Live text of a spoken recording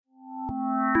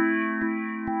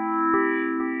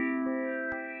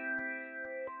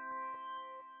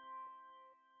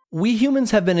We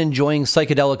humans have been enjoying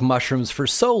psychedelic mushrooms for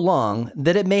so long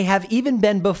that it may have even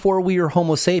been before we were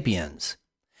Homo sapiens.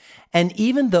 And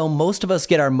even though most of us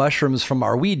get our mushrooms from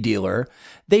our weed dealer,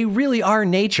 they really are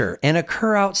nature and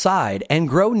occur outside and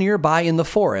grow nearby in the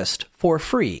forest for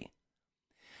free.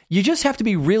 You just have to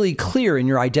be really clear in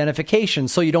your identification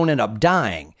so you don't end up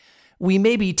dying. We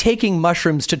may be taking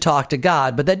mushrooms to talk to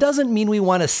God, but that doesn't mean we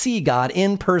want to see God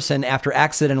in person after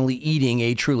accidentally eating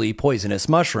a truly poisonous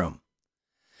mushroom.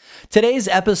 Today's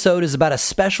episode is about a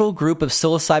special group of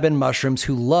psilocybin mushrooms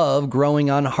who love growing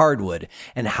on hardwood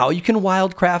and how you can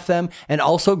wildcraft them and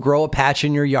also grow a patch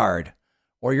in your yard,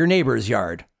 or your neighbor's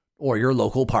yard, or your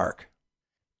local park.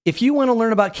 If you want to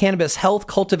learn about cannabis health,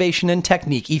 cultivation, and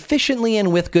technique efficiently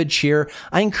and with good cheer,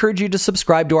 I encourage you to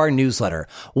subscribe to our newsletter.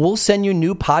 We'll send you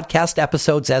new podcast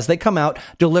episodes as they come out,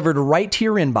 delivered right to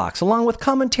your inbox, along with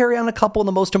commentary on a couple of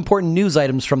the most important news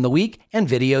items from the week and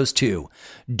videos too.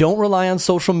 Don't rely on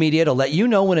social media to let you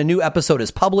know when a new episode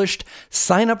is published.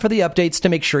 Sign up for the updates to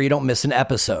make sure you don't miss an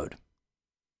episode.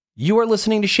 You are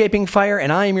listening to Shaping Fire,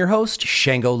 and I am your host,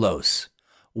 Shango Los.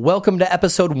 Welcome to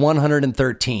episode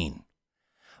 113.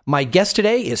 My guest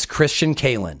today is Christian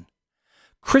Kaelin.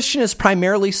 Christian is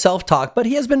primarily self-taught, but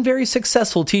he has been very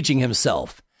successful teaching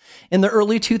himself. In the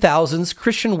early 2000s,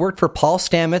 Christian worked for Paul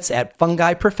Stamets at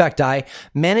Fungi Perfecti,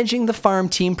 managing the farm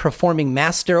team performing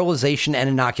mass sterilization and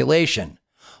inoculation.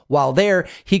 While there,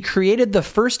 he created the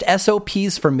first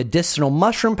SOPs for medicinal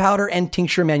mushroom powder and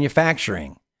tincture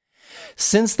manufacturing.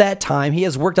 Since that time, he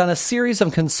has worked on a series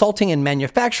of consulting and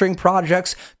manufacturing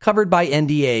projects covered by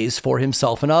NDAs for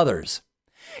himself and others.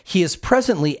 He is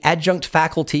presently adjunct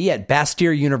faculty at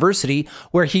Bastyr University,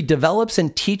 where he develops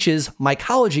and teaches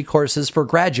mycology courses for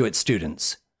graduate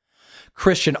students.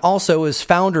 Christian also is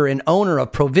founder and owner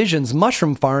of Provisions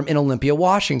Mushroom Farm in Olympia,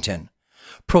 Washington.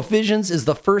 Provisions is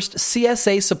the first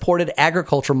CSA-supported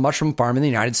agriculture mushroom farm in the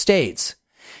United States.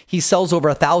 He sells over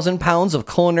 1,000 pounds of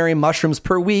culinary mushrooms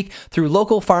per week through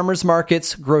local farmers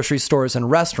markets, grocery stores,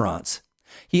 and restaurants.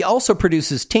 He also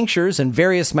produces tinctures and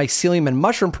various mycelium and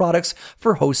mushroom products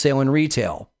for wholesale and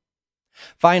retail.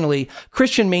 Finally,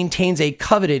 Christian maintains a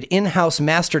coveted in-house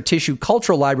master tissue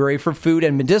cultural library for food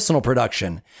and medicinal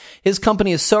production. His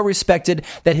company is so respected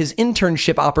that his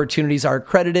internship opportunities are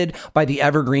accredited by the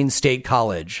Evergreen State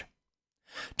College.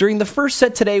 During the first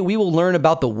set today, we will learn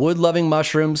about the wood-loving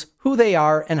mushrooms, who they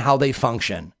are, and how they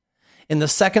function. In the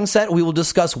second set, we will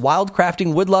discuss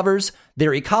wildcrafting wood lovers,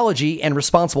 their ecology, and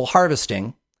responsible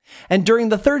harvesting. And during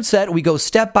the third set, we go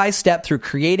step by step through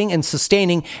creating and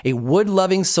sustaining a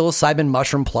wood-loving psilocybin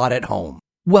mushroom plot at home.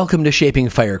 Welcome to Shaping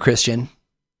Fire, Christian.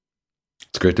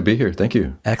 It's great to be here. Thank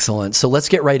you. Excellent. So let's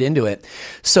get right into it.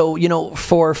 So,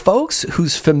 for folks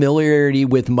whose familiarity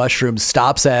with mushrooms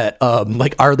stops at, are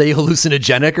they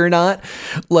hallucinogenic or not?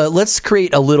 Let's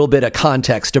create a little bit of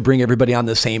context to bring everybody on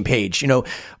the same page.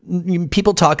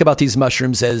 People talk about these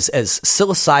mushrooms as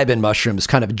psilocybin mushrooms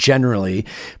kind of generally,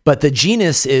 but the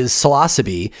genus is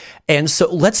Psilocybe. And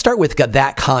so let's start with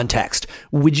that context.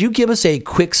 Would you give us a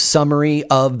quick summary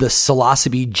of the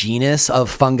Psilocybe genus of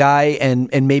fungi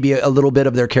and maybe a little bit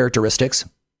of their characteristics?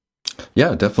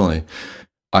 Yeah, definitely.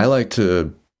 I like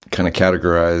to kind of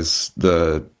categorize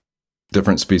the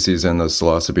different species in the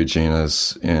Psilocybe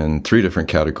genus in three different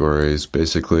categories.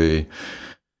 Basically,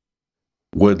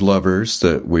 wood lovers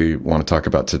that we want to talk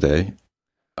about today,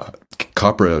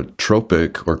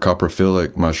 coprotropic or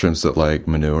coprophilic mushrooms that like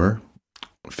manure,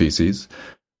 feces,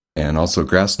 and also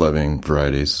grass-loving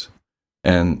varieties.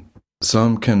 And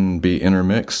some can be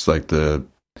intermixed,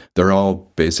 they're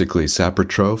all basically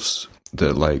saprotrophs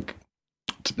that like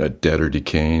dead or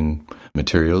decaying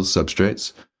materials,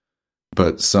 substrates.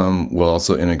 But some will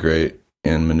also integrate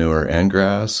in manure and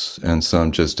grass, and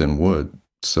some just in wood.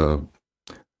 So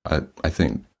I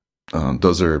think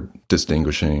those are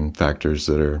distinguishing factors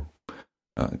that are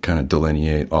kind of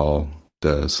delineate all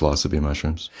the psilocybe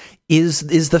mushrooms.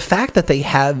 Is the fact that they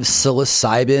have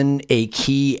psilocybin a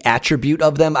key attribute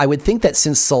of them? I would think that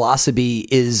since psilocybe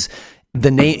is the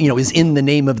name, is in the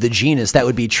name of the genus, that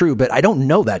would be true, but I don't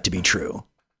know that to be true.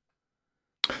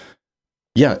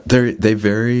 Yeah, they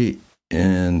vary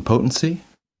in potency,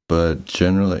 but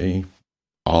generally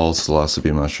all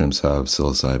psilocybe mushrooms have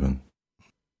psilocybin.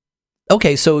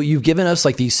 Okay, so you've given us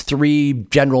these three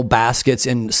general baskets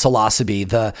in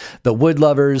psilocybe, the wood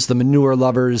lovers, the manure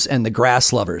lovers, and the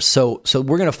grass lovers. So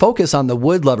we're going to focus on the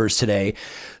wood lovers today.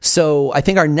 So I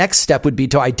think our next step would be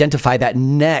to identify that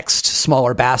next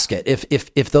smaller basket.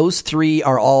 If those three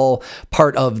are all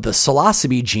part of the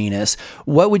psilocybe genus,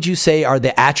 what would you say are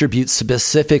the attributes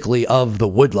specifically of the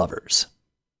wood lovers?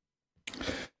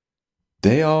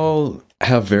 They all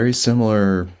have very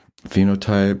similar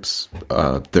phenotypes.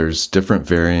 There's different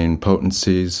varying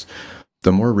potencies.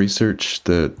 The more research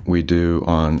that we do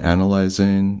on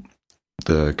analyzing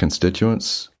the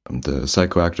constituents, the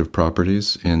psychoactive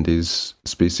properties in these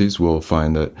species, we'll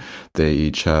find that they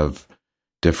each have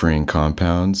differing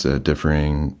compounds at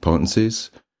differing potencies.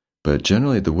 But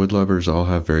generally, the wood lovers all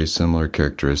have very similar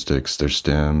characteristics. Their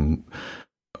stem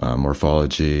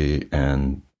morphology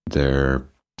and their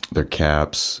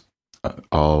caps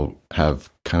all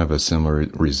have kind of a similar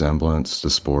resemblance to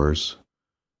spores.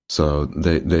 So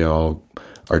they all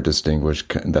are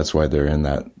distinguished. That's why they're in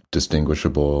that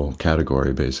distinguishable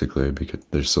category, basically, because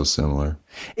they're so similar.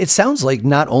 It sounds like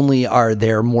not only are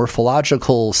there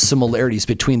morphological similarities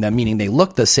between them, meaning they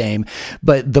look the same,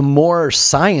 but the more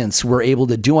science we're able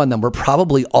to do on them, we're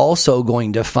probably also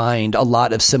going to find a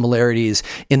lot of similarities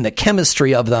in the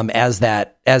chemistry of them as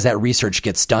that research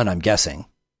gets done, I'm guessing.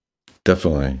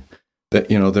 Definitely. That,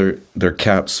 their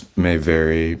caps may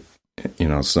vary.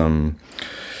 Some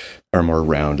are more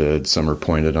rounded, some are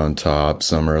pointed on top,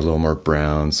 some are a little more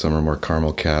brown, some are more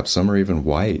caramel caps, some are even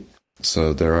white.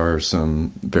 So there are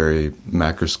some very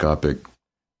macroscopic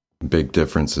big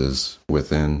differences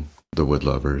within the wood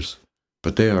lovers,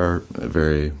 but they are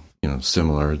very,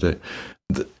 similar.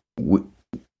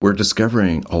 We're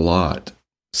discovering a lot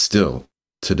still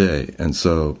today. And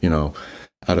so,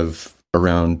 out of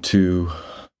around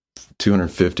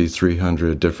 250,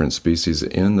 300 different species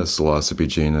in the Psilocybe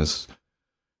genus,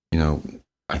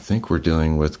 I think we're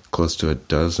dealing with close to a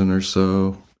dozen or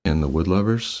so in the wood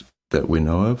lovers that we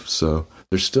know of. So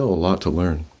there's still a lot to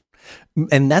learn.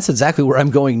 And that's exactly where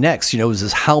I'm going next,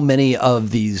 is how many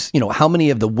of these, how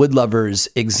many of the wood lovers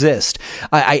exist?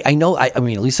 I know, at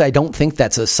least I don't think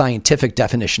that's a scientific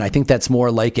definition. I think that's more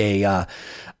like a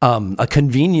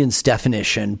convenience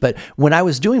definition. But when I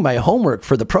was doing my homework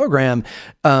for the program,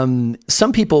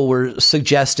 some people were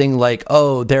suggesting like,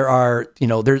 oh, there are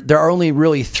only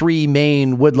really 3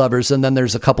 main wood lovers, and then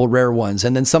there's a couple rare ones.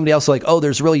 And then somebody else like, oh,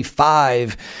 there's really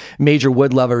 5 major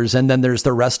wood lovers, and then there's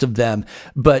the rest of them.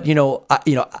 But,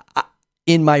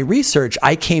 in my research,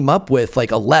 I came up with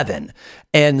like 11.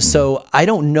 And so I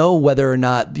don't know whether or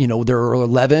not, there are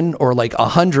 11 or like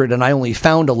 100 and I only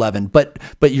found 11, but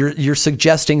you're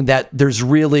suggesting that there's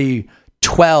really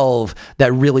 12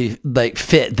 that really like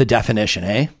fit the definition,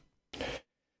 eh?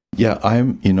 Yeah,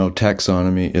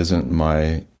 taxonomy isn't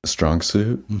my strong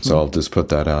suit. Mm-hmm. So I'll just put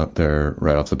that out there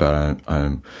right off the bat.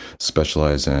 I'm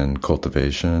specialized in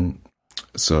cultivation.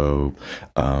 So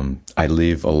I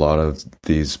leave a lot of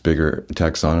these bigger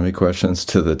taxonomy questions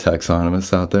to the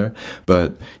taxonomists out there.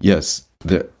 But yes,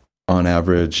 on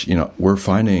average, we're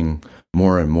finding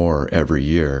more and more every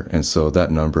year. And so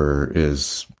that number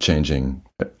is changing.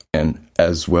 And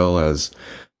as well as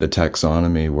the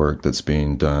taxonomy work that's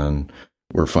being done,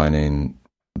 we're finding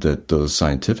that those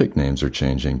scientific names are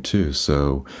changing too.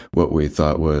 So what we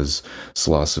thought was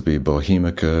Psilocybe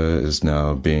bohemica is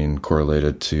now being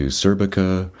correlated to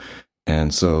Serbica.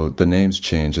 And so the names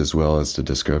change as well as the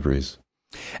discoveries.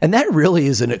 And that really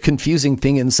is a confusing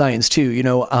thing in science too.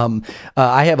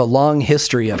 I have a long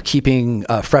history of keeping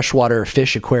freshwater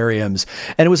fish aquariums,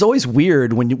 and it was always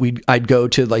weird when I'd go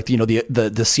to like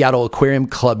the Seattle Aquarium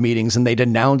Club meetings, and they'd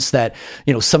announce that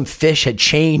some fish had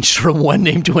changed from one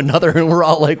name to another, and we're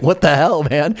all like, "What the hell,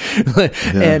 man?"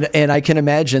 Yeah. And I can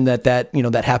imagine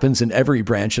that happens in every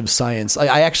branch of science.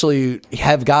 I actually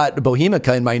have got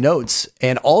Bohemica in my notes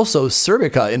and also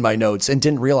Serbica in my notes, and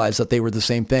didn't realize that they were the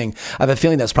same thing. I have a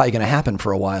feeling that's probably going to happen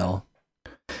for a while.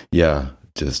 Yeah,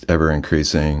 just ever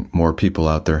increasing. More people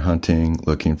out there hunting,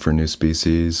 looking for new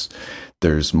species.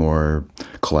 There's more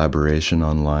collaboration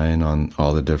online on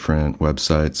all the different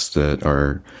websites that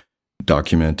are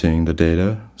documenting the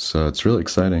data. So it's really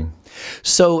exciting.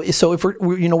 So if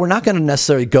we're not going to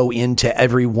necessarily go into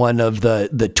every one of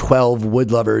the 12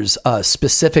 wood lovers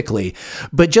specifically,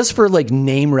 but just for like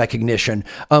name recognition,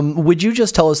 would you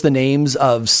just tell us the names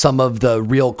of some of the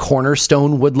real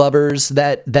cornerstone wood lovers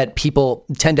that people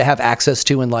tend to have access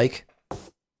to and like?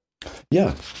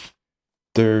 Yeah,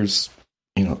 there's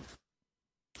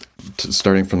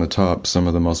starting from the top, some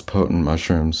of the most potent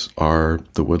mushrooms are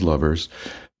the wood lovers.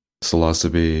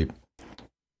 Psilocybe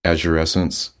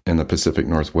azurescens in the Pacific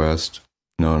Northwest,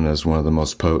 known as one of the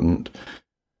most potent.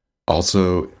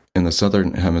 Also, in the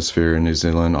southern hemisphere, in New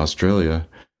Zealand, Australia,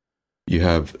 you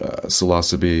have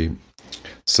Psilocybe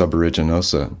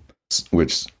subaeruginosa,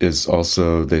 which is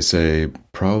also, they say,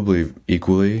 probably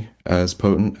equally as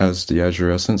potent as the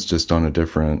azurescens, just on a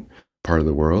different part of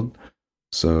the world.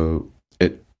 So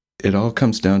it all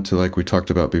comes down to, like we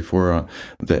talked about before,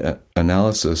 the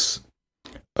analysis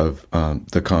of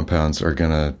the compounds are going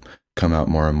to come out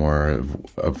more and more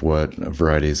of what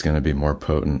variety is going to be more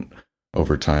potent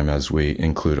over time as we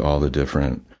include all the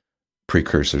different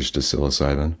precursors to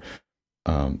psilocybin.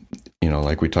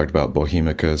 Like we talked about,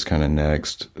 Bohemica is kind of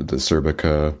next, the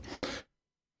Serbica,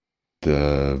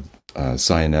 the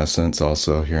Cyanescence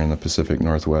also here in the Pacific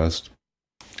Northwest.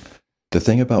 The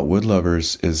thing about wood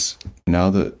lovers is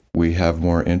now that we have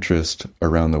more interest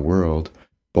around the world,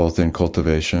 both in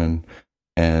cultivation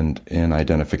and in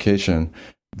identification,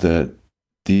 that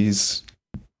these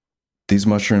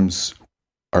mushrooms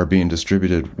are being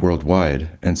distributed worldwide,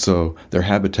 and so their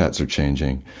habitats are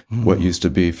changing. What used to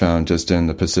be found just in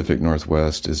the Pacific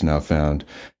Northwest is now found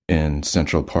in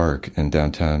Central Park in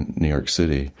downtown New York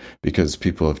City, because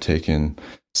people have taken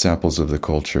samples of the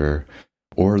culture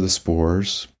or the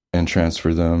spores and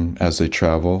transfer them as they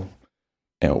travel,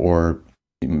 or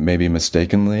maybe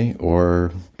mistakenly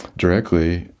or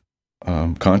directly,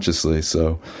 consciously.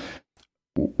 So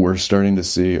we're starting to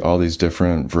see all these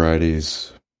different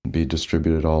varieties be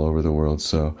distributed all over the world.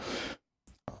 So,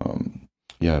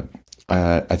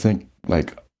 I think,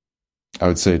 like, I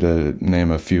would say, to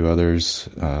name a few others,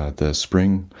 the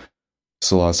spring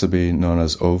psilocybe known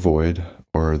as ovoid,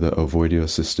 or the Ovoidea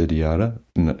cystidiata,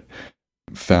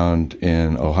 found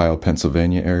in Ohio,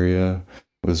 Pennsylvania area,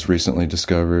 was recently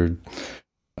discovered.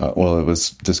 It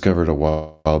was discovered a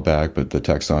while back, but the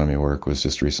taxonomy work was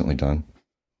just recently done.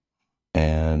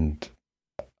 And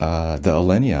the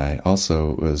Elenii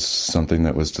also was something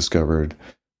that was discovered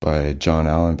by John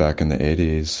Allen back in the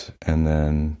 80s, and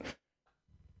then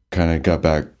kind of got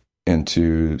back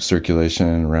into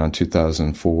circulation around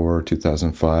 2004,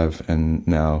 2005, and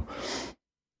now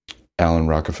Alan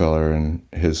Rockefeller and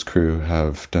his crew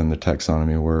have done the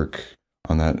taxonomy work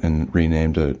on that and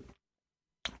renamed it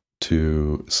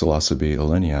to Psilocybe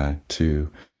elenii to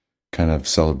kind of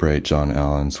celebrate John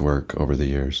Allen's work over the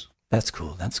years. That's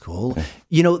cool. That's cool. Okay.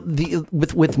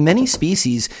 With many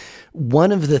species,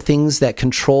 one of the things that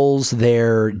controls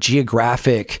their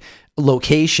geographic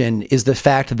location is the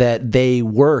fact that they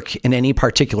work in any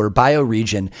particular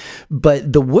bioregion.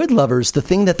 But the wood lovers, the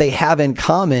thing that they have in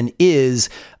common is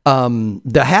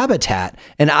the habitat.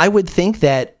 And I would think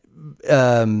that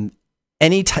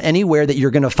anywhere that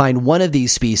you're going to find one of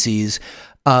these species,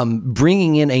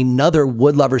 bringing in another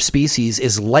wood lover species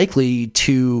is likely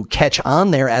to catch on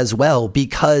there as well,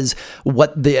 because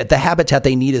what the habitat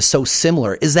they need is so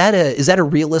similar. Is that a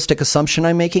realistic assumption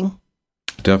I'm making?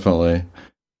 Definitely.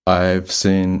 I've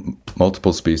seen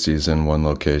multiple species in one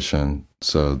location.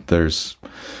 So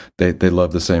they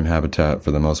love the same habitat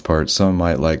for the most part. Some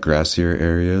might like grassier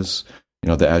areas.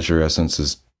 The azurescence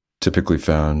is typically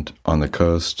found on the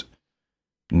coast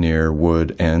near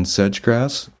wood and sedge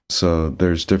grass. So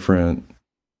there's different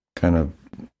kind of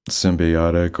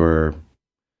symbiotic, or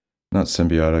not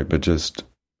symbiotic, but just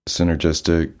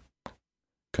synergistic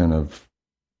kind of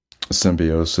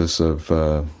symbiosis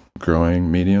of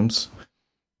growing mediums.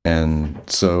 And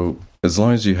so as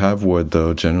long as you have wood,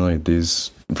 though, generally these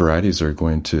varieties are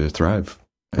going to thrive.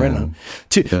 Right on.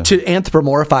 To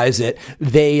anthropomorphize it,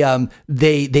 they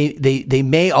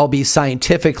may all be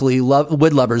scientifically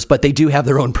wood lovers, but they do have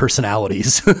their own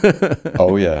personalities.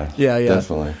 Oh yeah, yeah,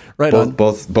 definitely. Right on.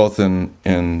 Both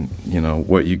in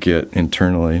what you get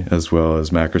internally as well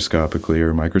as macroscopically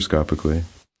or microscopically.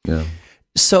 Yeah.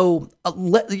 So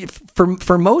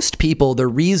for most people, the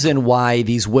reason why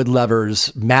these wood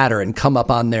lovers matter and come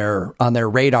up on their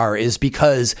radar is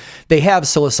because they have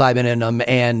psilocybin in them,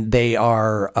 and they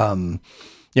are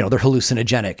they're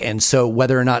hallucinogenic. And so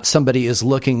whether or not somebody is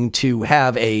looking to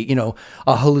have a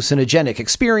hallucinogenic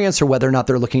experience, or whether or not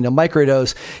they're looking to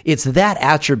microdose, it's that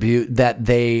attribute that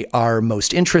they are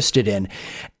most interested in.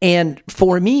 And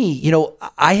for me,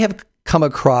 I have come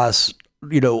across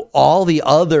all the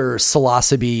other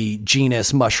Psilocybe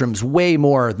genus mushrooms way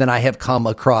more than I have come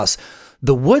across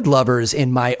the wood lovers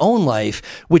in my own life,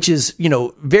 which is,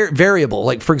 very variable.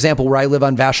 Like, for example, where I live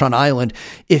on Vashon Island,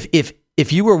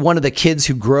 if you were one of the kids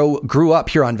who grew up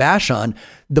here on Vashon,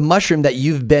 the mushroom that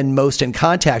you've been most in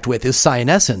contact with is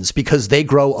cyanescens, because they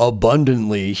grow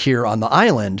abundantly here on the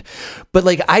island. But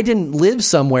I didn't live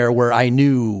somewhere where I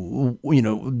knew,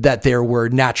 that there were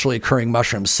naturally occurring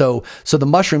mushrooms. So the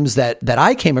mushrooms that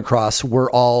I came across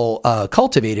were all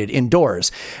cultivated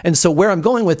indoors. And so where I'm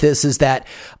going with this is that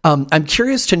I'm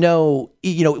curious to know,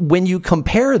 when you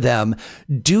compare them,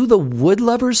 do the wood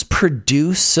lovers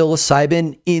produce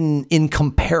psilocybin in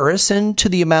comparison to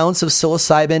the amounts of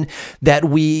psilocybin that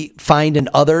we find in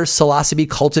other Psilocybe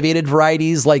cultivated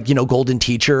varieties like, Golden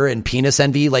Teacher and Penis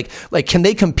Envy? Like, can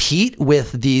they compete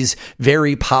with these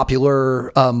very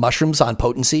popular mushrooms on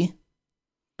potency?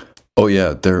 Oh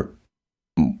yeah, they're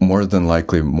more than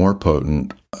likely more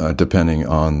potent, depending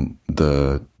on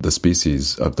the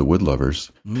species of the wood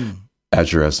lovers.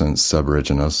 Agerescens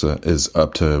suboriginosa is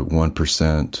up to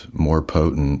 1% more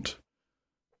potent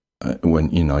when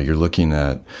you're looking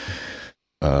at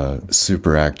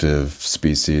super active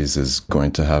species is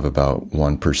going to have about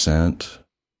 1%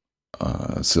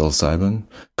 psilocybin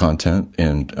content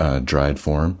in dried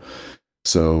form.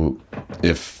 So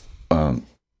if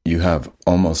you have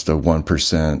almost a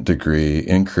 1% degree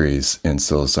increase in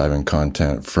psilocybin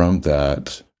content from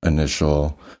that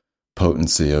initial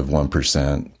potency of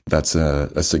 1%, that's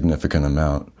a significant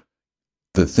amount.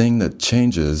 The thing that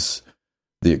changes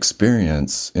the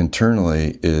experience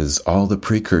internally is all the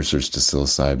precursors to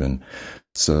psilocybin.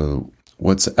 So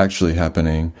what's actually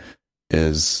happening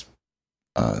is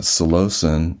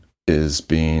psilocin is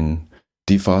being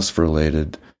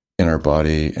dephosphorylated in our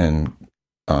body and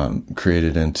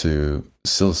created into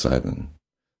psilocybin.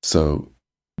 So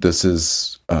this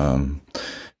is,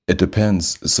 it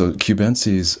depends. So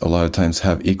cubensis a lot of times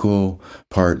have equal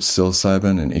parts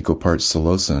psilocybin and equal parts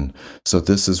psilocin. So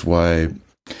this is why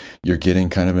you're getting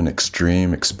kind of an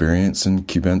extreme experience in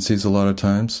cubensis a lot of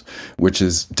times, which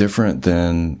is different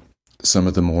than some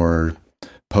of the more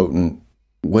potent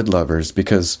wood lovers,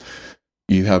 because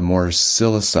you have more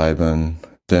psilocybin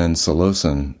than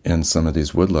psilocin in some of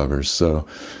these wood lovers. So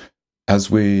as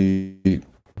we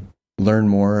learn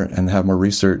more and have more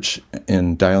research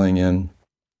in dialing in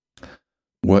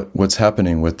what's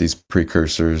happening with these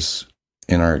precursors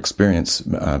in our experience,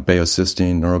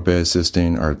 baeocystin,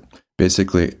 neurobaeocystin are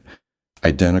basically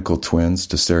identical twins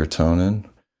to serotonin,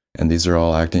 and these are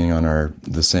all acting on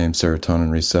the same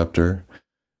serotonin receptor.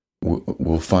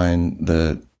 We'll find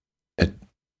that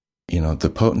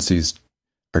the potencies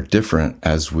are different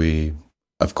as we,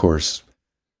 of course,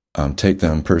 take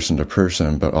them person to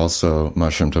person, but also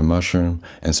mushroom to mushroom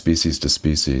and species to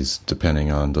species,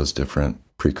 depending on those different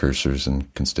precursors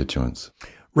and constituents.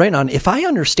 Right on. If I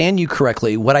understand you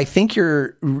correctly, what I think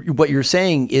what you're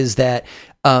saying is that,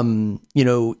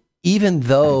 even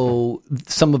though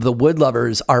some of the wood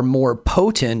lovers are more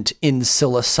potent in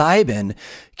psilocybin,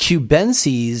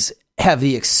 cubensis have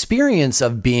the experience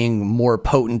of being more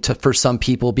potent for some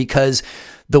people because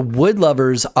the wood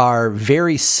lovers are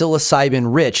very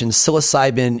psilocybin rich, and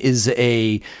psilocybin is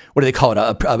what do they call it?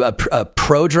 A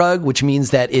prodrug, which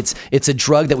means that it's a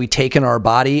drug that we take in our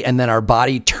body, and then our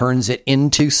body turns it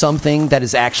into something that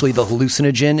is actually the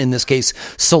hallucinogen. In this case,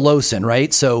 psilocin,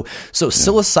 right? So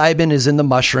psilocybin is in the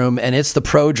mushroom, and it's the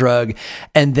prodrug,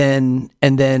 and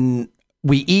then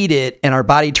we eat it, and our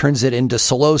body turns it into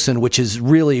psilocin, which is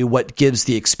really what gives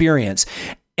the experience.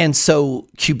 And so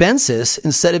cubensis,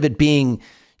 instead of it being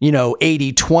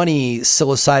 80-20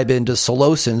 psilocybin to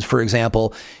psilocins, for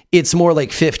example, it's more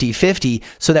like 50-50,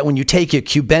 so that when you take a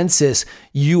cubensis,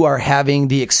 you are having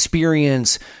the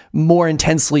experience more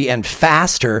intensely and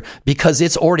faster because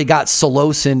it's already got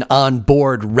psilocin on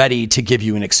board ready to give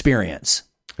you an experience.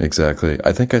 Exactly.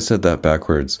 I think I said that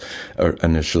backwards.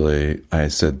 Initially, I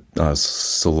said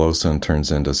psilocin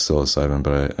turns into psilocybin,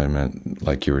 but I meant,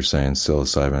 like you were saying,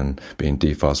 psilocybin being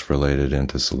dephosphorylated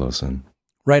into psilocin.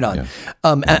 Right on. Yeah.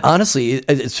 And honestly,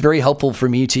 it's very helpful for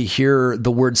me to hear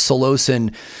the word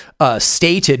psilocin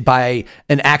stated by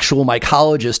an actual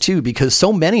mycologist too, because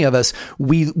so many of us,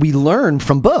 we learn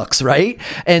from books, right?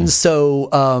 And so,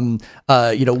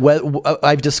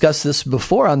 I've discussed this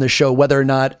before on the show, whether or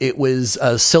not it was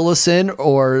psilocin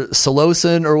or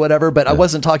psilocin or whatever, but I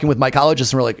wasn't talking with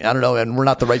mycologists, and we're like, I don't know, and we're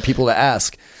not the right people to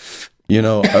ask.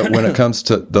 When it comes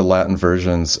to the Latin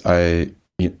versions,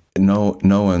 no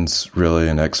one's really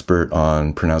an expert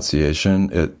on pronunciation.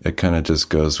 It kind of just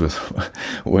goes with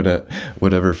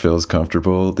whatever feels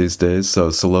comfortable these days. So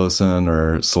psilocin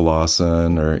or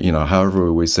psilocin or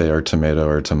however we say our tomato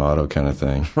or tomato kind of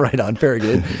thing. Right on, very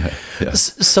good. Yeah.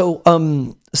 So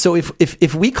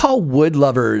if we call wood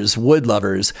lovers,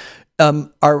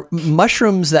 are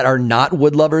mushrooms that are not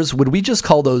wood lovers, would we just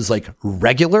call those like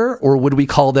regular, or would we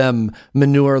call them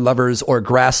manure lovers or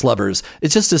grass lovers?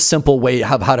 It's just a simple way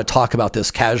of how to talk about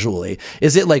this casually.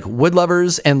 Is it like wood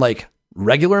lovers and like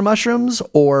regular mushrooms,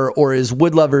 or is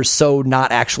wood lovers so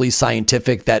not actually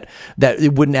scientific that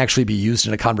it wouldn't actually be used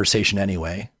in a conversation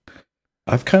anyway?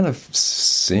 I've kind of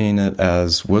seen it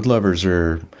as wood lovers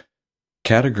are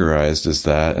categorized as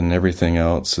that, and everything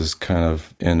else is kind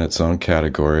of in its own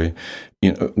category.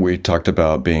 We talked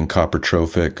about being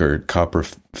coprotrophic or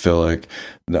coprophilic.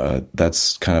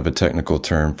 That's kind of a technical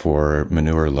term for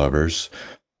manure lovers.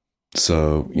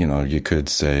 So, you could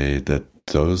say that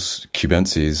those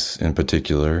cubensis in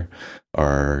particular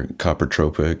are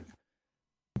coprotropic,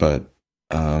 but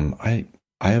I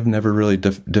I have never really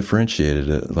differentiated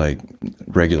it like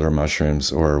regular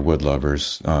mushrooms or wood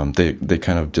lovers. They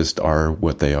kind of just are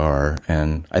what they are.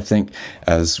 And I think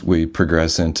as we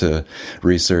progress into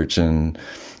research and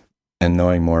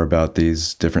knowing more about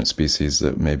these different species,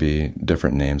 that maybe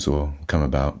different names will come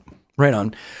about. Right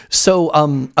on. So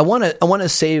I want to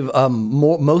save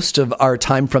most of our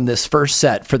time from this first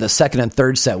set for the second and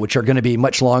third set, which are going to be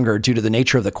much longer due to the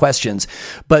nature of the questions.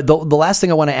 But the last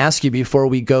thing I want to ask you before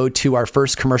we go to our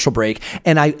first commercial break,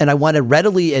 and I want to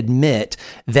readily admit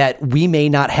that we may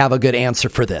not have a good answer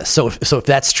for this. So if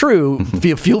that's true,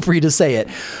 feel free to say it.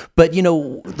 But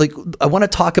like I want to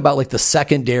talk about like the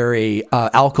secondary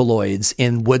alkaloids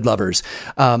in wood lovers.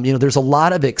 There's a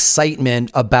lot of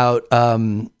excitement about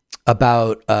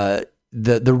the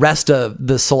rest of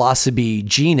the Psilocybe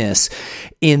genus,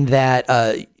 in that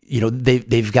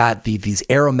they've got these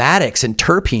aromatics and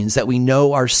terpenes that we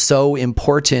know are so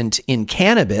important in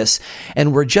cannabis,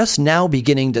 and we're just now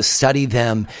beginning to study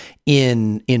them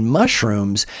in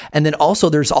mushrooms. And then also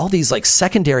there's all these like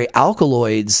secondary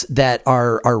alkaloids that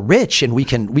are rich, and we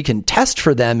can test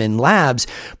for them in labs,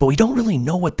 but we don't really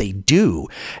know what they do.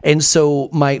 And so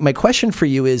my question for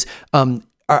you is,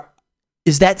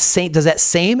 does that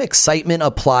same excitement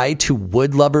apply to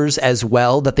wood lovers as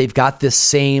well, that they've got this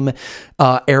same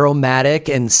aromatic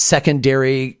and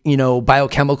secondary,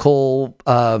 biochemical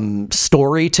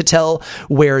story to tell,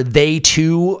 where they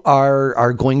too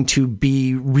are going to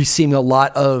be receiving a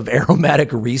lot of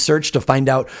aromatic research to find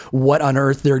out what on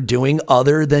earth they're doing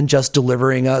other than just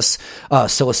delivering us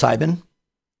psilocybin?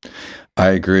 I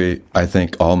agree. I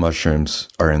think all mushrooms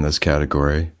are in this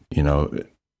category,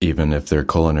 even if they're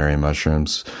culinary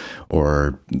mushrooms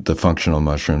or the functional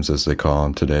mushrooms, as they call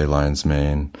them today, lion's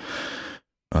mane,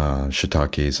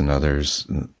 shiitakes and others,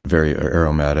 very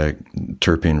aromatic,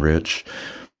 terpene rich.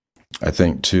 I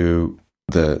think too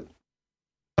that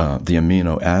the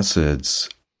amino acids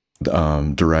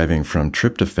deriving from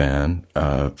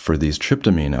tryptophan for these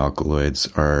tryptamine alkaloids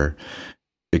are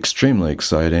extremely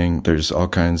exciting. There's all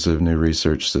kinds of new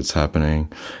research that's happening.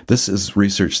 This is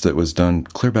research that was done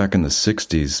clear back in the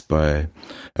 60s by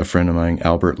a friend of mine,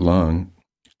 Albert Lung.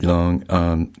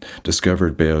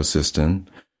 Discovered baeocystin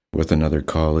with another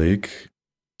colleague,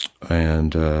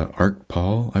 and Art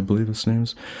Paul, I believe his name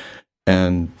is.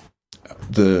 And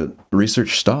the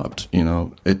research stopped.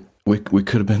 We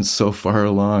could have been so far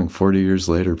along 40 years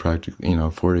later, practically,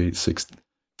 46,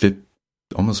 50,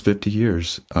 almost 50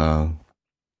 years.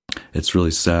 It's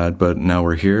really sad, but now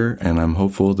we're here, and I'm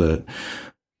hopeful that,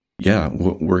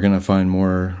 we're going to find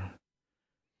more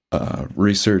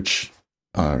research.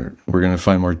 We're going to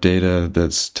find more data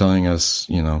that's telling us,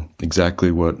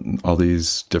 exactly what all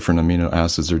these different amino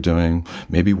acids are doing,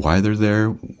 maybe why they're there,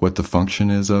 what the function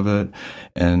is of it,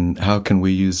 and how can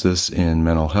we use this in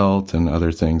mental health and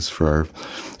other things for our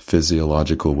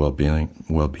physiological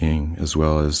well-being, as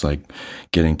well as like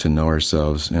getting to know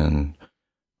ourselves and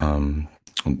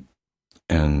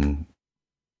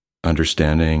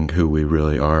understanding who we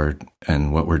really are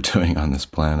and what we're doing on this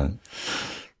planet.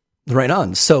 Right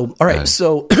on. So, all right.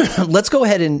 So let's go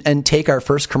ahead and take our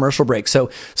first commercial break. So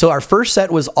our first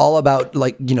set was all about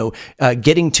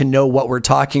getting to know what we're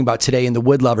talking about today in the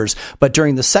wood lovers. But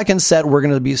during the second set, we're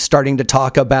going to be starting to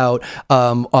talk about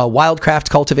wildcraft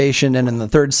cultivation. And in the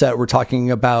third set, we're talking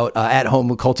about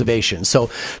at-home cultivation. So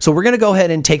we're going to go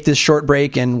ahead and take this short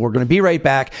break, and we're going to be right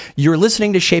back. You're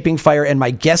listening to Shaping Fire, and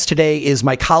my guest today is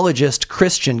mycologist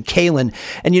Christian Kaelin.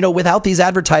 And, without these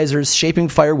advertisers, Shaping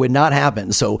Fire would not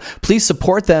happen. So please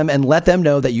support them and let them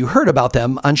know that you heard about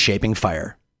them on Shaping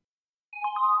Fire.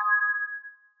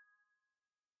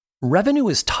 Revenue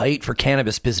is tight for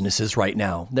cannabis businesses right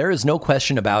now. There is no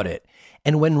question about it.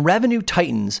 And when revenue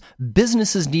tightens,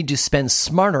 businesses need to spend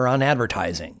smarter on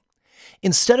advertising.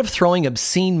 Instead of throwing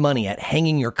obscene money at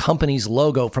hanging your company's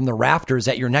logo from the rafters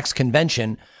at your next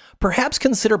convention, perhaps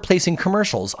consider placing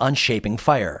commercials on Shaping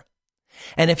Fire.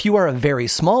 And if you are a very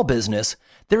small business,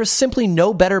 there is simply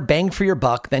no better bang for your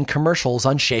buck than commercials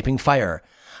on Shaping Fire,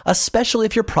 especially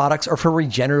if your products are for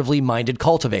regeneratively minded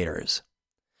cultivators.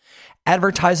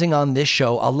 Advertising on this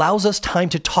show allows us time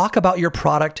to talk about your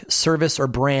product, service, or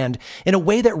brand in a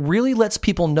way that really lets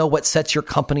people know what sets your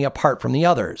company apart from the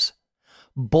others.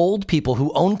 Bold people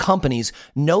who own companies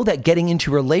know that getting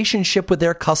into relationship with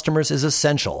their customers is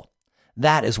essential.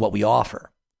 That is what we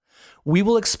offer. We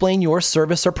will explain your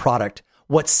service or product,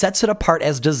 what sets it apart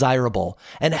as desirable,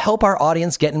 and help our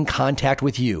audience get in contact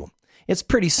with you. It's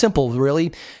pretty simple,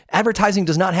 really. Advertising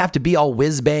does not have to be all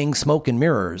whiz-bang, smoke and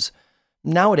mirrors.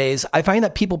 Nowadays, I find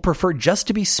that people prefer just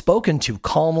to be spoken to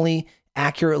calmly,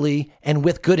 accurately, and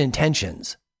with good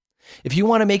intentions. If you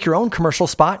want to make your own commercial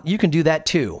spot, you can do that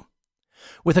too.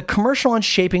 With a commercial on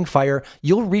Shaping Fire,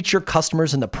 you'll reach your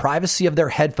customers in the privacy of their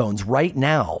headphones right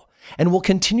now, and will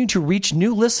continue to reach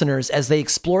new listeners as they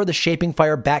explore the Shaping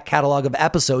Fire back catalog of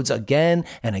episodes again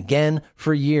and again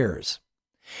for years.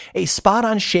 A spot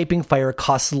on Shaping Fire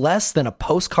costs less than a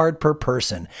postcard per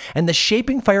person, and the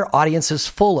Shaping Fire audience is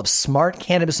full of smart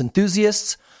cannabis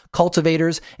enthusiasts,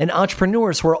 cultivators, and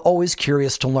entrepreneurs who are always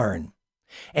curious to learn.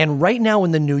 And right now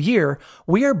in the new year,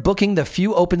 we are booking the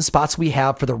few open spots we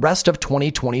have for the rest of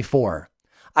 2024.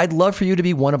 I'd love for you to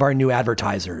be one of our new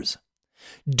advertisers.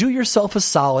 Do yourself a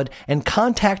solid and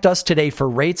contact us today for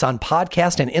rates on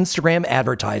podcast and Instagram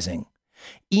advertising.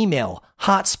 Email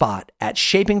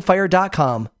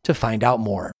hotspot@shapingfire.com to find out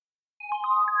more.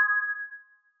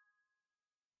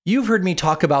 You've heard me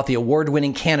talk about the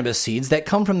award-winning cannabis seeds that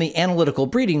come from the analytical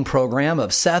breeding program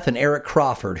of Seth and Eric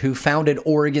Crawford, who founded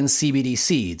Oregon CBD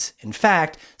Seeds. In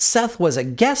fact, Seth was a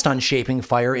guest on Shaping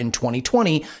Fire in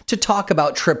 2020 to talk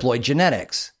about triploid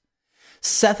genetics.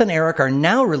 Seth and Eric are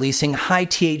now releasing high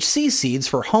THC seeds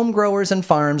for home growers and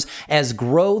farms as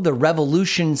Grow the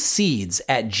Revolution Seeds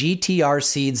at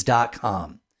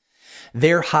gtrseeds.com.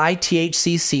 Their high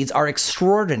THC seeds are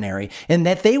extraordinary in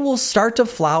that they will start to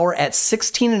flower at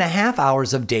 16 and a half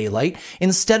hours of daylight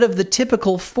instead of the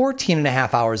typical 14 and a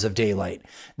half hours of daylight.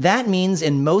 That means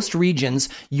in most regions,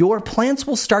 your plants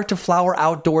will start to flower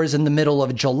outdoors in the middle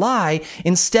of July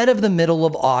instead of the middle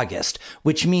of August,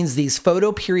 which means these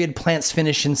photoperiod plants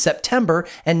finish in September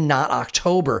and not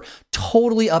October,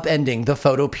 totally upending the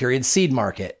photoperiod seed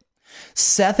market.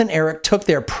 Seth and Eric took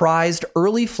their prized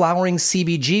early flowering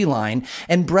CBG line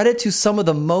and bred it to some of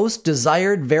the most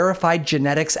desired verified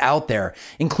genetics out there,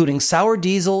 including Sour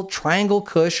Diesel, Triangle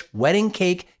Kush, Wedding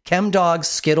Cake, Chemdog,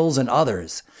 Skittles, and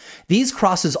others. These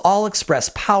crosses all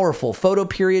express powerful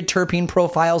photoperiod terpene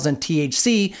profiles and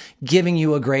THC, giving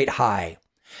you a great high.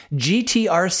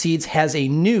 GTR Seeds has a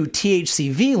new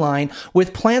THCV line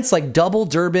with plants like Double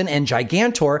Durban and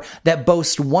Gigantor that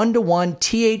boast 1-to-1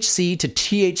 THC to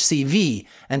THCV,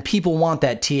 and people want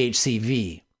that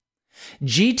THCV.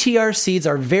 GTR Seeds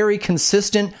are very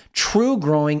consistent,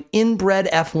 true-growing, inbred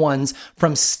F1s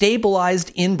from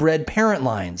stabilized inbred parent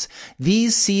lines.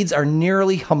 These seeds are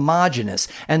nearly homogeneous,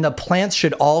 and the plants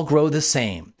should all grow the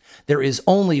same. There is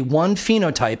only one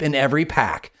phenotype in every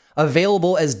pack,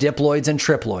 available as diploids and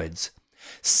triploids.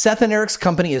 Seth and Eric's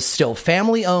company is still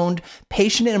family-owned,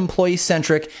 patient and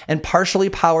employee-centric, and partially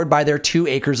powered by their 2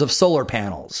 acres of solar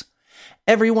panels.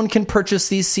 Everyone can purchase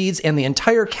these seeds and the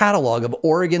entire catalog of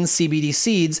Oregon CBD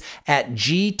seeds at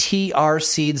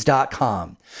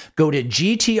gtrseeds.com. Go to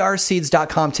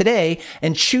gtrseeds.com today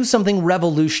and choose something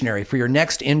revolutionary for your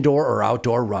next indoor or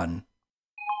outdoor run.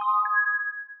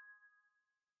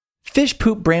 Fish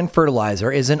Poop brand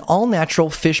fertilizer is an all-natural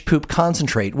fish poop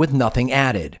concentrate with nothing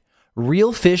added.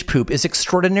 Real fish poop is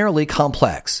extraordinarily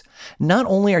complex. Not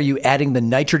only are you adding the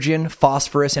nitrogen,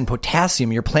 phosphorus, and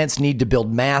potassium your plants need to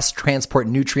build mass, transport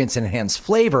nutrients, and enhance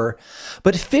flavor,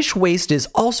 but fish waste is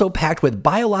also packed with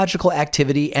biological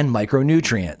activity and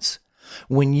micronutrients.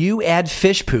 When you add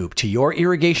fish poop to your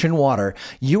irrigation water,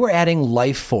 you are adding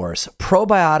life force,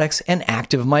 probiotics, and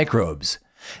active microbes.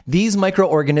 These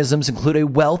microorganisms include a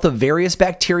wealth of various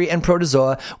bacteria and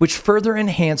protozoa which further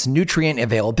enhance nutrient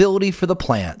availability for the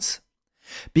plants.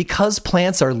 Because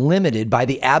plants are limited by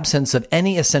the absence of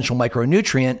any essential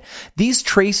micronutrient, these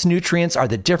trace nutrients are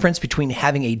the difference between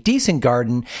having a decent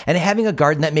garden and having a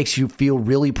garden that makes you feel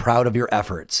really proud of your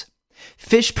efforts.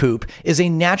 Fish poop is a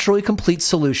naturally complete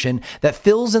solution that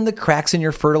fills in the cracks in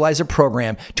your fertilizer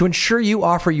program to ensure you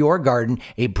offer your garden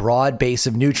a broad base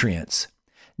of nutrients.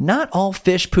 Not all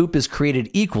fish poop is created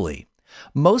equally.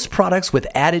 Most products with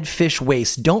added fish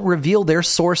waste don't reveal their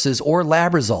sources or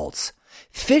lab results.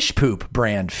 Fish Poop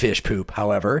brand Fish Poop,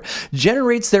 however,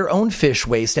 generates their own fish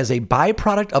waste as a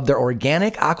byproduct of their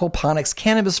organic aquaponics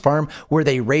cannabis farm where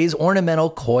they raise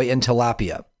ornamental koi and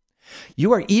tilapia.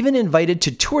 You are even invited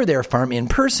to tour their farm in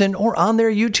person or on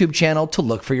their YouTube channel to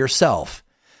look for yourself.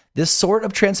 This sort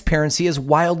of transparency is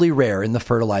wildly rare in the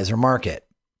fertilizer market.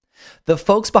 The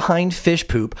folks behind Fish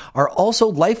Poop are also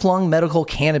lifelong medical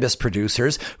cannabis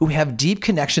producers who have deep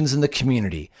connections in the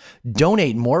community,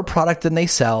 donate more product than they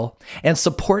sell, and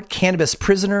support cannabis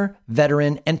prisoner,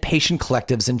 veteran, and patient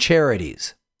collectives and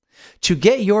charities. To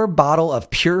get your bottle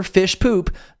of pure fish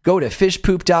poop, go to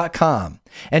fishpoop.com.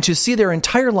 And to see their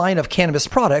entire line of cannabis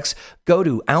products, go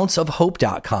to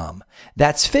ounceofhope.com.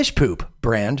 That's Fish Poop,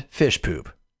 brand Fish Poop.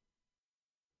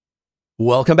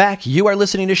 Welcome back. You are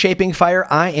listening to Shaping Fire.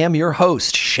 I am your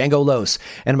host, Shango Los,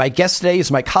 and my guest today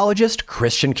is mycologist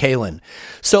Christian Kaelin.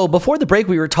 So before the break,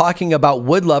 we were talking about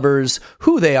wood lovers,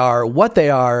 who they are, what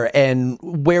they are, and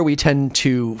where we tend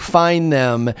to find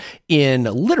them in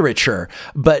literature.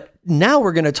 But now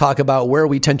we're going to talk about where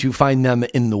we tend to find them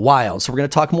in the wild. So we're going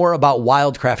to talk more about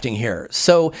wildcrafting here.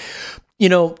 So,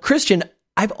 Christian,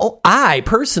 I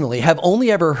personally have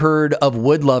only ever heard of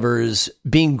wood lovers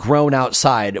being grown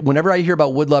outside. Whenever I hear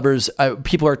about wood lovers,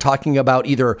 people are talking about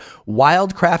either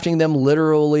wildcrafting them,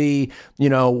 literally,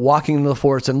 walking in the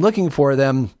forest and looking for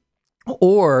them,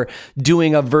 or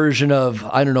doing a version of,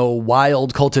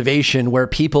 wild cultivation where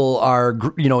people are,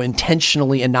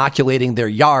 intentionally inoculating their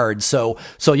yards. So,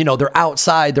 they're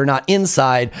outside, they're not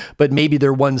inside, but maybe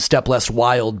they're one step less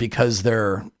wild because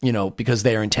they're, because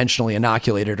they are intentionally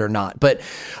inoculated or not. But,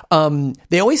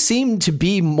 they always seem to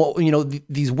be more,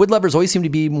 these wood lovers always seem to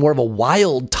be more of a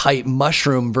wild type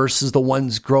mushroom versus the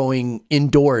ones growing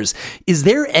indoors. Is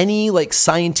there any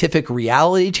scientific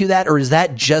reality to that? Or is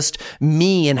that just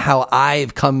me and how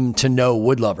I've come to know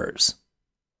wood lovers?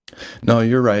 No,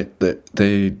 you're right that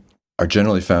they are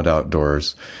generally found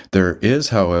outdoors. There is,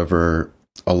 however,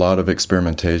 a lot of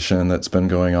experimentation that's been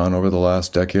going on over the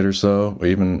last decade or so, or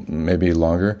even maybe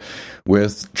longer,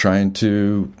 with trying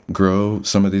to grow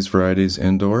some of these varieties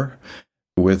indoor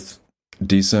with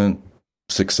decent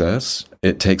success.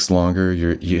 It takes longer.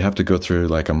 You have to go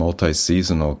through a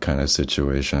multi-seasonal kind of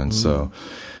situation. So,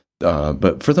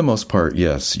 but for the most part,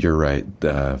 yes, you're right.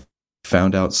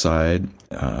 Found outside,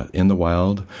 in the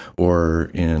wild, or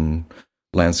in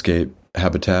landscape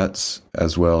habitats,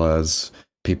 as well as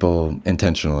people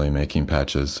intentionally making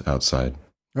patches outside.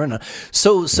 Right on.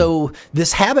 So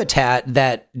this habitat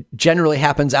that generally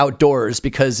happens outdoors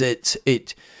because it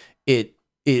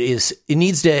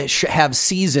needs to have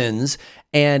seasons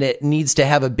and it needs to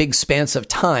have a big span of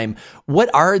time. What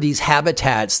are these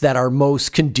habitats that are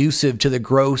most conducive to the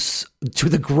growth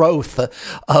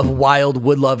of wild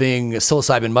wood-loving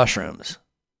psilocybin mushrooms?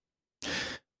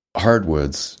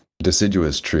 Hardwoods,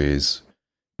 deciduous trees,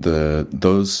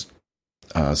 those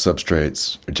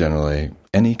substrates are generally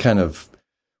any kind of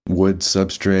wood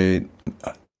substrate,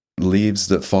 leaves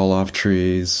that fall off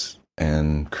trees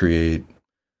and create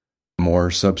more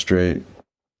substrate.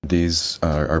 These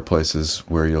are places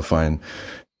where you'll find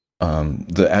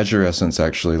the azurescents,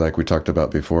 actually, like we talked about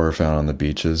before, are found on the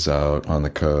beaches out on the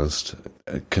coast,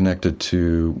 connected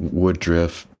to wood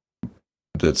drift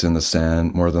that's in the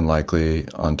sand, more than likely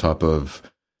on top of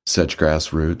sedge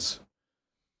grass roots.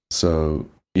 So,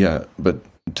 yeah, but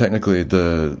technically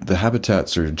the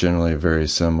habitats are generally very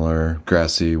similar,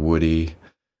 grassy, woody,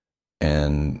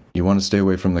 and you want to stay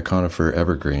away from the conifer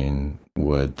evergreen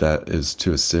wood. That is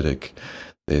too acidic.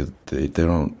 They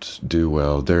don't do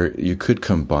well. You could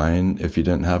combine, if you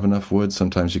didn't have enough wood,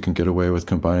 sometimes you can get away with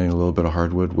combining a little bit of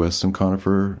hardwood with some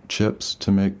conifer chips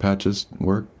to make patches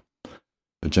work.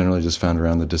 They're generally just found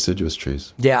around the deciduous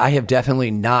trees. Yeah, I have definitely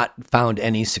not found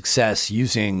any success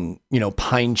using,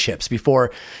 pine chips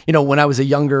before. When I was a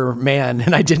younger man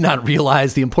and I did not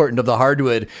realize the importance of the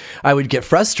hardwood, I would get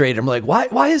frustrated. I'm like,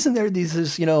 why isn't there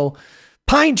this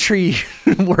pine tree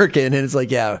working? And it's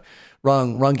like, yeah,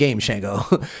 wrong game, Shango.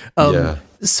 Yeah.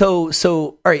 So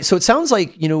all right. So it sounds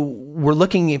like, we're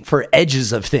looking for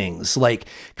edges of things,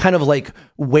 kind of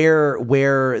where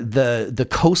the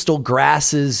coastal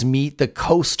grasses meet the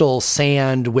coastal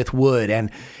sand with wood,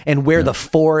 and where the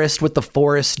forest with the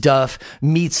forest stuff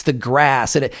meets the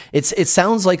grass. And it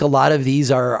sounds like a lot of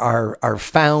these are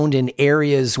found in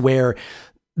areas where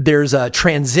there's a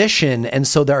transition, and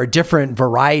so there are different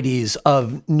varieties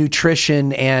of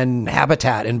nutrition and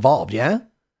habitat involved. Yeah,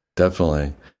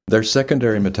 definitely. They're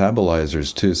secondary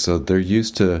metabolizers too, so they're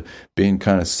used to being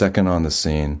kind of second on the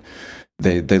scene.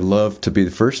 They love to be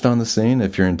the first on the scene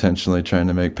if you're intentionally trying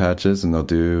to make patches, and they'll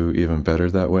do even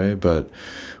better that way. But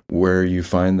where you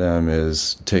find them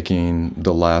is taking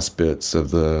the last bits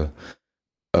of the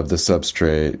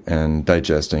substrate and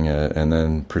digesting it, and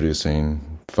then producing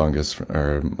fungus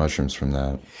or mushrooms from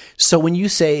that. So when you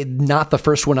say not the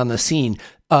first one on the scene,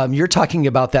 you're talking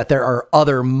about that there are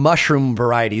other mushroom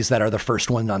varieties that are the first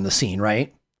one on the scene,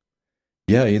 right?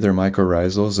 Yeah, either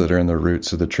mycorrhizals that are in the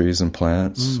roots of the trees and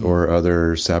plants, or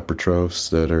other saprotrophs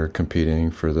that are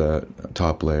competing for that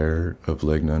top layer of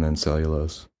lignin and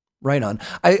cellulose. Right on.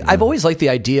 I've always liked the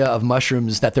idea of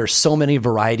mushrooms that there's so many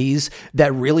varieties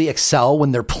that really excel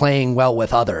when they're playing well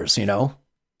with others,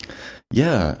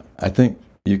 Yeah, I think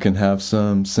you can have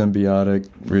some symbiotic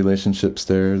relationships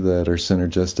there that are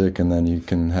synergistic, and then you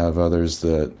can have others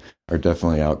that are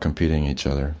definitely out-competing each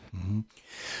other.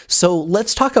 So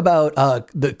let's talk about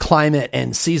the climate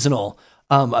and seasonal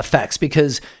effects,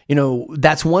 because,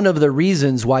 that's one of the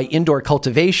reasons why indoor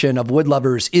cultivation of wood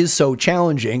lovers is so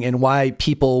challenging, and why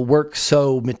people work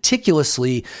so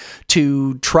meticulously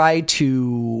to try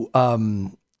to,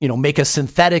 make a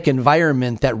synthetic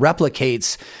environment that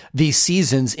replicates these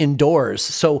seasons indoors.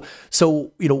 So,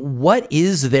 what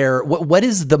is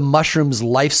the mushroom's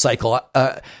life cycle,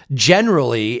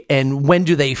 generally, and when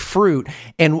do they fruit,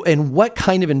 and what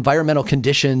kind of environmental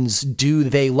conditions do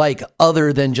they like,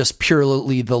 other than just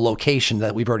purely the location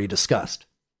that we've already discussed?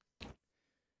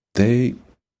 They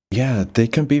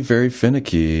can be very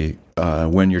finicky,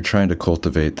 when you're trying to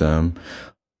cultivate them.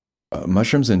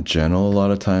 Mushrooms in general, a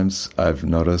lot of times I've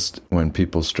noticed when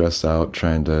people stress out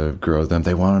trying to grow them,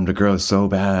 they want them to grow so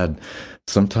bad.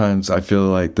 Sometimes I feel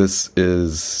like this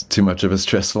is too much of a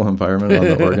stressful environment on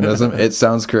the organism. It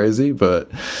sounds crazy, but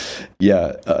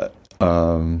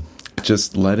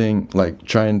just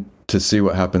trying to see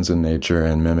what happens in nature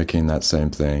and mimicking that same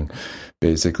thing.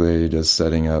 Basically just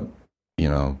setting up,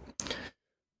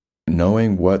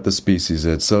 knowing what the species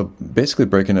is. So basically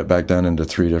breaking it back down into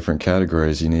 3 different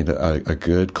categories. You need a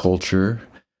good culture,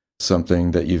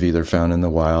 something that you've either found in the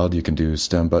wild. You can do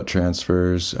stem butt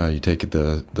transfers. You take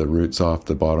the roots off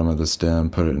the bottom of the stem,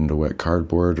 put it into wet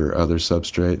cardboard or other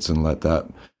substrates, and let that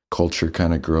culture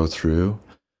kind of grow through,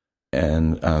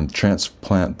 and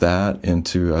transplant that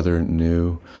into other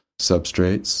new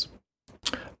substrates.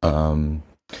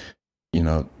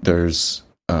 There's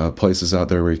places out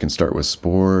there where you can start with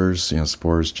spores.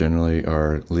 Spores generally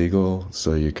are legal,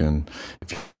 so you can,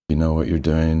 if you know what you're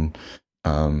doing,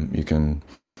 you can,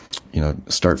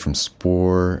 start from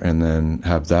spore and then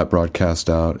have that broadcast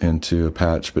out into a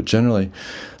patch. But generally,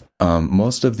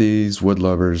 most of these wood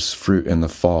lovers fruit in the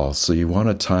fall, so you want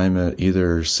to time it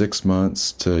either 6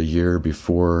 months to a year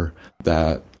before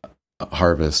that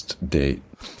harvest date.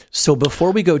 So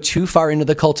before we go too far into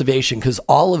the cultivation, because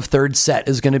all of third set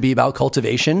is going to be about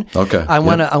cultivation. Okay. I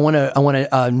want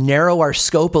to narrow our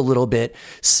scope a little bit,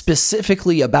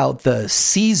 specifically about the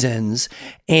seasons.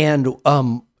 And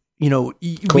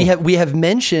Cool. we have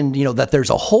mentioned, that there's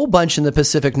a whole bunch in the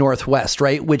Pacific Northwest,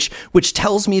 right? Which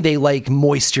tells me they like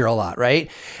moisture a lot,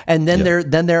 right? And then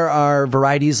there are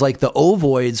varieties like the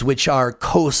ovoids, which are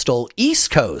coastal East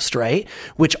Coast, right?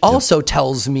 Which also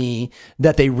tells me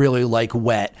that they really like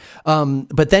wet.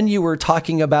 But then you were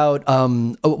talking about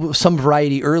some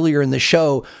variety earlier in the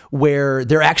show where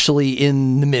they're actually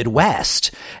in the Midwest.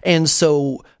 And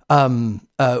so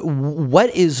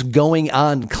what is going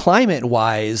on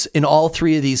climate-wise in all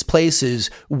 3 of these places,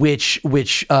 which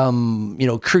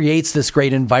creates this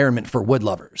great environment for wood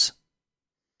lovers?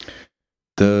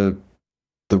 The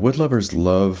wood lovers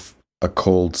love a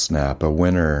cold snap, a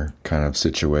winter kind of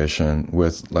situation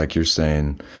with, like you're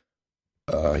saying,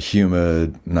 a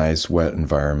humid, nice, wet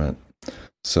environment.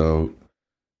 So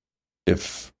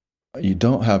if you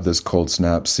don't have this cold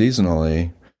snap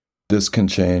seasonally, this can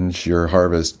change your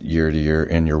harvest year to year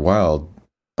in your wild,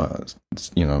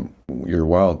 your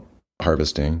wild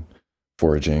harvesting,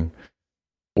 foraging,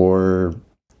 or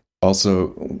also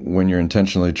when you're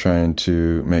intentionally trying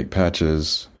to make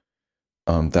patches,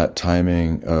 that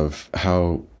timing of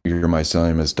how your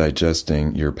mycelium is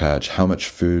digesting your patch, how much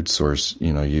food source,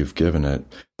 you've given it.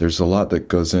 There's a lot that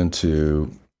goes into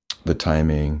the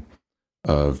timing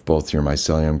of both your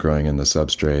mycelium growing in the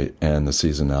substrate and the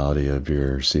seasonality of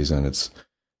your season.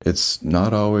 It's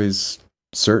not always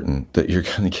certain that you're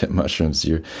going to get mushrooms.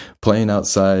 You're playing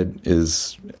outside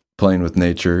is playing with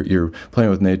nature. You're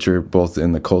playing with nature both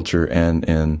in the culture and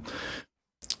in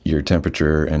your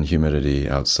temperature and humidity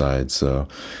outside. So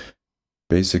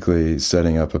basically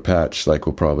setting up a patch, like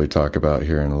we'll probably talk about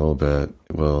here in a little bit,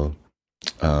 will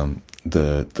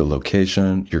the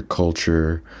location, your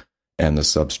culture, and the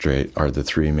substrate are the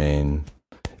 3 main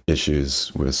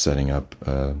issues with setting up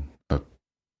a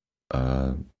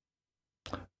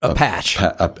patch.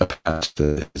 A patch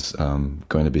that is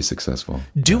going to be successful.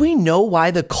 Do we know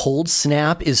why the cold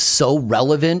snap is so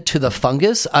relevant to the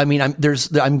fungus? I mean,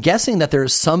 I'm guessing that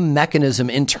there's some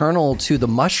mechanism internal to the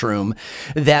mushroom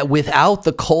that without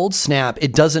the cold snap,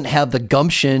 it doesn't have the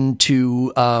gumption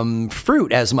to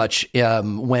fruit as much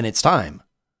when it's time.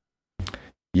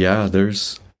 Yeah,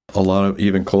 there's a lot of,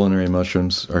 even culinary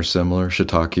mushrooms are similar.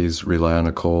 Shiitakes rely on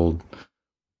a cold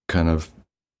kind of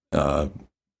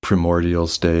primordial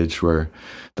stage where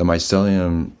the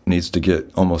mycelium needs to get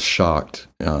almost shocked.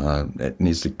 It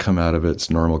needs to come out of its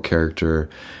normal character,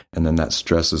 and then that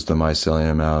stresses the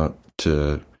mycelium out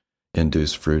to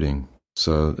induce fruiting.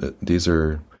 So these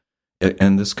are,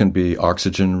 and this can be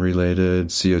oxygen related,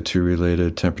 CO2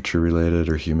 related, temperature related,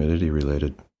 or humidity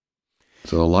related.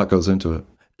 So a lot goes into it.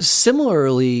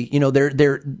 similarly,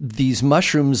 they're these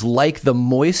mushrooms like the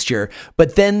moisture,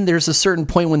 but then there's a certain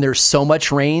point when there's so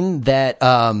much rain that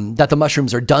that the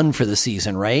mushrooms are done for the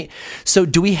season, right? So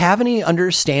do we have any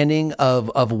understanding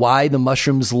of why the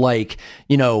mushrooms like,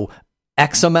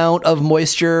 X amount of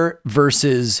moisture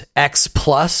versus X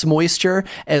plus moisture?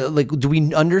 Like, do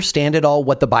we understand at all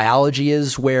what the biology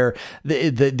is where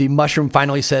the mushroom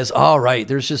finally says, all right,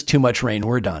 there's just too much rain,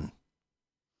 we're done?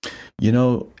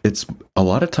 It's a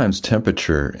lot of times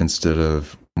temperature instead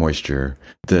of moisture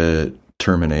that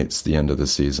terminates the end of the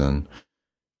season.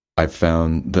 I've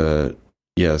found that,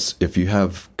 yes, if you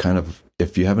have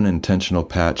an intentional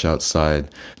patch outside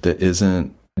that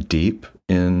isn't deep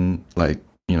in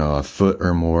a foot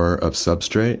or more of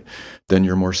substrate, then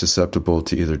you're more susceptible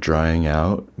to either drying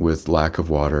out with lack of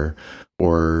water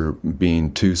or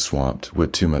being too swamped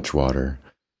with too much water.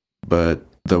 But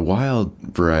the wild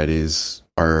varieties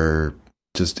are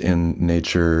just in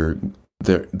nature,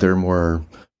 they're more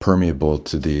permeable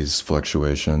to these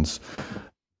fluctuations.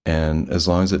 And as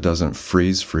long as it doesn't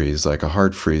freeze, like a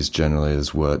hard freeze generally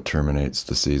is what terminates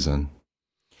the season.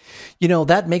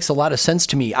 That makes a lot of sense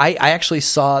to me. I actually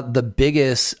saw the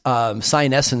biggest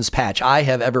cyanescence patch I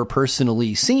have ever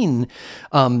personally seen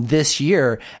this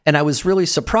year, and I was really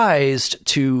surprised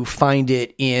to find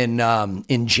it in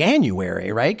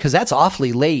January, right? Because that's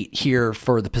awfully late here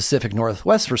for the Pacific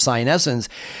Northwest for cyanescence.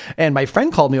 And my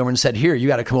friend called me over and said, "Here, you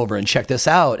got to come over and check this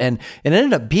out." And it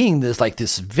ended up being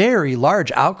this very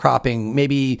large outcropping,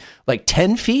 maybe like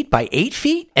 10 feet by 8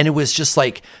 feet, and it was just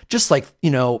like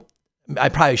I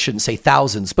probably shouldn't say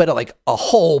thousands, but like a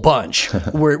whole bunch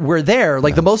were there,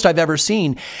 like the most I've ever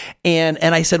seen. And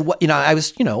I said, I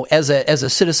was, as a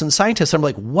citizen scientist, I'm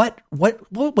like,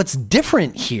 what's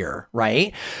different here?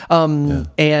 Right. And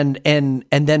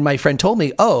then my friend told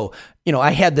me,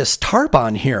 I had this tarp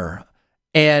on here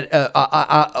and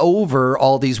over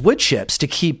all these wood chips to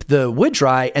keep the wood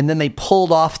dry, and then they pulled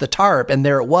off the tarp, and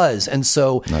there it was. And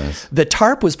so nice. The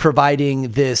tarp was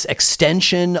providing this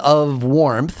extension of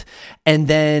warmth, and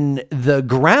then the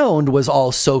ground was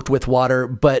all soaked with water,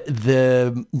 but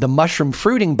the mushroom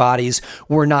fruiting bodies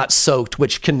were not soaked,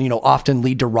 which can often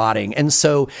lead to rotting. And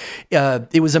so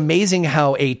it was amazing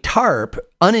how a tarp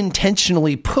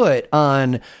unintentionally put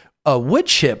on a wood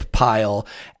chip pile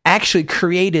actually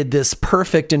created this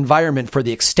perfect environment for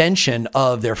the extension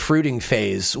of their fruiting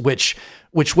phase, which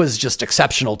was just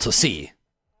exceptional to see.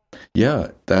 Yeah,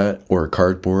 that or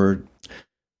cardboard.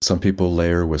 Some people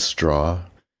layer with straw.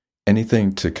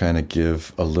 Anything to kind of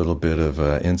give a little bit of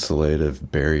an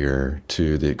insulative barrier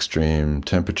to the extreme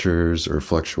temperatures or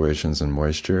fluctuations in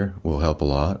moisture will help a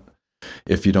lot.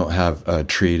 If you don't have a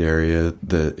treed area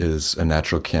that is a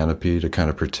natural canopy to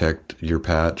kind of protect your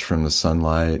patch from the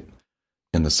sunlight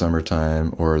in the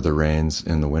summertime or the rains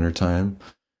in the wintertime,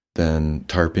 then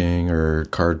tarping or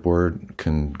cardboard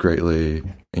can greatly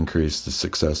increase the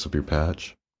success of your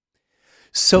patch.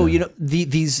 So,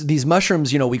 these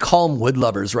mushrooms, we call them wood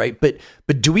lovers, right? But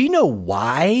do we know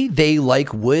why they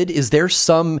like wood? Is there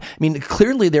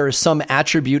clearly there is some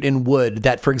attribute in wood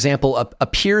that, for example,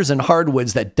 appears in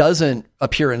hardwoods that doesn't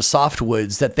appear in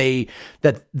softwoods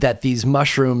that these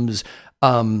mushrooms,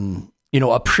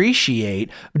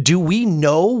 appreciate. Do we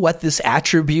know what this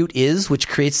attribute is, which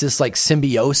creates this like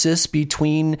symbiosis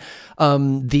between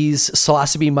these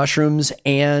psilocybin mushrooms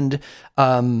and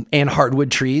hardwood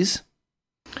trees?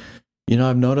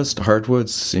 I've noticed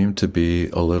hardwoods seem to be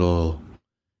a little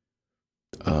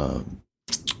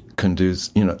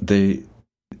conducive.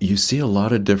 You see a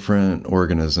lot of different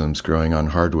organisms growing on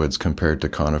hardwoods compared to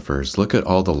conifers. Look at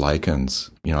all the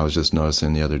lichens. I was just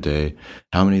noticing the other day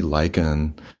how many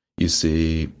lichen you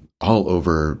see all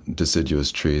over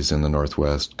deciduous trees in the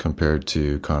Northwest compared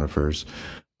to conifers.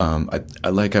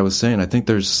 Like I was saying, I think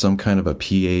there's some kind of a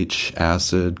pH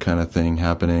acid kind of thing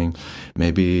happening.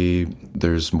 Maybe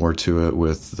there's more to it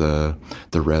with the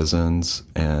resins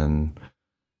and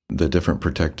the different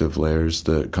protective layers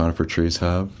that conifer trees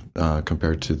have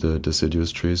compared to the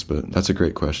deciduous trees. But that's a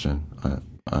great question.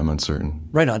 I'm uncertain.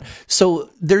 Right on. So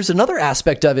there's another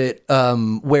aspect of it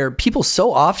where people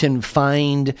so often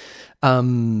find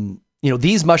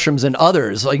these mushrooms and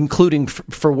others, like including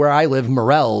for where I live,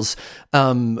 morels,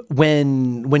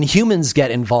 when humans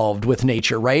get involved with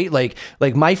nature, right? Like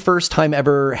my first time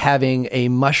ever having a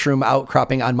mushroom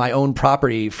outcropping on my own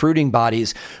property, fruiting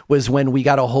bodies, was when we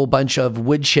got a whole bunch of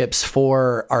wood chips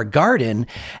for our garden.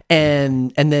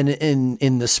 And then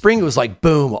in the spring, it was like,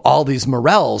 boom, all these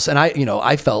morels. And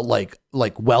I felt like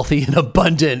wealthy and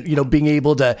abundant, being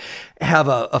able to have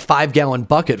a 5-gallon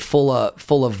bucket full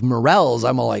of morels.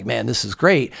 I'm all like, man, this is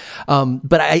great.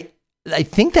 But I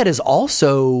think that is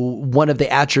also one of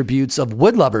the attributes of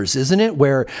wood lovers, isn't it?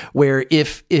 Where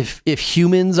if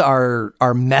humans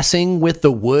are messing with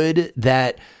the wood,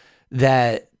 that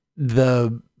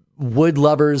the wood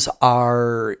lovers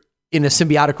are in a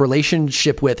symbiotic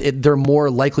relationship with it, they're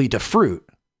more likely to fruit.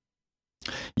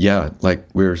 Yeah, like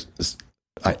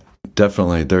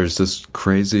definitely there's this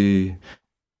crazy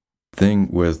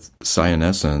thing with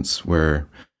cyanescence where,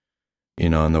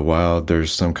 in the wild,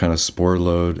 there's some kind of spore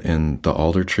load in the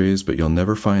alder trees, but you'll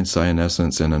never find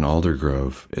cyanescence in an alder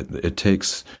grove. It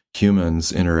takes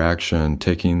humans' interaction,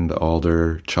 taking the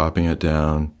alder, chopping it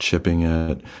down, chipping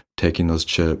it, taking those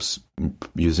chips,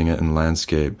 using it in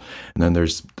landscape. And then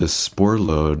there's this spore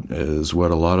load is what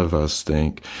a lot of us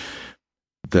think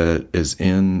that is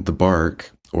in the bark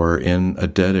or in a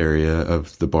dead area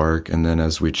of the bark, and then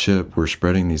as we chip, we're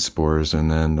spreading these spores,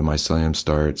 and then the mycelium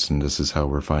starts, and this is how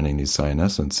we're finding these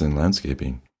cyanescence in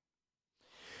landscaping.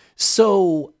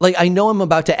 So, I know I'm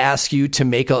about to ask you to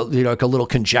make a little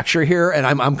conjecture here, and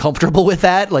I'm comfortable with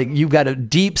that. You've got a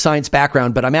deep science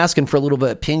background, but I'm asking for a little bit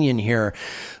of opinion here.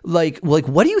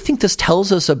 What do you think this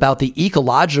tells us about the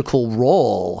ecological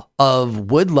role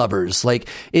of wood lovers?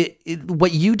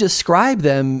 What you describe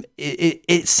them,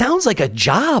 it sounds like a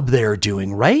job they're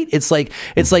doing, right? It's like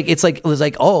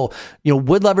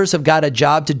wood lovers have got a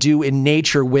job to do in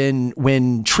nature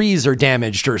when trees are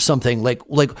damaged or something.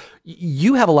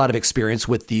 You have a lot of experience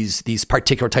with these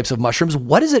particular types of mushrooms.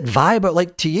 What does it vibe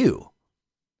like to you?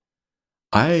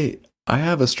 I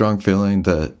have a strong feeling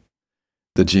that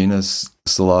the genus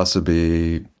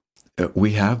Psilocybe,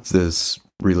 we have this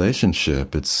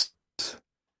relationship. It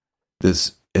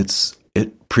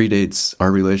predates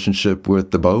our relationship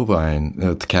with the bovine,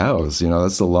 the cows.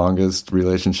 That's the longest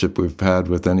relationship we've had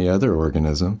with any other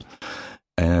organism,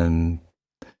 and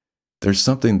there's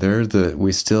something there that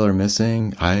we still are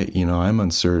missing. I'm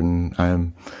uncertain.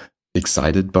 I'm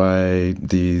excited by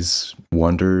these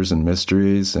wonders and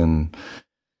mysteries, and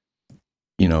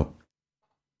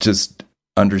just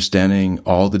understanding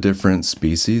all the different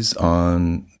species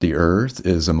on the earth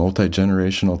is a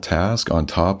multi-generational task, on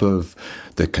top of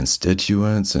the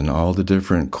constituents and all the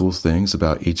different cool things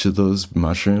about each of those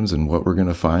mushrooms and what we're going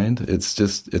to find.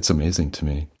 It's amazing to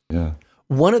me. Yeah.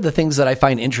 One of the things that I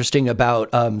find interesting about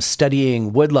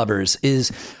studying wood lovers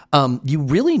is you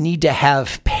really need to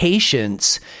have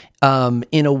patience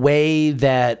in a way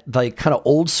that kind of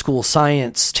old school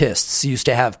scientists used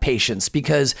to have patience,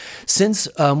 because since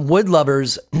wood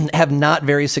lovers have not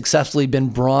very successfully been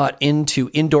brought into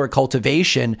indoor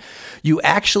cultivation, you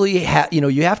actually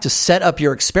you have to set up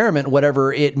your experiment,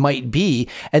 whatever it might be,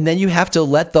 and then you have to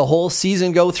let the whole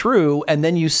season go through, and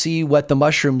then you see what the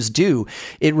mushrooms do.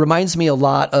 It reminds me a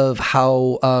lot of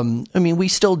how, we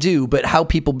still do, but how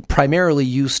people primarily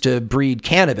used to breed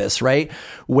cannabis, right?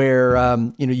 Where,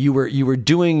 you were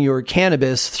doing your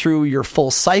cannabis through your full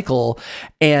cycle,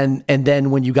 and then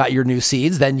when you got your new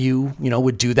seeds, then you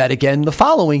would do that again the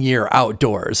following year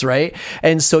outdoors, right?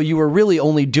 And so you were really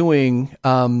only doing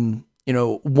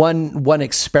one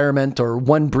experiment or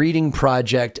one breeding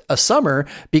project a summer,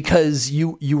 because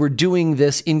you were doing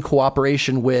this in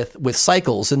cooperation with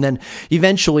cycles. And then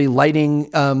eventually lighting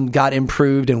got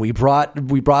improved, and we brought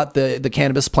the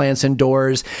cannabis plants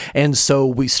indoors, and so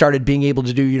we started being able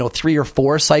to do 3 or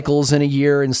 4 cycles in a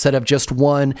year instead of just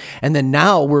one. And then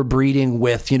now we're breeding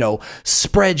with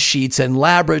spreadsheets and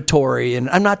laboratory, and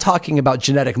I'm not talking about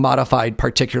genetic modified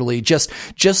particularly, just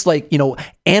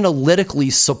analytically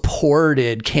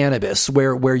supported cannabis,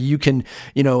 where you can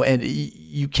and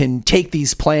you can take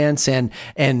these plants and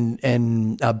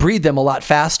breed them a lot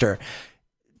faster.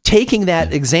 Taking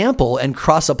that example and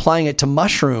cross applying it to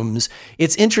mushrooms,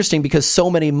 it's interesting because so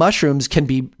many mushrooms can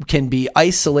be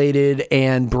isolated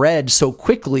and bred so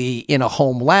quickly in a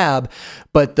home lab,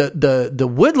 but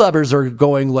the wood lovers are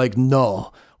going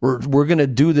no, we're going to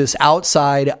do this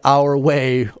outside our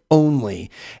way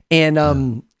only. And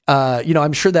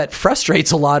I'm sure that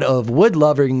frustrates a lot of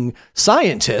wood-loving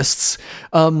scientists,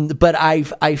 but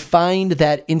I find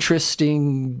that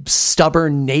interesting,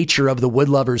 stubborn nature of the wood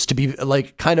lovers to be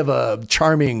kind of a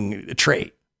charming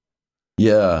trait.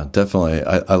 Yeah, definitely.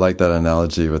 I like that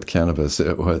analogy with cannabis.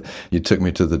 You took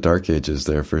me to the dark ages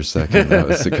there for a second. That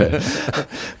was okay.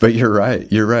 But you're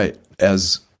right.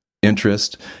 As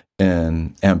interest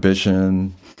and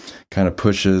ambition kind of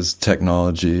pushes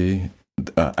technology,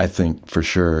 I think for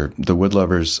sure the wood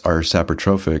lovers are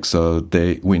saprotrophic, so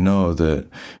we know that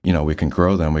we can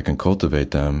grow them, we can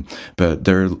cultivate them, but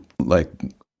they're like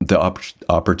the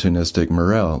opportunistic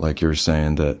morel, like you were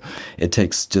saying, that it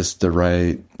takes just the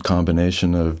right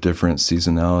combination of different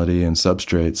seasonality and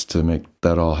substrates to make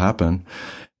that all happen.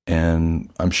 And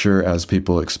I'm sure as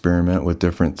people experiment with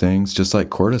different things, just like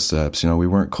cordyceps, we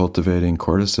weren't cultivating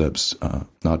cordyceps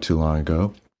not too long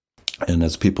ago. And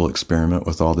as people experiment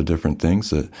with all the different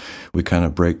things, that we kind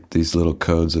of break these little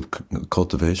codes of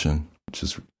cultivation, which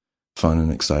is fun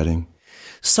and exciting.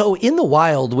 So in the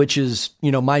wild, which is,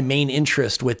 my main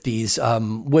interest with these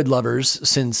wood lovers,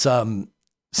 since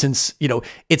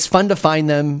it's fun to find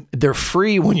them, they're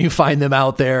free when you find them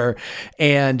out there,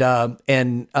 and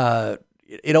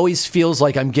it always feels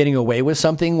like I'm getting away with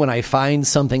something when I find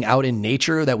something out in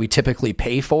nature that we typically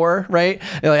pay for, right?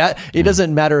 It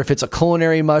doesn't matter if it's a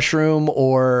culinary mushroom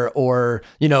or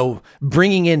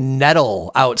bringing in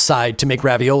nettle outside to make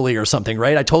ravioli or something,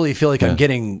 right? I totally feel like I'm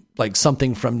getting like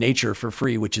something from nature for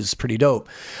free, which is pretty dope.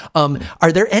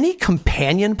 Are there any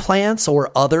companion plants or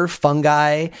other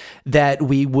fungi that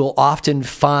we will often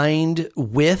find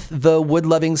with the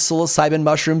wood-loving psilocybin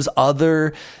mushrooms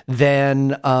other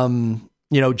than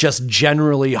just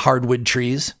generally hardwood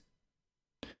trees?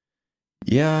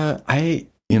 Yeah,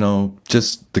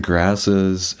 just the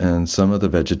grasses and some of the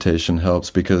vegetation helps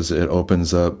because it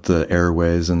opens up the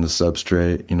airways and the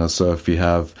substrate, so if you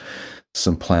have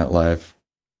some plant life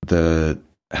that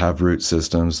have root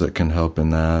systems that can help in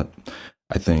that,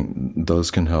 I think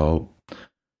those can help.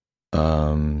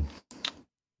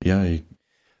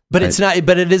 But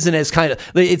it isn't as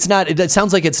it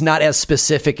sounds like it's not as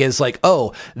specific as like,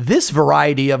 oh, this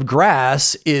variety of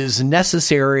grass is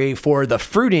necessary for the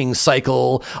fruiting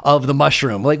cycle of the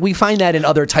mushroom. Like we find that in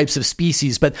other types of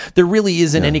species, but there really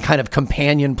isn't any kind of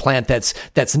companion plant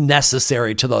that's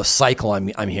necessary to the cycle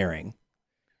I'm hearing.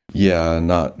 Yeah,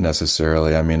 not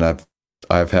necessarily. I mean,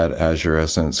 I've had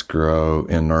azurescents grow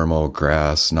in normal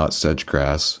grass, not sedge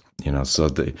grass. So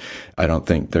I don't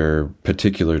think they're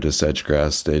particular to sedge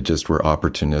grass. They just were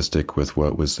opportunistic with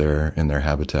what was there in their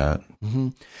habitat. Mm-hmm.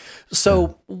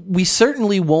 So we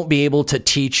certainly won't be able to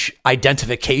teach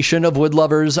identification of wood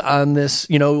lovers on this,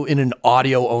 in an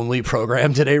audio only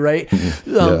program today, right?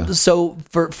 So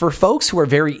for folks who are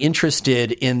very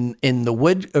interested in the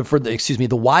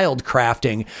the wild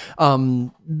crafting,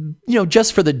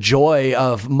 just for the joy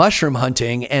of mushroom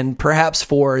hunting and perhaps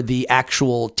for the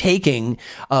actual taking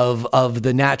of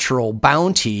the natural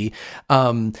bounty,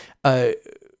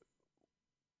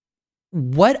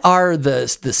 what are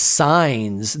the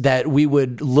signs that we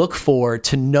would look for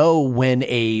to know when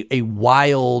a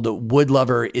wild wood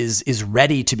lover is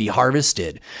ready to be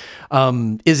harvested?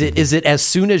 Is it as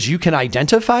soon as you can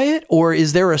identify it, or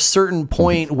is there a certain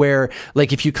point where,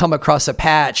 like, if you come across a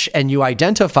patch and you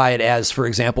identify it as, for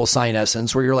example,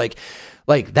 cyanescence, where you're like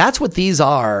that's what these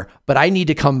are, but I need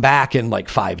to come back in like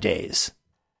 5 days?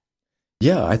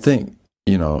 Yeah, I think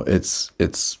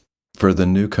it's for the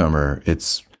newcomer,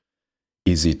 it's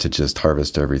easy to just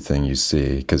harvest everything you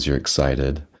see because you're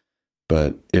excited.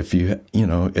 But if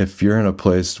if you're in a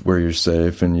place where you're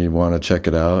safe and you want to check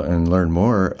it out and learn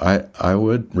more, I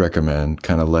would recommend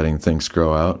kind of letting things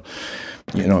grow out.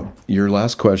 Your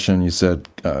last question, you said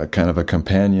kind of a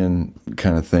companion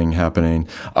kind of thing happening.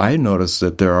 I noticed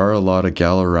that there are a lot of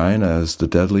gallerinas, the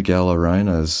deadly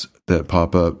gallerinas, that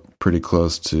pop up pretty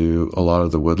close to a lot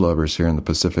of the wood lovers here in the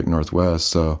Pacific Northwest.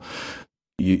 So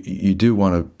you do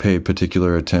want to pay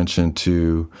particular attention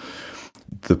to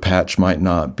the patch might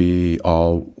not be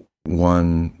all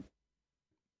one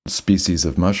species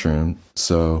of mushroom.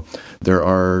 So there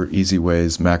are easy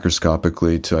ways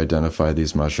macroscopically to identify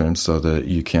these mushrooms so that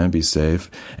you can be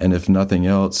safe. And if nothing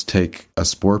else, take a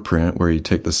spore print where you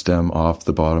take the stem off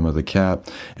the bottom of the cap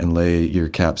and lay your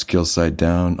cap's gill side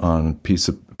down on a piece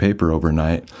of paper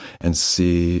overnight and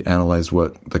analyze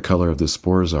what the color of the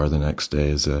spores are the next day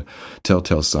is a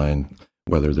telltale sign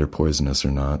whether they're poisonous or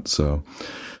not. So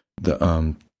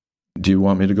do you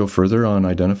want me to go further on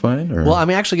identifying? Or? Well,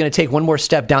 I'm actually going to take one more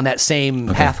step down that same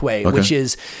pathway, which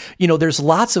is, there's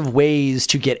lots of ways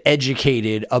to get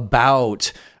educated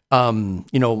about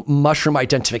mushroom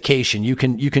identification. You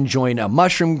can join a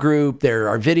mushroom group. There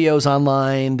are videos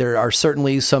online. There are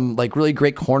certainly some like really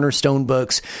great cornerstone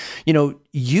books.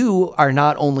 You are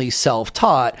not only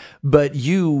self-taught, but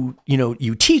you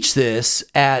teach this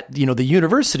at, the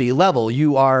university level.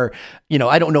 You are,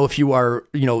 I don't know if you are,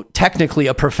 technically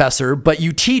a professor, but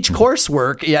you teach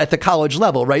coursework at the college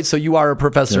level, right? So you are a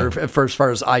professor as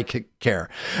far as I care.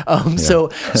 So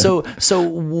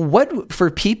what, for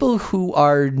people who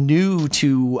are new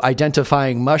to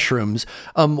identifying mushrooms,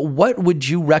 what would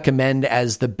you recommend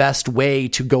as the best way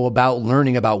to go about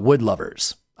learning about wood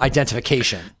lovers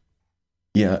identification?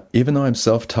 Yeah, even though I'm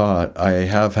self-taught, I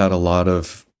have had a lot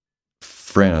of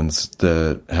friends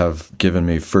that have given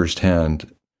me firsthand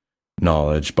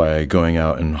knowledge by going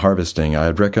out and harvesting.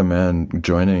 I'd recommend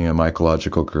joining a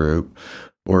mycological group,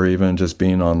 or even just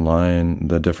being online,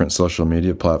 the different social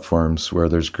media platforms where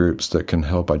there's groups that can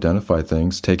help identify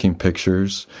things. Taking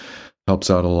pictures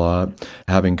helps out a lot.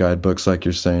 Having guidebooks, like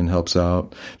you're saying, helps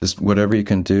out. Just whatever you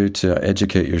can do to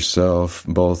educate yourself,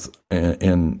 both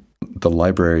in the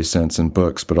library sense in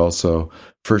books, but also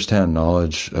firsthand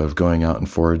knowledge of going out and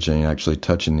foraging, actually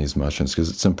touching these mushrooms,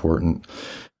 because it's important.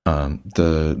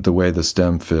 The way the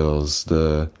stem feels,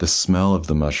 the smell of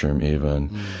the mushroom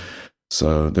even.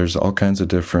 So there's all kinds of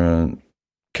different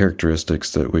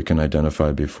characteristics that we can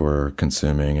identify before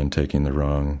consuming and taking the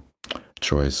wrong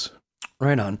choice.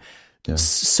 Right on. Yeah.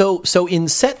 So in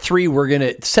set three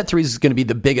is gonna be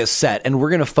the biggest set, and we're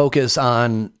gonna focus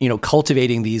on,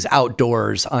 cultivating these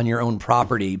outdoors on your own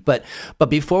property. But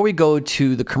before we go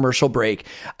to the commercial break,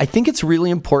 I think it's really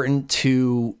important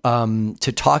to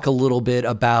talk a little bit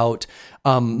about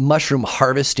mushroom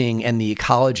harvesting and the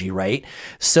ecology, right?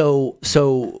 So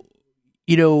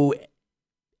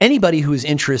anybody who's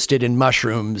interested in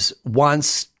mushrooms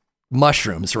wants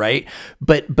mushrooms, right?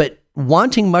 But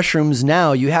wanting mushrooms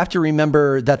now, you have to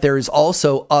remember that there is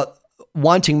also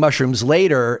wanting mushrooms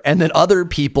later, and then other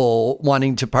people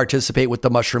wanting to participate with the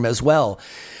mushroom as well.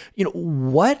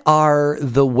 What are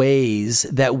the ways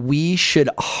that we should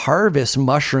harvest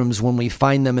mushrooms when we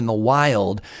find them in the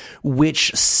wild,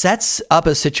 which sets up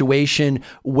a situation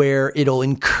where it'll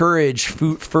encourage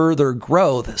further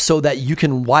growth so that you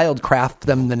can wildcraft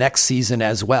them the next season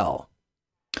as well?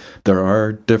 There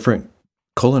are different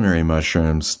culinary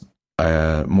mushrooms,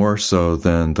 more so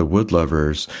than the wood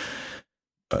lovers,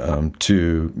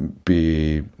 to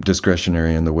be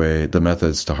discretionary in the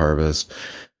methods to harvest.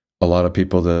 A lot of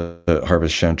people that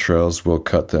harvest chanterelles will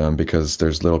cut them because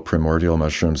there's little primordial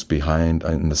mushrooms behind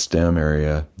in the stem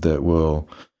area that will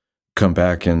come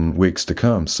back in weeks to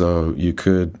come. So you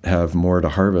could have more to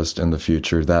harvest in the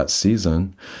future that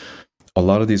season. A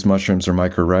lot of these mushrooms are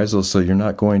mycorrhizal, so you're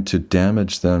not going to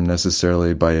damage them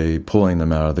necessarily by pulling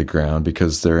them out of the ground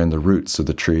because they're in the roots of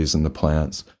the trees and the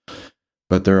plants.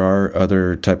 But there are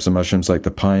other types of mushrooms like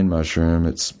the pine mushroom.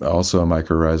 It's also a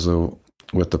mycorrhizal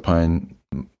with the pine.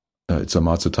 It's a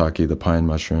matsutake, the pine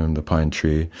mushroom, the pine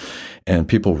tree. And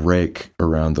people rake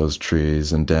around those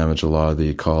trees and damage a lot of the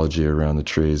ecology around the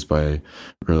trees by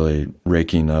really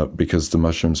raking up, because the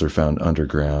mushrooms are found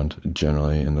underground,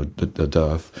 generally in the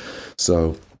duff.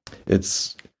 So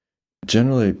it's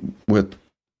generally with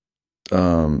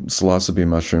psilocybe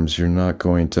mushrooms, you're not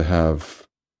going to have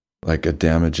like a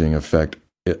damaging effect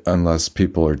unless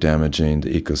people are damaging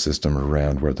the ecosystem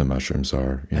around where the mushrooms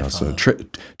are. So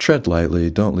tread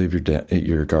lightly. Don't leave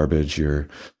your garbage, your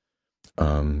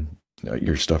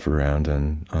stuff around,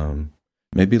 and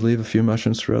maybe leave a few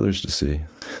mushrooms for others to see.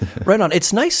 Right on.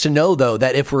 It's nice to know, though,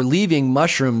 that if we're leaving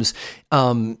mushrooms,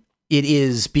 it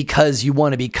is because you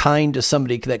want to be kind to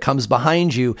somebody that comes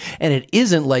behind you, and it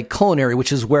isn't like culinary,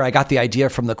 which is where I got the idea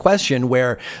from the question,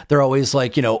 where they're always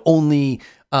like,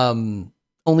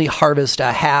 only harvest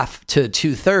a half to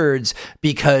 2/3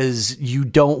 because you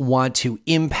don't want to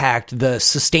impact the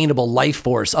sustainable life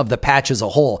force of the patch as a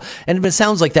whole. And it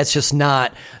sounds like that's just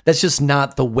not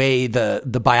the way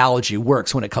the biology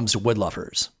works when it comes to wood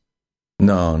lovers.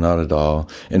 No, not at all.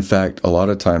 In fact, a lot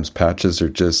of times patches are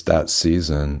just that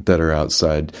season that are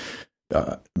outside.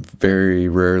 Very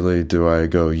rarely do I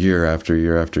go year after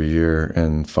year after year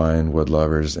and find wood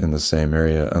lovers in the same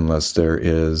area unless there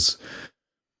is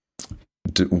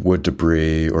wood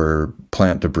debris or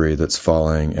plant debris that's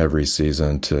falling every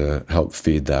season to help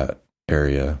feed that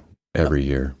area every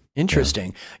year.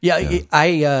 Interesting. Yeah.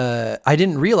 I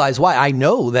didn't realize why. I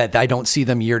know that I don't see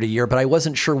them year to year, but I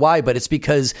wasn't sure why. But it's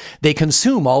because they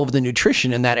consume all of the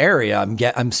nutrition in that area.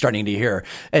 I'm starting to hear.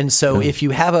 And so if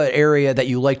you have an area that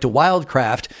you like to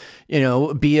wildcraft,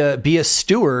 be a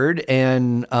steward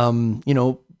and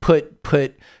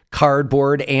put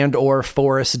cardboard and or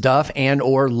forest duff and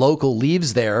or local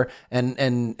leaves there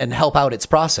and help out its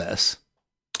process.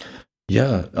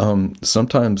 Yeah.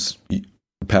 Sometimes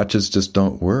patches just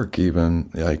don't work, even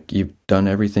like you've done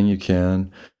everything you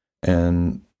can,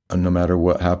 and no matter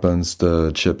what happens,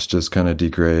 the chips just kind of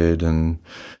degrade and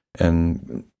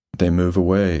they move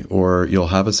away. Or you'll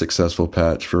have a successful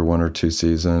patch for 1 or 2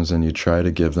 seasons and you try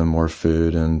to give them more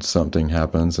food and something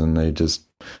happens and they just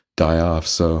die off.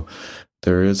 So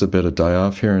there is a bit of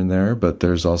die-off here and there, but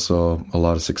there's also a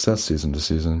lot of success season to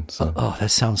season. So. Oh,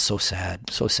 that sounds so sad.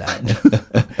 So sad.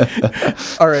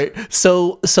 All right.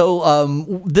 So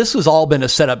this has all been a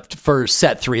setup for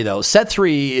set 3, though. Set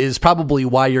 3 is probably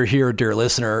why you're here, dear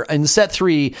listener. And set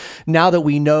 3, now that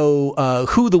we know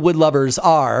who the wood lovers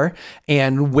are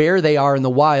and where they are in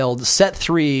the wild, set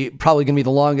 3, probably going to be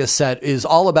the longest set, is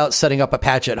all about setting up a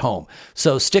patch at home.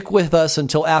 So stick with us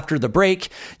until after the break.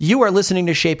 You are listening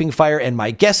to Shaping Fire, and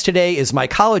my guest today is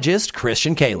mycologist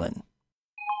Christian Kaelin.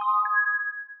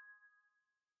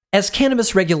 As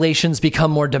cannabis regulations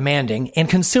become more demanding and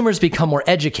consumers become more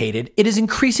educated, it is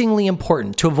increasingly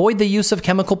important to avoid the use of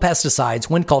chemical pesticides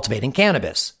when cultivating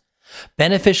cannabis.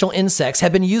 Beneficial insects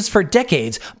have been used for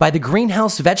decades by the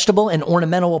greenhouse vegetable and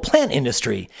ornamental plant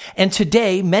industry, and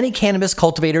today many cannabis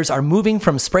cultivators are moving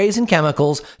from sprays and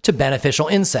chemicals to beneficial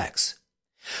insects.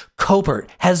 Copert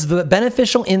has the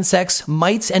beneficial insects,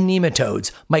 mites and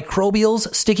nematodes,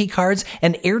 microbials, sticky cards,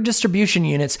 and air distribution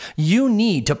units you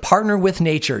need to partner with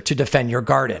nature to defend your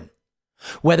garden.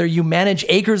 Whether you manage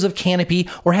acres of canopy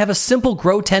or have a simple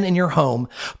grow tent in your home,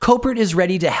 Copert is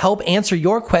ready to help answer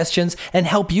your questions and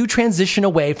help you transition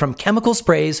away from chemical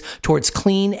sprays towards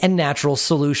clean and natural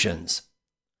solutions.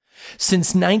 Since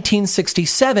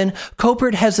 1967,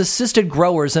 Copert has assisted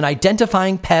growers in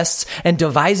identifying pests and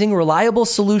devising reliable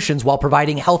solutions while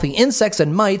providing healthy insects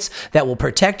and mites that will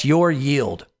protect your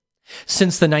yield.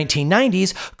 Since the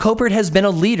 1990s, Copert has been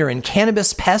a leader in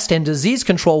cannabis pest and disease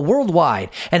control worldwide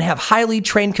and have highly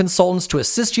trained consultants to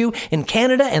assist you in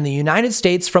Canada and the United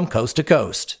States from coast to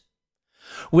coast.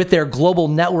 With their global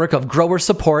network of grower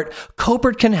support,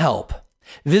 Copert can help.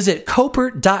 Visit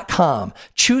copert.com,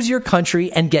 choose your country,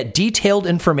 and get detailed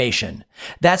information.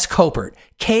 That's Copert,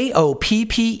 Koppert.com.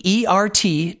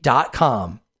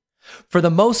 For the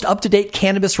most up-to-date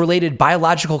cannabis-related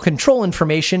biological control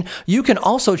information, you can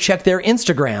also check their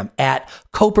Instagram at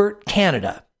Copert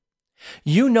Canada.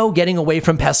 You know getting away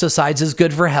from pesticides is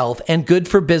good for health and good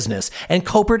for business, and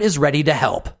Copert is ready to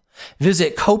help.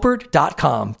 Visit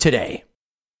Koppert.com today.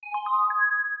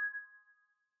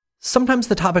 Sometimes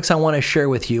the topics I want to share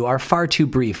with you are far too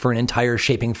brief for an entire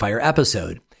Shaping Fire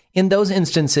episode. In those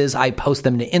instances, I post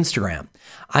them to Instagram.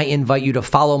 I invite you to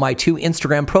follow my 2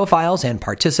 Instagram profiles and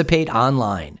participate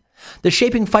online. The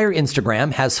Shaping Fire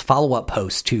Instagram has follow-up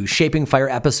posts to Shaping Fire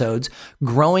episodes,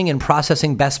 growing and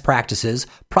processing best practices,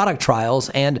 product trials,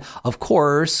 and, of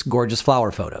course, gorgeous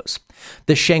flower photos.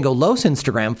 The Shango Los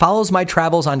Instagram follows my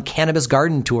travels on cannabis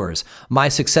garden tours, my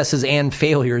successes and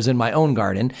failures in my own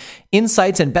garden,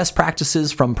 insights and best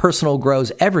practices from personal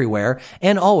grows everywhere,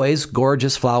 and always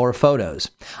gorgeous flower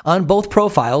photos. On both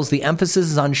profiles, the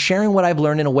emphasis is on sharing what I've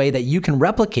learned in a way that you can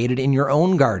replicate it in your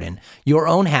own garden, your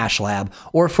own hash lab,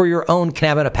 or for your own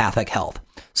cannabinopathic health.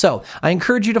 So I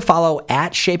encourage you to follow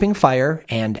at Shaping Fire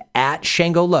and at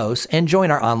Shango Los and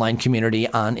join our online community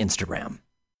on Instagram.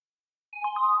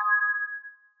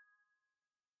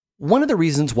 One of the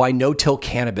reasons why no-till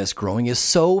cannabis growing is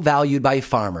so valued by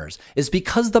farmers is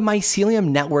because the mycelium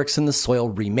networks in the soil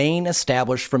remain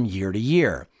established from year to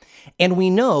year. And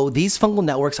we know these fungal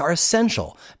networks are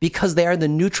essential because they are the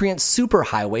nutrient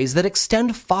superhighways that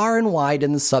extend far and wide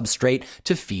in the substrate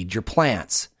to feed your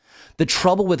plants. The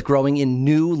trouble with growing in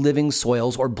new living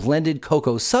soils or blended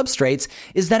cocoa substrates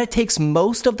is that it takes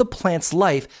most of the plant's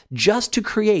life just to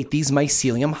create these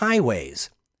mycelium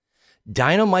highways.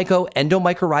 Dinomyco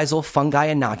endomycorrhizal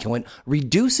fungi inoculant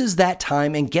reduces that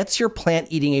time and gets your plant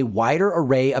eating a wider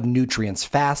array of nutrients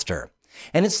faster.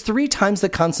 And it's 3 times the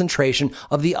concentration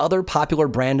of the other popular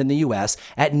brand in the US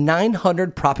at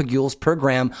 900 propagules per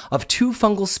gram of 2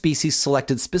 fungal species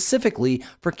selected specifically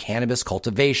for cannabis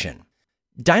cultivation.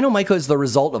 Dinomyco is the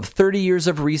result of 30 years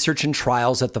of research and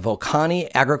trials at the Volcani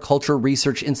Agriculture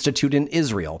Research Institute in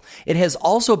Israel. It has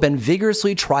also been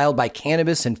vigorously trialed by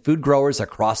cannabis and food growers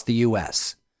across the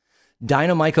U.S.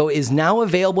 Dinomyco is now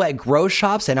available at grow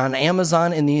shops and on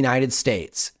Amazon in the United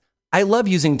States. I love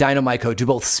using Dinomyco to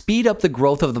both speed up the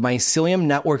growth of the mycelium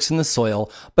networks in the soil,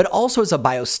 but also as a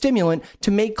biostimulant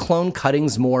to make clone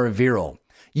cuttings more virile.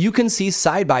 You can see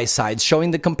side-by-sides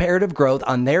showing the comparative growth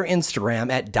on their Instagram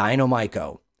at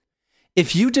Dinomyco.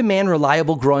 If you demand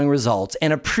reliable growing results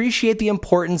and appreciate the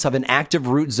importance of an active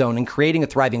root zone in creating a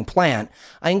thriving plant,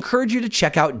 I encourage you to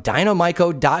check out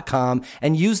dinomyco.com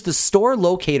and use the store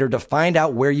locator to find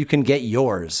out where you can get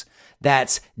yours.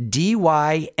 That's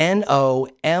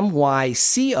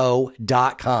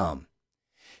DYNOMYCO.com.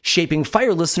 Shaping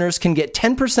Fire listeners can get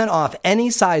 10% off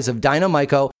any size of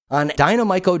Dinomyco on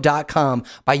dinomyco.com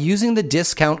by using the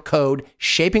discount code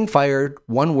SHAPINGFIRE,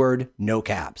 one word, no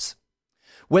caps.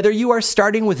 Whether you are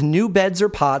starting with new beds or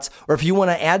pots, or if you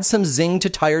want to add some zing to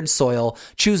tired soil,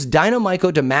 choose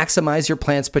Dynamyco to maximize your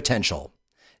plant's potential.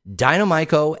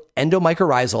 Dynamyco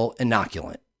Endomycorrhizal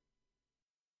Inoculant.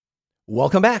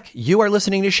 Welcome back. You are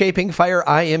listening to Shaping Fire.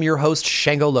 I am your host,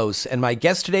 Shango Los, and my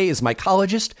guest today is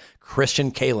mycologist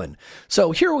Christian Kaelin.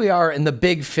 So here we are in the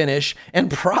big finish,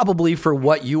 and probably for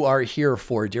what you are here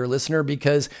for, dear listener,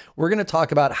 because we're going to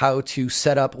talk about how to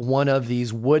set up one of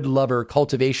these wood lover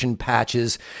cultivation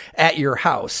patches at your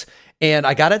house. And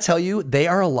I got to tell you, they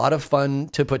are a lot of fun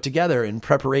to put together. In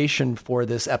preparation for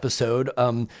this episode,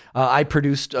 I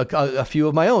produced a few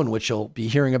of my own, which you'll be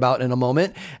hearing about in a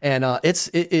moment. And it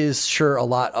is sure a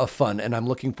lot of fun. And I'm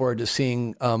looking forward to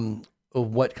seeing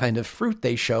what kind of fruit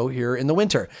they show here in the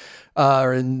winter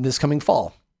or in this coming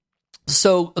fall.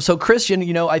 So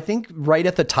Christian, I think right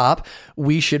at the top,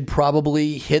 we should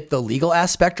probably hit the legal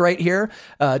aspect right here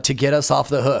to get us off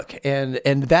the hook. And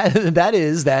that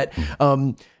is that,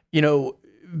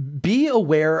 be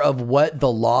aware of what the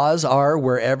laws are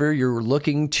wherever you're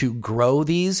looking to grow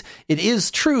these. It is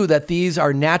true that these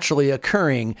are naturally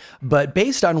occurring, but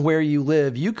based on where you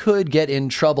live, you could get in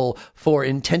trouble for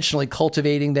intentionally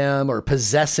cultivating them or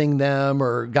possessing them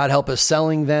or, God help us,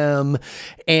 selling them.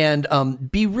 And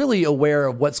be really aware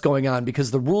of what's going on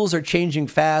because the rules are changing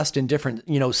fast in different,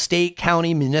 state,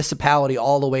 county, municipality,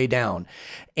 all the way down.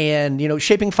 And,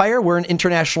 Shaping Fire, we're an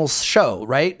international show,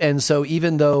 right? And so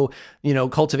even though,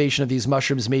 cultivation of these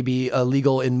mushrooms may be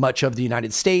illegal in much of the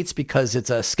United States because it's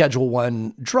a Schedule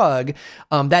I drug,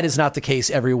 that is not the case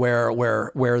everywhere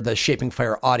where the Shaping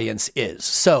Fire audience is.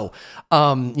 So,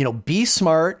 be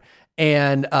smart.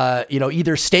 And,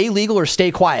 either stay legal or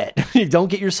stay quiet. Don't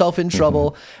get yourself in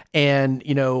trouble and,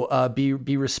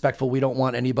 be respectful. We don't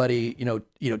want anybody,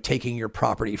 taking your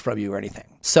property from you or anything.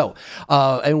 So,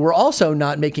 and we're also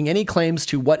not making any claims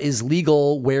to what is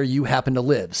legal where you happen to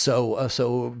live.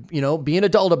 So, be an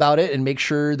adult about it and make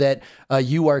sure that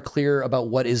you are clear about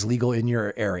what is legal in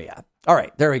your area. All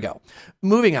right, there we go.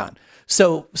 Moving on.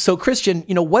 So Christian,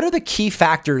 what are the key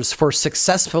factors for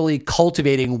successfully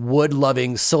cultivating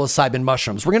wood-loving psilocybin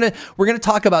mushrooms? We're gonna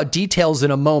talk about details in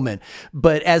a moment,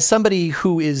 but as somebody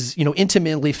who is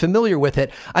intimately familiar with it,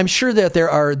 I'm sure that there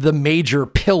are the major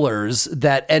pillars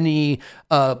that any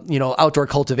outdoor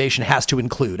cultivation has to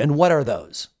include. And what are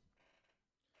those?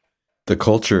 The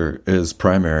culture is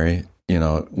primary.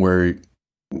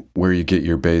 Where you get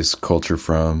your base culture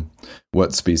from.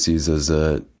 What species is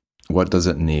it? What does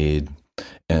it need?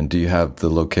 And do you have the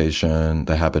location,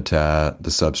 the habitat, the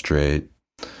substrate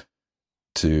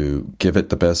to give it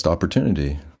the best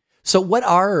opportunity? So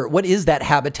what is that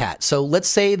habitat? So let's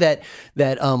say that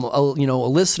a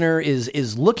listener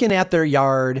is looking at their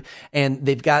yard and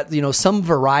they've got some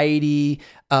variety.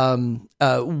 What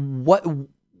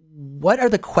are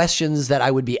the questions that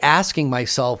I would be asking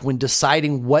myself when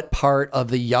deciding what part of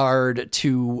the yard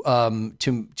to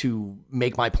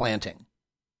make my planting?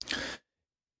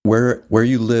 Where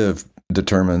you live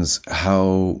determines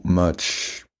how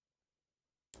much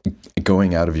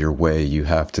going out of your way you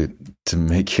have to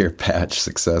make your patch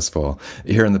successful.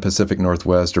 Here in the Pacific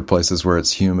Northwest or places where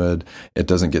it's humid, it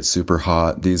doesn't get super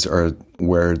hot. These are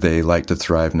where they like to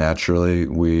thrive naturally.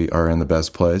 We are in the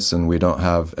best place and we don't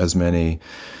have as many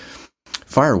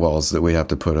firewalls that we have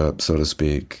to put up, so to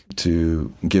speak,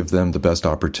 to give them the best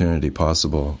opportunity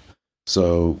possible.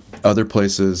 So other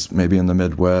places, maybe in the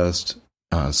Midwest,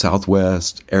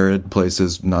 Southwest, arid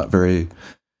places, not very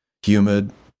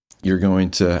humid, you're going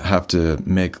to have to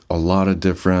make a lot of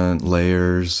different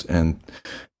layers and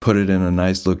put it in a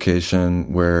nice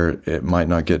location where it might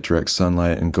not get direct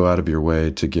sunlight and go out of your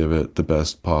way to give it the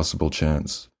best possible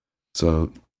chance.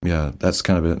 So yeah, that's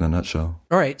kind of it in a nutshell.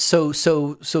 All right. So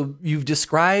you've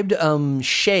described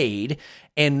shade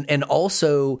and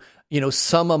also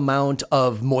some amount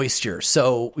of moisture.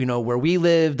 So, where we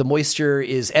live, the moisture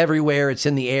is everywhere. It's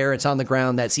in the air. It's on the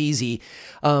ground. That's easy.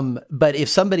 But if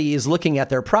somebody is looking at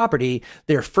their property,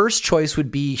 their first choice would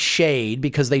be shade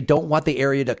because they don't want the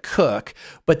area to cook.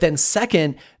 But then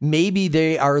second, maybe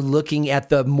they are looking at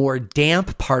the more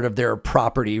damp part of their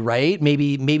property, right?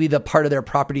 Maybe the part of their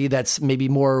property that's maybe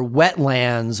more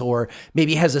wetlands or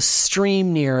maybe has a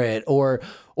stream near it or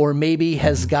maybe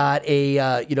has got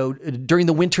a, during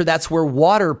the winter, that's where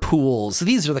water pools.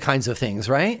 These are the kinds of things,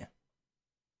 right?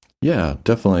 Yeah,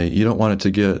 definitely. You don't want it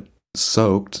to get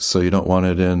soaked, so you don't want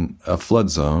it in a flood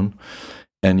zone,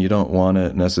 and you don't want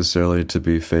it necessarily to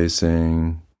be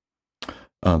facing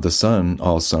the sun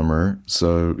all summer.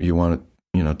 So you want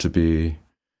it, to be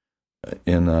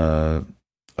in a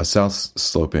south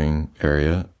sloping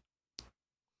area.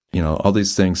 All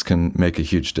these things can make a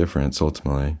huge difference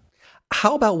ultimately.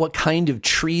 how about what kind of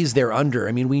trees they're under?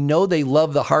 I mean, we know they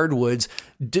love the hardwoods.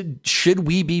 Should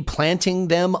we be planting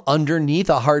them underneath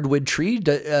a hardwood tree?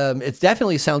 It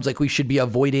definitely sounds like we should be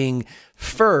avoiding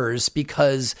firs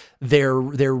because their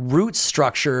root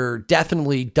structure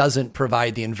definitely doesn't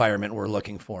provide the environment we're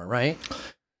looking for, right?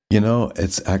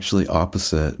 It's actually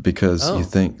opposite because you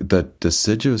think that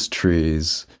deciduous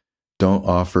trees don't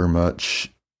offer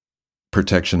much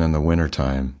protection in the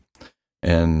wintertime.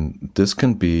 And this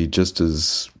can be just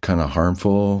as kind of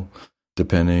harmful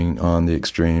depending on the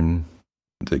extremeness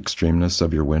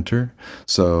of your winter.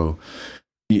 So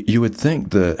you would think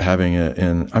that having it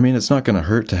it's not going to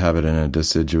hurt to have it in a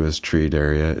deciduous treed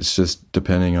area. It's just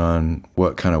depending on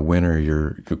what kind of winter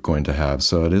you're going to have.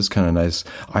 So it is kind of nice.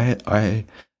 I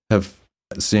have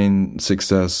seen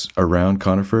success around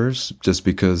conifers just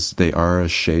because they are a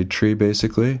shade tree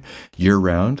basically year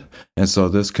round, and so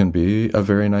this can be a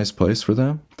very nice place for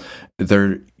them.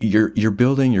 You're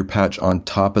building your patch on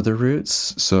top of the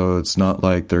roots, so it's not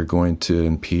like they're going to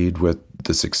impede with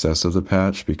the success of the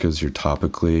patch because you're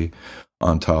topically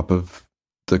on top of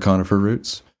the conifer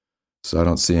roots. So I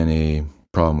don't see any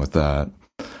problem with that.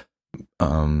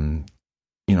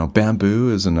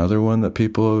 Bamboo is another one that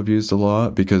people have used a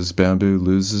lot because bamboo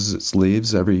loses its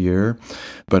leaves every year,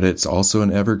 but it's also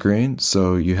an evergreen.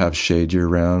 So you have shade year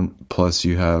round, plus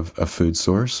you have a food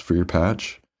source for your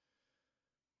patch.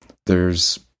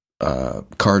 There's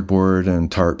cardboard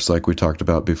and tarps like we talked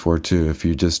about before too. If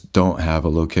you just don't have a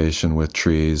location with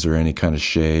trees or any kind of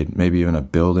shade, maybe even a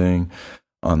building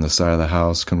on the side of the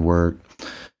house can work.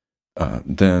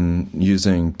 Then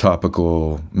using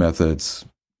topical methods,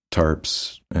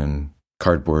 tarps and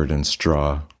cardboard and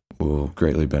straw will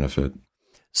greatly benefit.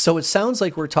 So it sounds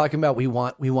like we're talking about we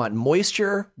want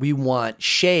moisture, we want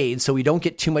shade so we don't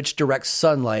get too much direct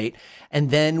sunlight,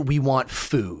 and then we want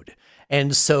food.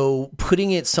 And so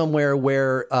putting it somewhere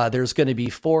where there's going to be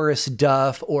forest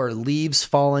duff or leaves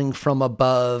falling from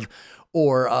above,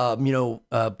 or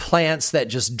plants that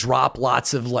just drop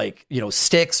lots of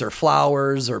sticks or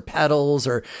flowers or petals,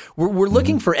 or we're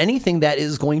looking for anything that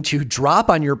is going to drop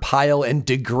on your pile and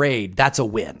degrade. That's a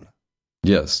win.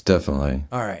 Yes, definitely.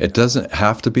 All right. It doesn't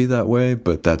have to be that way,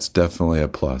 but that's definitely a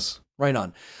plus. Right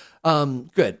on.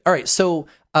 Good. All right. So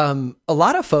a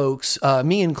lot of folks,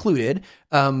 me included,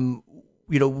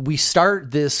 we start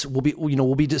this. I'll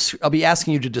be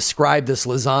asking you to describe this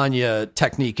lasagna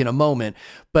technique in a moment.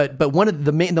 But one of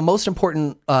the most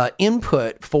important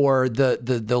input for the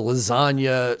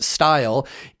lasagna style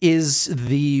is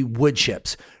the wood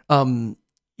chips.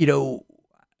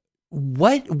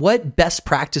 What best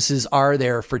practices are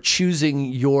there for choosing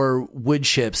your wood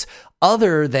chips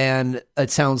other than,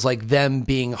 it sounds like, them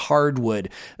being hardwood?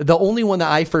 The only one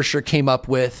that I for sure came up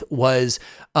with was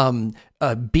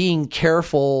being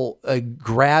careful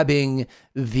grabbing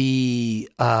the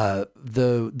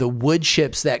wood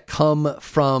chips that come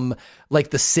from like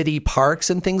the city parks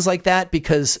and things like that,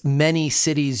 because many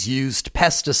cities used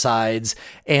pesticides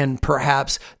and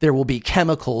perhaps there will be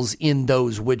chemicals in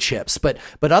those wood chips. But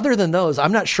other than those,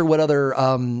 I'm not sure what other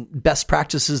best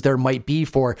practices there might be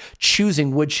for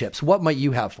choosing wood chips. What might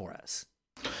you have for us?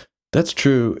 That's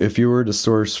true. If you were to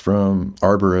source from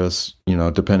arborists,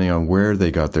 depending on where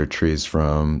they got their trees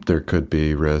from, there could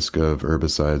be risk of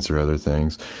herbicides or other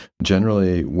things.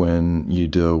 Generally, when you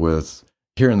deal with,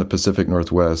 here in the Pacific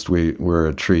Northwest, we're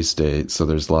a tree state, so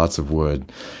there's lots of wood,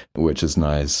 which is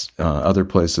nice. Other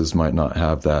places might not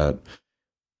have that.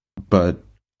 But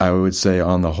I would say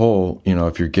on the whole,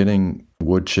 if you're getting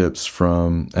wood chips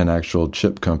from an actual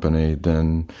chip company,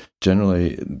 then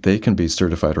generally they can be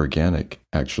certified organic,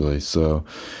 actually. So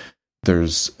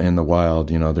there's, in the wild,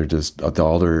 they're just, the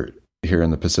alder here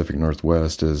in the Pacific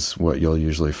Northwest is what you'll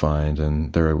usually find,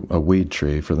 and they're a weed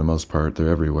tree for the most part. They're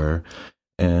everywhere,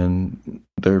 and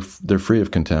they're free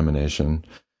of contamination.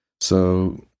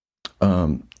 So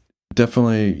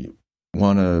definitely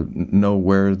want to know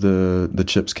where the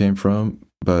chips came from,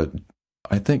 but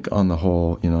I think on the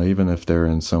whole, even if they're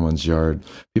in someone's yard,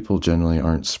 people generally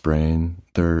aren't spraying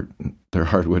their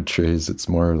hardwood trees. It's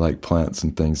more like plants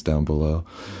and things down below.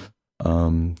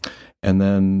 And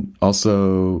then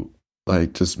also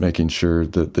like just making sure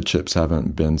that the chips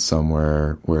haven't been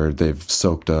somewhere where they've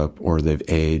soaked up or they've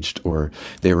aged, or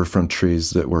they were from trees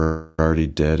that were already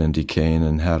dead and decaying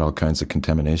and had all kinds of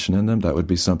contamination in them. That would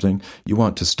be something. You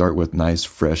want to start with nice,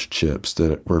 fresh chips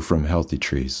that were from healthy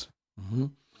trees. Mm-hmm.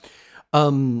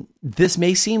 This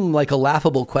may seem like a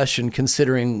laughable question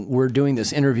considering we're doing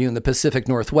this interview in the Pacific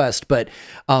Northwest, but,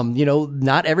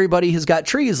 not everybody has got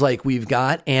trees like we've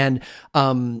got. And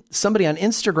somebody on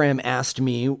Instagram asked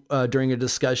me during a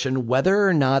discussion whether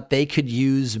or not they could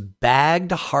use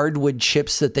bagged hardwood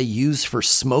chips that they use for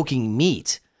smoking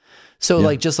meat.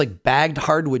 So just like bagged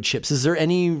hardwood chips. Is there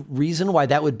any reason why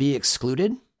that would be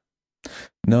excluded?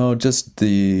 No, just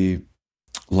the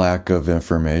lack of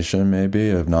information, maybe,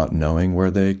 of not knowing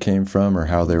where they came from or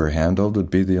how they were handled would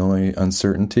be the only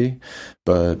uncertainty.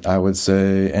 But I would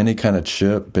say any kind of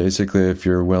chip, basically, if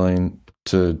you're willing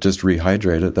to just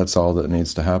rehydrate it, that's all that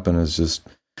needs to happen, is just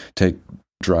take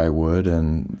dry wood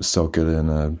and soak it in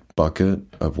a bucket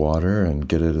of water and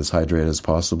get it as hydrated as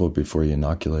possible before you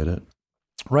inoculate it.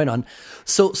 Right on.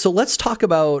 So let's talk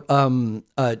about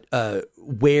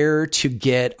where to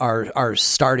get our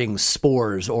starting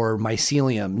spores or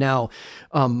mycelium. Now,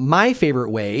 my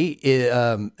favorite way,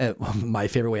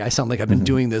 I sound like I've been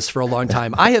doing this for a long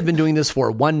time. I have been doing this for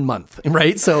 1 month,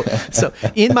 right? So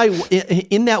in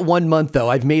that 1 month though,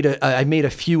 I've made a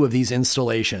few of these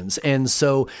installations. And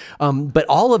so, but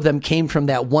all of them came from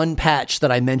that one patch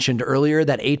that I mentioned earlier,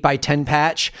 that 8x10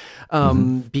 patch,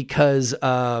 because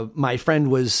my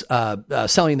friend was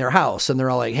selling their house, and they're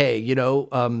all like, "Hey,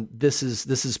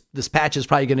 this patch is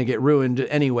probably going to get ruined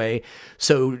anyway,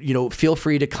 so feel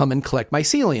free to come and collect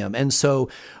mycelium." And so,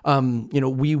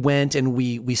 we went and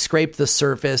we scraped the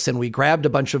surface and we grabbed a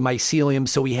bunch of mycelium,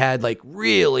 so we had like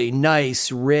really nice,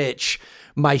 rich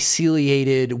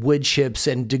myceliated wood chips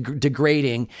and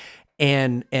degrading.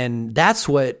 And that's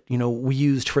what, we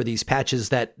used for these patches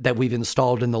that we've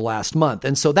installed in the last month.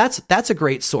 And so that's a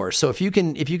great source. So if you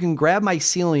can grab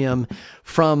mycelium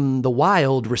from the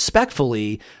wild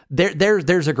respectfully,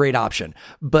 there's a great option.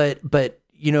 But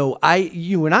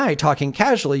you and I talking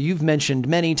casually, you've mentioned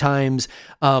many times,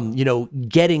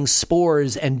 getting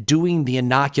spores and doing the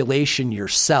inoculation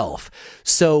yourself.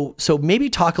 So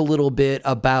maybe talk a little bit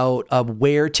about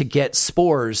where to get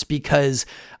spores, because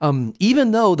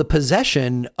even though the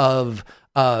possession of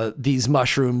these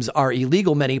mushrooms are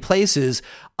illegal many places,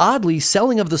 oddly,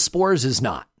 selling of the spores is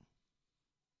not.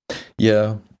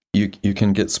 Yeah, you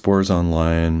can get spores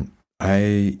online.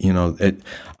 I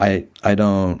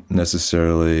don't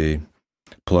necessarily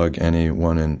plug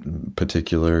anyone in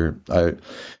particular.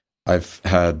 I've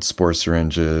had spore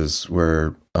syringes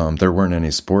where there weren't any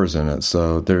spores in it,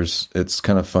 so it's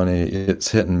kind of funny.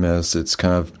 It's hit and miss. It's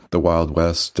kind of the Wild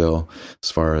West still, as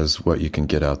far as what you can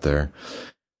get out there.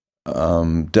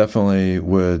 Definitely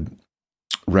would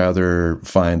rather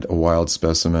find a wild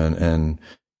specimen and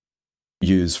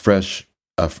use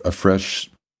a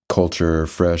fresh culture,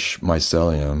 fresh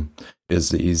mycelium is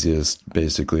the easiest,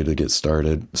 basically, to get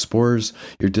started. Spores,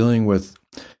 you're dealing with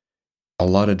a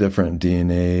lot of different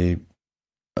DNA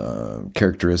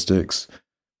characteristics,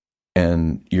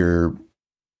 and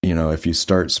if you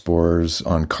start spores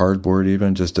on cardboard,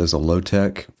 even just as a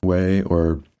low-tech way,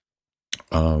 or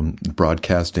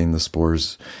broadcasting the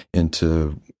spores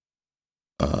into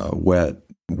wet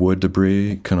wood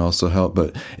debris can also help,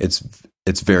 but it's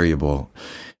variable.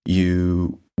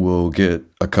 You will get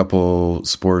a couple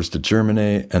spores to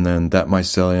germinate, and then that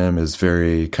mycelium is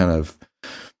very kind of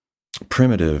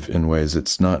primitive in ways.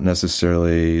 It's not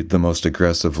necessarily the most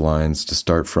aggressive lines to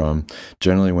start from.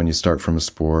 Generally, when you start from a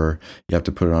spore, you have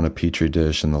to put it on a petri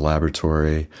dish in the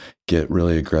laboratory, get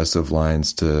really aggressive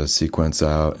lines to sequence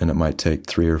out, and it might take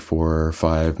 3 or 4 or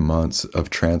 5 months of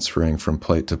transferring from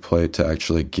plate to plate to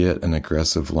actually get an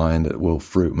aggressive line that will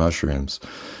fruit mushrooms.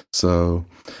 So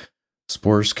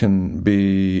spores can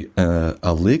be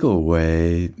a legal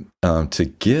way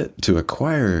to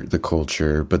acquire the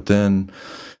culture, but then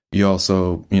you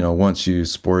also, once you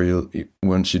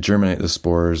germinate the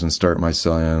spores and start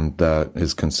mycelium, that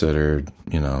is considered,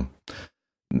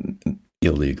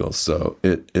 illegal. So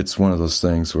it's one of those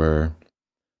things where,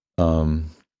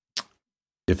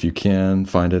 if you can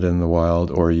find it in the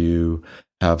wild, or you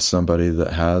have somebody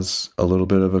that has a little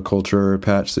bit of a culture or a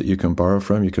patch that you can borrow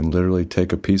from, you can literally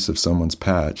take a piece of someone's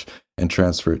patch and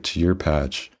transfer it to your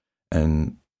patch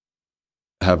and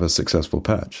have a successful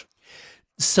patch.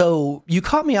 So you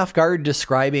caught me off guard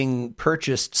describing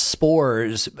purchased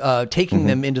spores, taking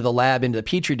them into the lab, into the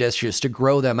petri dishes to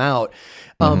grow them out.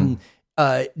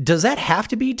 Does that have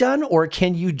to be done, or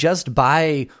can you just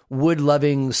buy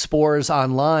wood-loving spores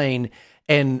online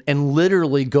and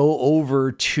literally go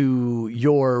over to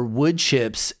your wood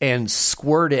chips and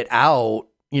squirt it out,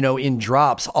 in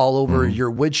drops all over your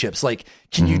wood chips? Like,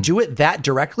 can you do it that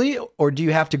directly, or do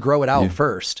you have to grow it out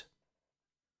first?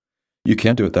 You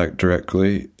can't do it that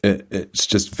directly. It's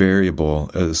just variable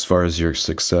as far as your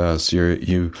success.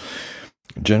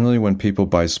 Generally, when people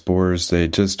buy spores, they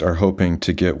just are hoping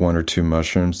to get one or two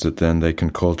mushrooms that then they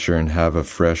can culture and have a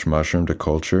fresh mushroom to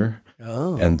culture.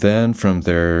 Oh. And then from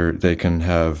there, they can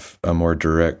have a more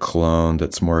direct clone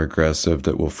that's more aggressive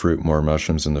that will fruit more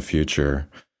mushrooms in the future.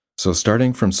 So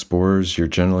starting from spores, you're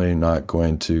generally not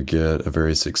going to get a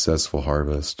very successful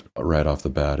harvest right off the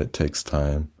bat. It takes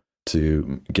time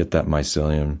to get that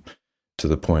mycelium to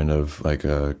the point of like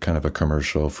a kind of a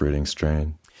commercial fruiting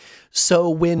strain. So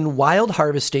when wild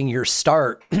harvesting your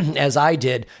start, as I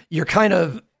did, you're kind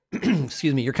of,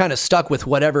 you're kind of stuck with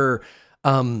whatever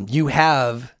you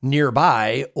have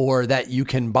nearby or that you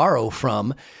can borrow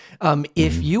from.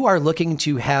 If you are looking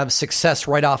to have success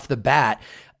right off the bat,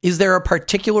 is there a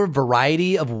particular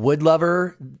variety of wood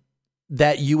lover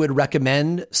that you would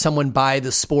recommend someone buy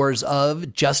the spores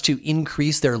of just to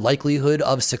increase their likelihood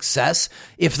of success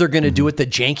if they're going to do it the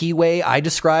janky way I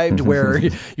described, where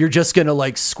you're just going to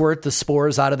like squirt the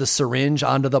spores out of the syringe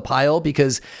onto the pile?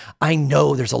 Because I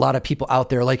know there's a lot of people out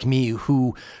there like me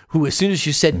who as soon as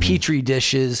you said Petri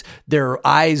dishes, their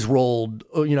eyes rolled,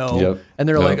 and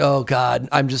they're like, oh God,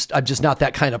 I'm just not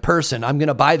that kind of person. I'm going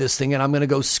to buy this thing and I'm going to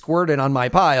go squirt it on my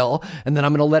pile and then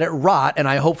I'm going to let it rot and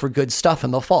I hope for good stuff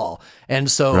in the fall. And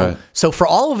so for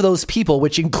all of those people,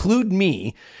 which include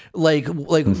me,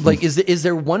 is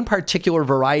there one particular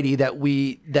variety that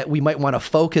we might want to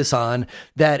focus on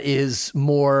that is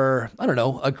more, I don't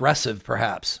know, aggressive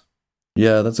perhaps?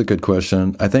 Yeah, that's a good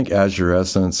question. I think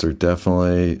azurescents are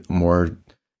definitely more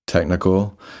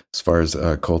technical as far as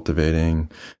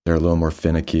cultivating. They're a little more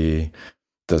finicky.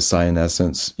 The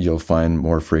cyanescents you'll find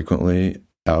more frequently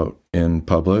out in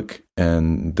public,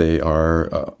 and they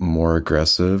are more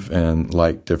aggressive and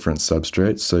like different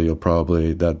substrates. So you'll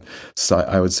probably,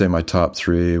 I would say my top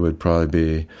three would probably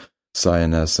be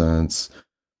cyanescents,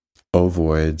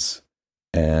 ovoids,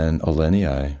 and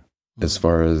olenii as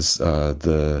far as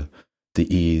the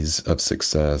ease of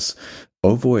success.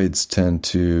 Ovoids tend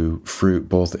to fruit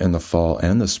both in the fall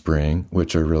and the spring,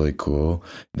 which are really cool.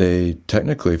 They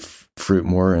technically fruit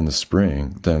more in the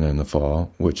spring than in the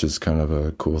fall, which is kind of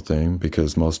a cool thing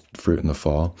because most fruit in the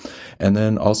fall. And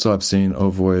then also I've seen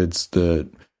ovoids that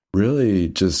really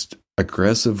just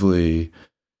aggressively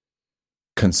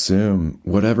consume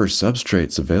whatever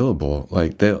substrate's available.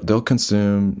 Like they'll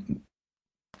consume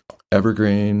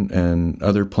evergreen and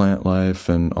other plant life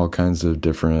and all kinds of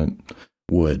different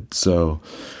wood. So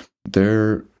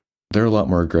they're a lot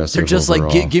more aggressive. They're just overall.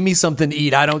 like, give me something to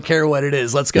eat. I don't care what it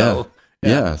is. Let's go.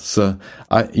 Yeah. So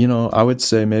I would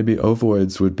say maybe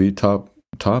ovoids would be top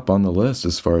on the list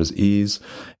as far as ease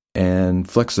and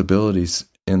flexibility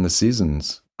in the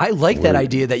seasons. I like that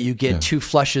idea that you get 2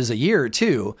 flushes a year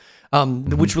too.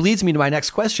 Which leads me to my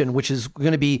next question, which is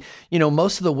going to be,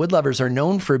 most of the wood lovers are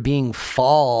known for being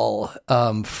fall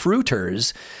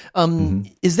fruiters.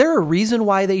 Is there a reason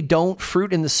why they don't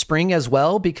fruit in the spring as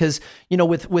well? Because,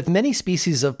 with many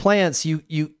species of plants,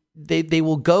 they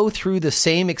will go through the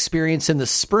same experience in the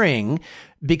spring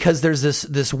because there's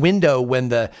this window when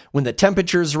the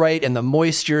temperature's right and the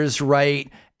moisture's right.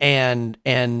 And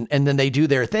then they do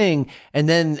their thing. And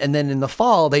then in the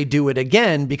fall, they do it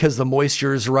again because the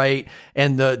moisture is right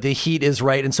and the heat is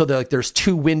right. And so there's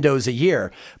 2 windows a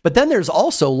year. But then there's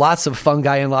also lots of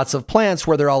fungi and lots of plants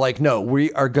where they're all like, no,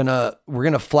 we're going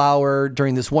to flower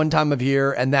during this one time of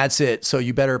year and that's it. So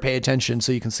you better pay attention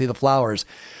so you can see the flowers.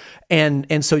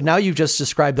 And so now you've just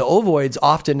described the ovoids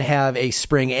often have a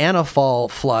spring and a fall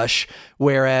flush,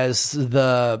 whereas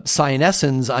the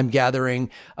cyanescens, I'm gathering,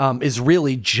 is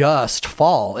really just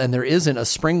fall, and there isn't a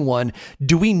spring one.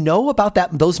 Do we know about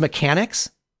those mechanics?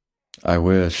 I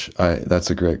wish. That's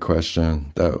a great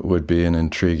question. That would be an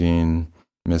intriguing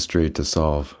mystery to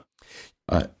solve.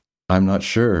 I'm not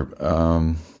sure.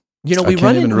 I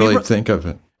can't even really think of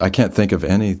it. I can't think of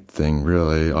anything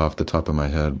really off the top of my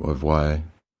head of why.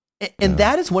 And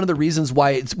that is one of the reasons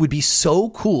why it would be so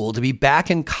cool to be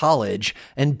back in college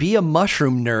and be a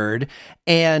mushroom nerd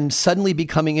and suddenly be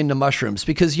coming into mushrooms.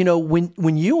 Because,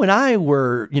 when you and I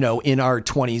were, in our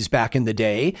 20s back in the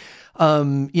day,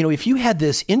 if you had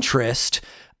this interest,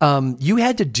 you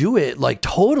had to do it like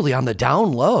totally on the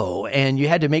down low, and you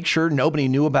had to make sure nobody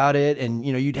knew about it. And,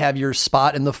 you'd have your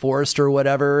spot in the forest or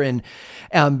whatever. And,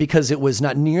 because it was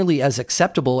not nearly as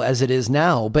acceptable as it is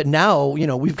now. But now,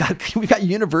 we've got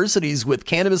universities with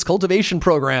cannabis cultivation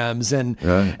programs and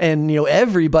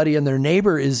everybody and their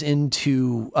neighbor is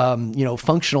into,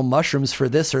 functional mushrooms for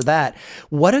this or that.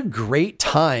 What a great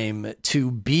time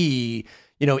to be,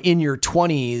 in your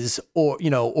 20s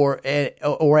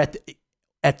or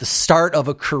at the start of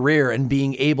a career and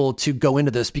being able to go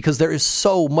into this, because there is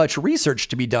so much research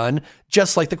to be done,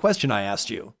 just like the question I asked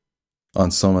you. on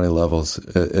so many levels.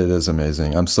 It is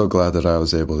amazing. I'm so glad that I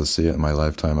was able to see it in my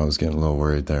lifetime. I was getting a little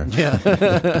worried there. Yeah.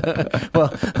 Well,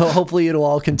 hopefully it'll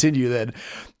all continue then.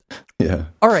 Yeah.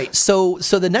 All right. So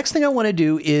the next thing I want to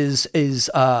do is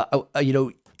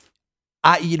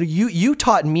you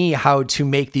taught me how to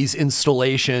make these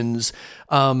installations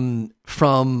from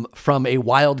a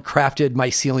wild crafted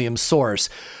mycelium source.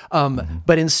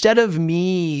 But instead of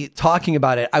me talking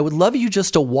about it, I would love you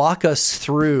just to walk us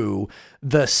through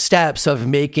the steps of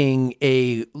making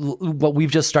what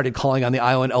we've just started calling on the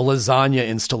island a lasagna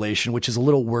installation, which is a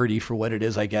little wordy for what it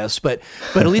is, I guess, but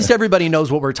at least everybody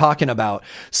knows what we're talking about.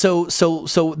 So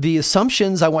the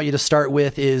assumptions I want you to start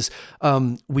with is,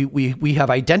 we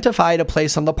have identified a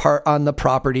place on the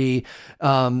property,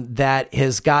 that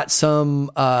has got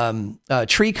some,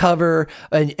 tree cover,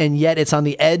 and yet it's on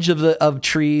the edge of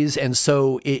trees. And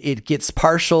so it gets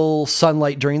partial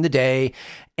sunlight during the day,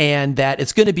 and that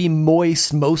it's going to be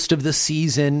moist most of the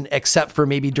season, except for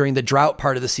maybe during the drought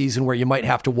part of the season where you might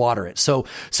have to water it. So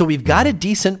we've got a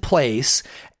decent place,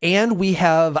 and we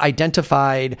have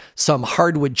identified some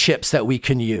hardwood chips that we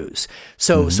can use.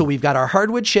 So we've got our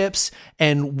hardwood chips,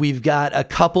 and we've got a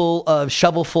couple of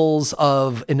shovelfuls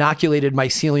of inoculated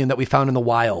mycelium that we found in the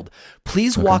wild.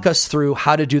 Please walk us through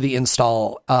how to do the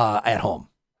install at home.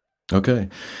 Okay.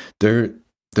 There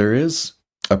is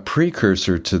a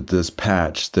precursor to this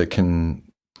patch that can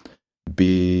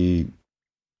be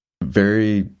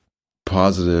very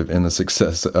positive in the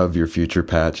success of your future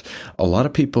patch. A lot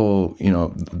of people,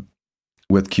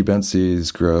 with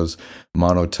cubensis grows,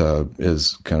 monotub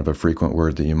is kind of a frequent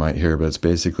word that you might hear, but it's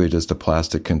basically just a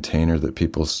plastic container that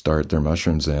people start their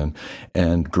mushrooms in.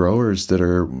 And growers that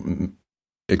are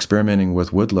experimenting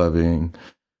with wood-loving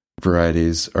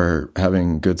varieties are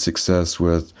having good success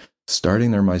with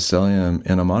starting their mycelium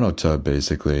in a monotub,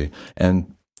 basically.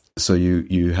 And so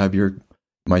you have your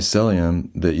mycelium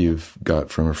that you've got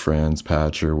from a friend's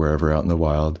patch or wherever out in the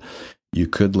wild. You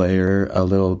could layer a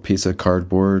little piece of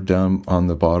cardboard down on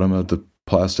the bottom of the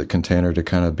plastic container to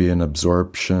kind of be an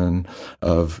absorption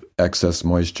of excess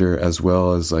moisture, as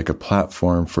well as like a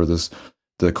platform for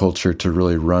the culture to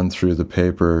really run through the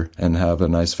paper and have a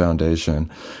nice foundation.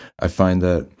 I find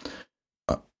that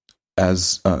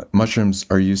as mushrooms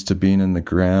are used to being in the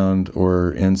ground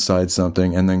or inside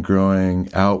something and then growing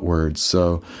outwards.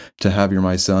 So to have your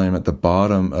mycelium at the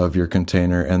bottom of your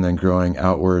container and then growing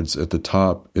outwards at the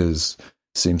top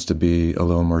seems to be a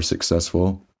little more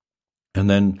successful. And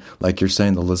then, like you're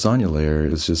saying, the lasagna layer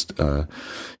is just a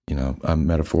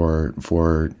metaphor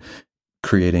for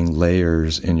creating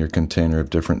layers in your container of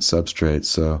different substrates.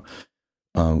 So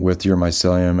with your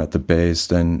mycelium at the base,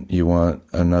 then you want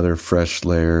another fresh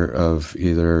layer of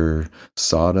either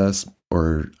sawdust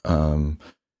or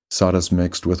sawdust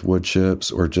mixed with wood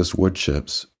chips, or just wood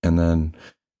chips, and then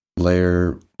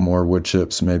layer more wood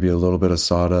chips, maybe a little bit of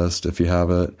sawdust if you have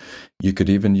it. You could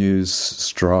even use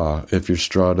straw if your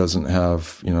straw doesn't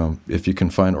have, if you can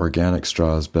find organic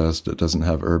straw is best, it doesn't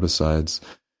have herbicides.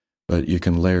 But you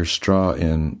can layer straw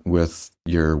in with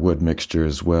your wood mixture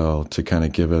as well to kind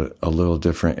of give it a little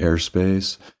different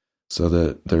airspace, so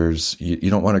that you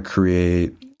don't want to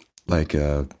create like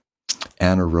a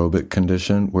anaerobic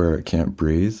condition where it can't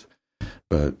breathe,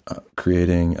 but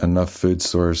creating enough food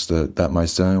source that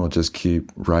mycelium will just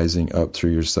keep rising up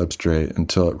through your substrate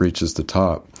until it reaches the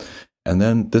top. And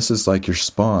then this is like your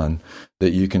spawn,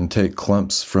 that you can take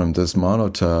clumps from this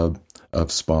monotub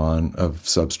of spawn of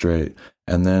substrate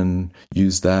and then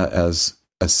use that as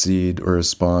a seed or a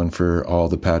spawn for all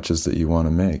the patches that you want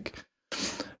to make.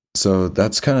 So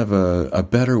that's kind of a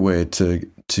better way to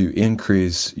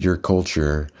increase your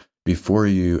culture before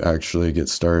you actually get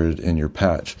started in your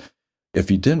patch.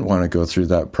 If you didn't want to go through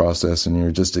that process and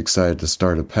you're just excited to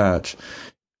start a patch,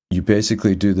 you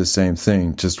basically do the same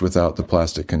thing, just without the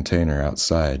plastic container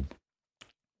outside.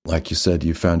 Like you said,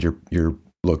 you found your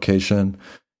location.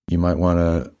 You might want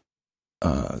to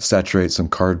saturate some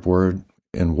cardboard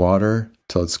in water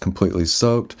till it's completely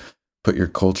soaked. Put your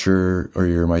culture or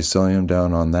your mycelium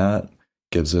down on that.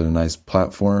 Gives it a nice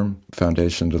platform,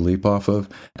 foundation to leap off of,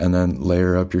 and then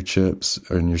layer up your chips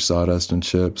and your sawdust and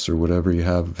chips or whatever you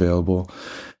have available,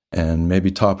 and maybe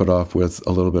top it off with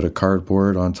a little bit of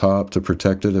cardboard on top to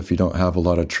protect it if you don't have a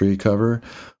lot of tree cover,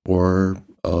 or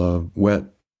wet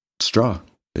straw,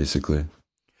 basically.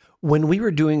 When we were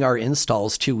doing our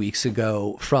installs 2 weeks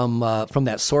ago from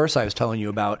that source I was telling you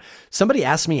about, somebody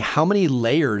asked me how many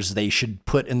layers they should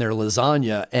put in their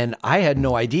lasagna, and I had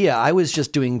no idea. I was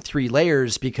just doing 3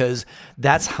 layers because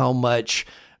that's how much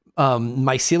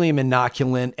mycelium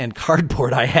inoculant and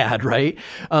cardboard I had, right?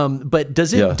 But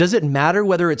does it matter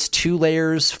whether it's 2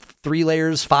 layers, 3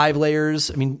 layers, 5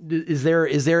 layers? I mean, is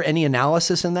there any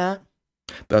analysis in that?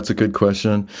 That's a good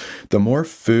question. The more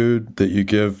food that you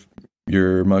give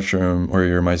your mushroom or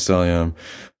your mycelium,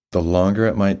 the longer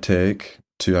it might take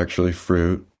to actually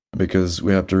fruit, because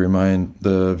we have to remind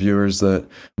the viewers that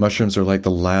mushrooms are like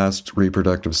the last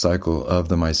reproductive cycle of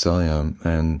the mycelium,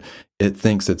 and it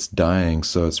thinks it's dying,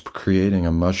 so it's creating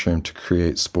a mushroom to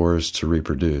create spores to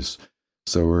reproduce.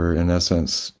 So we're, in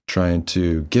essence, trying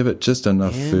to give it just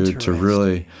enough food to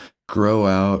really grow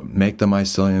out, make the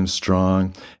mycelium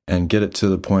strong, and get it to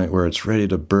the point where it's ready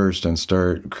to burst and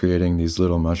start creating these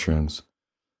little mushrooms.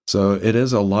 So it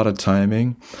is a lot of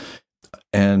timing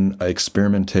and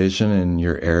experimentation in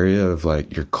your area of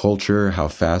like your culture, how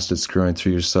fast it's growing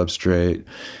through your substrate.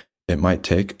 It might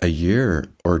take a year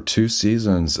or 2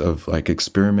 seasons of like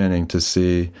experimenting to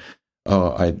see,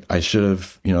 I should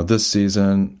have, this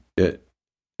season,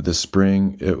 the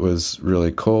spring, it was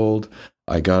really cold.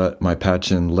 I got my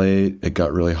patch in late. It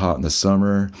got really hot in the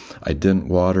summer. I didn't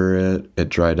water it. It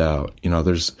dried out.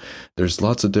 There's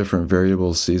lots of different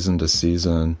variables season to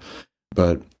season,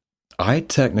 but I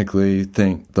technically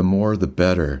think the more the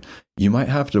better. You might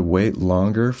have to wait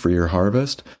longer for your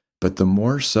harvest, but the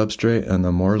more substrate and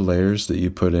the more layers that you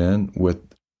put in with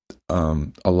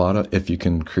if you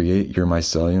can create your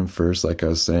mycelium first, like I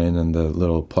was saying, in the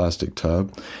little plastic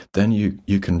tub, then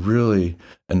you can really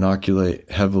inoculate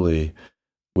heavily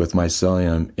with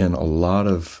mycelium in a lot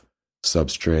of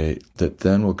substrate that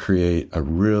then will create a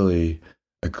really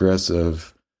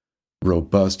aggressive,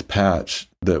 robust patch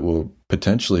that will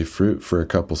potentially fruit for a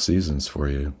couple seasons for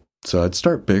you. So I'd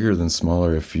start bigger than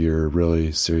smaller if you're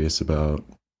really serious about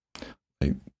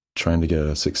like trying to get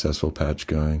a successful patch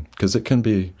going, because it can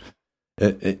be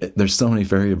there's so many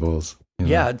variables.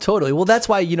 Yeah, totally. Well, that's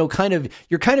why, you're kind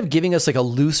of giving us like a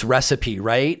loose recipe,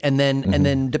 right? And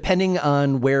then depending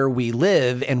on where we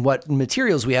live and what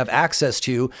materials we have access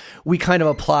to, we kind of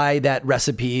apply that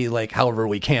recipe like however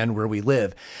we can where we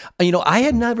live. I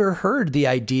had never heard the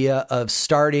idea of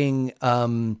starting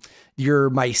your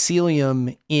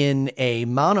mycelium in a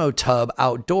monotub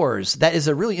outdoors. That is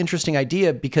a really interesting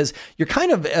idea, because you're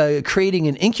kind of creating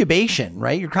an incubation,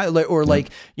 right? You're kind of, or like,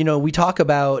 we talk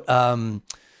about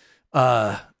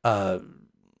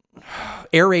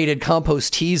aerated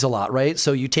compost teas a lot, right?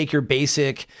 So you take your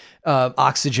basic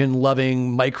oxygen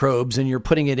loving microbes and you're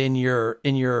putting it in your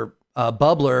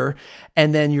bubbler,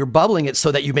 and then you're bubbling it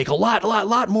so that you make a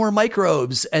lot more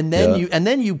microbes, and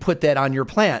then you put that on your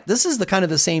plant. This is the kind of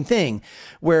the same thing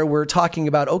where we're talking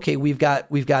about, okay, we've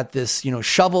got this,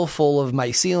 shovel full of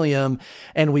mycelium,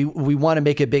 and we want to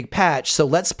make a big patch. So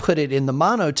let's put it in the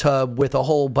monotub with a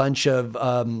whole bunch of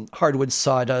hardwood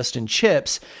sawdust and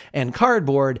chips and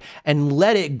cardboard, and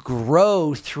let it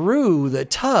grow through the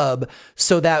tub,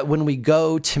 so that when we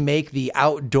go to make the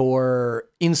outdoor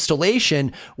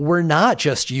installation, we're not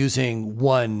just using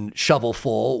one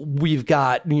shovelful. We've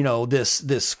got,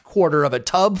 this quarter of a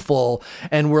tub full,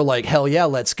 and we're like, hell yeah,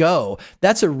 let's go.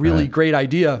 That's a really great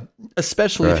idea,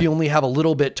 especially if you only have a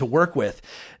little bit to work with.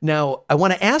 Now, I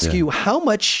want to ask you, how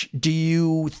much do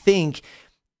you think,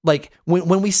 like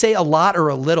when we say a lot or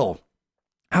a little,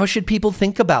 how should people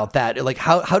think about that? Like,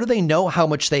 how do they know how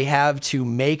much they have to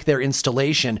make their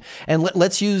installation? And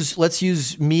let's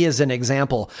use me as an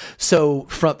example. So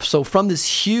from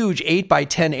this huge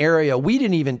 8x10 area, we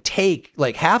didn't even take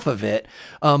like half of it,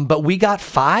 but we got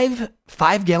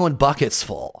 5-gallon buckets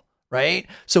full, right?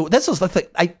 So that's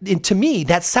like, to me,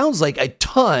 that sounds like a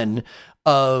ton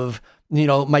of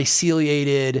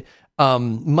myceliated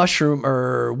mushroom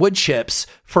or wood chips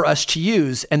for us to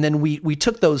use. And then we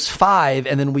took those 5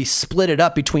 and then we split it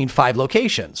up between 5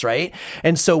 locations, right?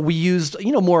 And so we used,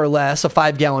 more or less a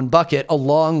 5-gallon bucket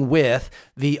along with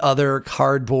the other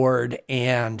cardboard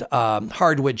and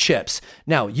hardwood chips.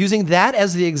 Now, using that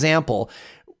as the example,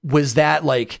 was that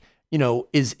like,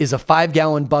 is a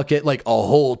 5-gallon bucket like a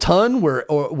whole ton where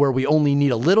we only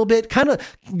need a little bit? Kind of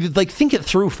like think it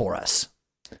through for us.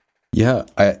 Yeah,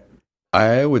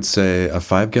 I would say a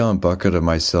 5-gallon bucket of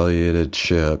myceliated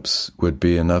chips would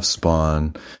be enough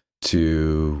spawn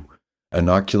to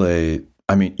inoculate.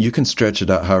 I mean, you can stretch it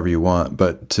out however you want,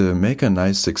 but to make a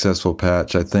nice successful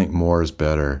patch, I think more is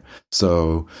better.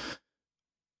 So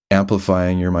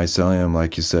amplifying your mycelium,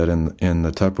 like you said, in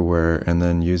the Tupperware, and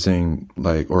then using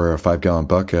or a 5-gallon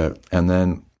bucket, and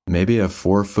then maybe a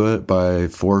 4-foot by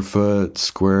 4-foot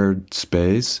squared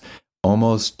space,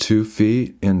 almost 2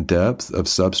 feet in depth of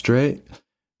substrate,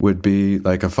 would be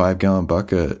like a 5-gallon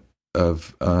bucket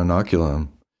of inoculum.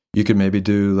 You could maybe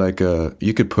do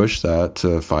you could push that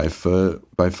to 5 foot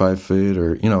by 5 feet,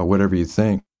 or, whatever you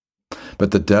think.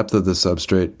 But the depth of the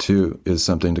substrate too is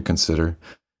something to consider.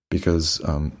 because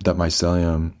that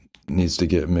mycelium needs to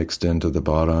get mixed into the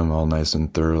bottom all nice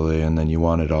and thoroughly, and then you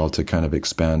want it all to kind of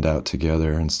expand out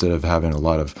together instead of having a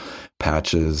lot of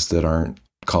patches that aren't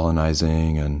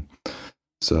colonizing. And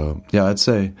so, yeah, I'd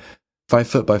say 5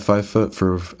 foot by 5 foot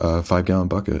for a 5-gallon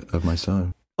bucket of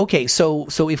mycelium. Okay, so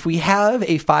if we have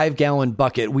a 5-gallon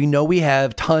bucket, we know we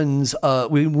have tons.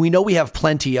 We know we have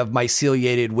plenty of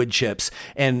myceliated wood chips,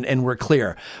 and we're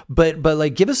clear. But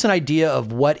like, give us an idea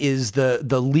of what is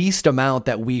the least amount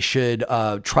that we should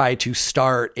try to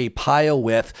start a pile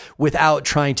with without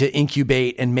trying to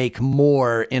incubate and make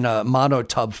more in a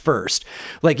monotub first.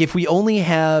 Like, if we only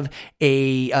have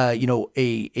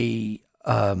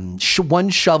one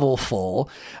shovel full,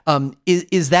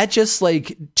 is that just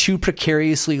like too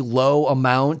precariously low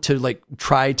amount to like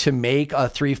try to make a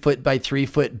 3 foot by 3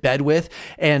 foot bed with,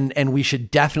 and we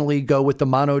should definitely go with the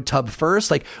monotub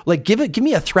first? Like give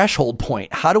me a threshold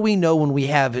point. How do we know when we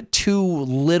have too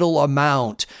little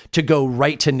amount to go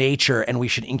right to nature and we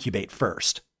should incubate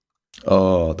first?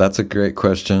 Oh, that's a great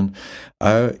question.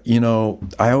 I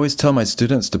always tell my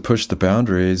students to push the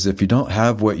boundaries. If you don't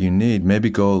have what you need, maybe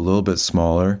go a little bit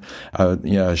smaller.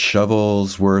 A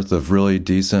shovel's worth of really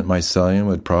decent mycelium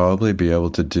would probably be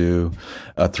able to do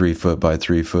a 3 foot by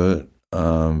 3 foot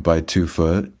by 2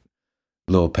 foot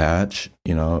little patch.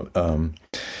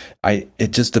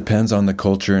 It just depends on the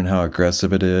culture and how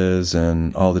aggressive it is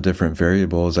and all the different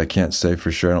variables. I can't say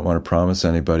for sure. I don't want to promise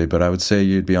anybody, but I would say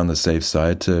you'd be on the safe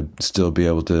side to still be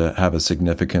able to have a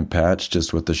significant patch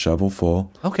just with the shovel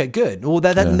full. Okay, good. Well,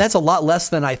 that's a lot less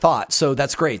than I thought. So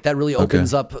that's great. That really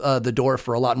opens up the door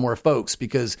for a lot more folks,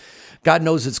 because God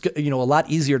knows it's a lot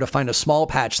easier to find a small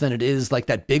patch than it is like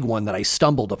that big one that I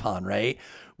stumbled upon, right?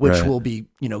 Which will be,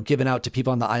 given out to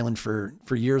people on the island for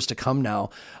years to come now.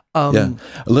 A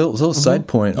little side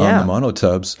point on the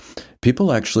monotubs.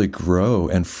 People actually grow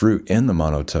and fruit in the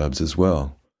monotubs as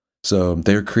well. So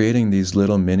they're creating these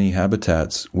little mini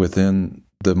habitats within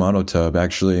the monotub,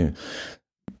 actually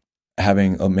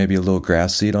having maybe a little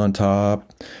grass seed on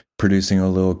top, producing a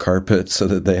little carpet so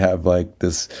that they have like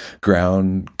this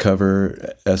ground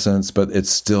cover essence, but it's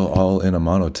still all in a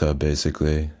monotub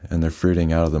basically, and they're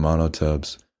fruiting out of the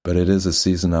monotubs. But it is a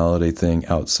seasonality thing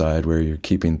outside where you're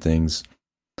keeping things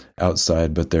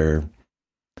outside, but they're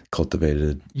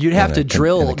cultivated. You'd have to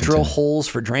drill holes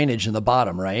for drainage in the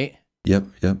bottom, right? Yep.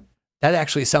 That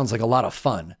actually sounds like a lot of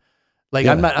fun. Like,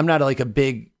 yeah. I'm not like a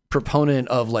big proponent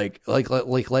of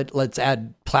let's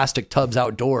add plastic tubs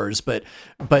outdoors, but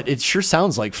it sure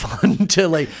sounds like fun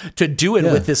to do it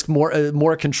with this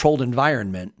more controlled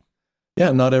environment.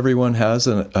 Yeah, not everyone has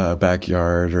a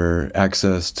backyard or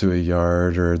access to a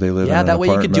yard, or they live in an apartment. Yeah, that way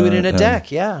you could do it in a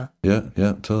deck. Yeah,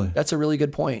 totally. That's a really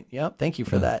good point. Yeah, thank you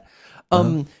for that.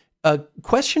 A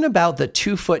question about the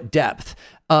 2 foot depth.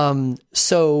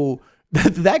 So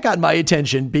that got my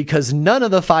attention because none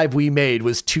of the 5 we made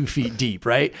was 2 feet deep,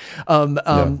 right?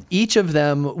 Each of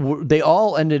them, they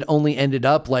all only ended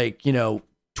up like 12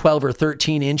 or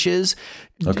 13 inches.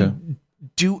 Okay.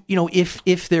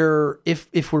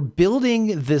 If we're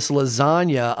building this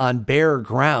lasagna on bare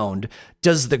ground,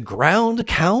 does the ground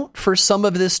count for some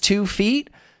of this 2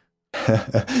 feet?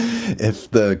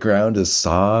 If the ground is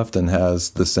soft and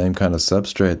has the same kind of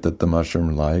substrate that the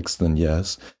mushroom likes, then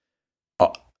yes.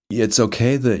 It's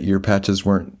okay that your patches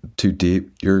weren't too deep.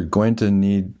 You're going to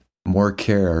need more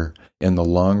care in the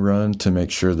long run to make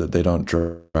sure that they don't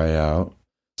dry out.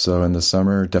 So in the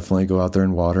summer, definitely go out there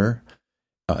and water.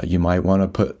 You might want to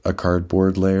put a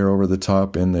cardboard layer over the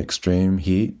top in the extreme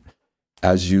heat.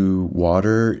 As you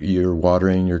water, you're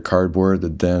watering your cardboard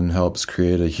that then helps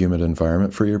create a humid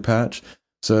environment for your patch.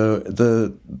 So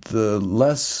the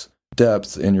less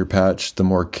depth in your patch, the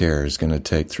more care is going to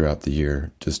take throughout the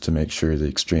year just to make sure the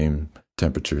extreme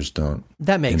temperatures don't.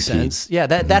 That makes sense. Yeah,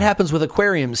 that happens with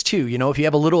aquariums too. If you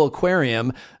have a little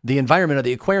aquarium, the environment of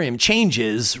the aquarium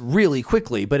changes really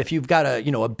quickly. But if you've got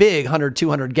a big 100,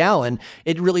 200 gallon,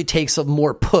 it really takes a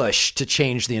more push to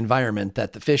change the environment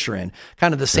that the fish are in.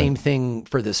 Kind of the same thing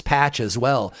for this patch as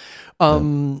well.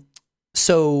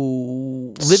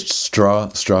 So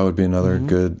straw would be another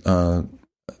good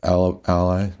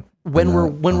ally. When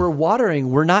we're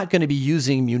watering, we're not going to be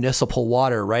using municipal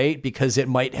water, right? Because it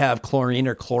might have chlorine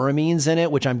or chloramines in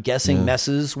it, which I'm guessing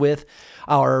messes with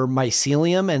our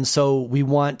mycelium. And so we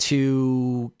want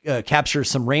to capture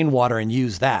some rainwater and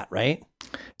use that, right?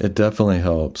 It definitely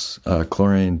helps.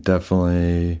 Chlorine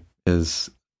definitely is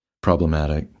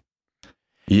problematic.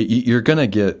 You're going to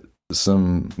get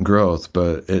some growth,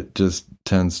 but it just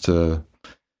tends to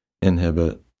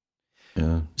inhibit.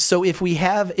 Yeah. So if we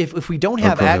don't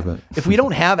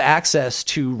have access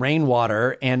to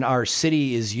rainwater and our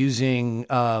city is using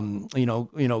chlorine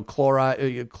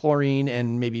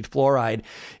and maybe fluoride,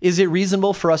 is it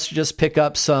reasonable for us to just pick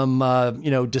up some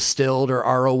distilled or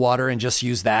RO water and just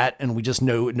use that, and we just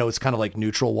know it's kind of like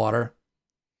neutral water?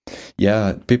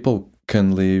 Yeah, people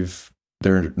can leave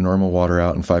their normal water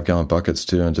out in 5-gallon buckets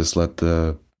too, and just let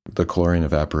the chlorine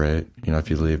evaporate. If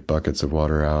you leave buckets of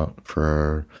water out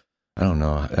for, I don't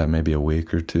know, maybe a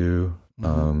week or two,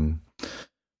 then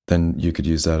you could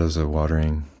use that as a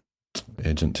watering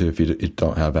agent too, if you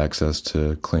don't have access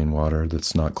to clean water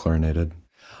that's not chlorinated.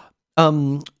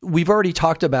 We've already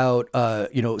talked about,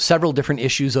 several different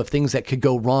issues of things that could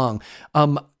go wrong.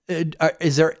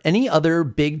 Is there any other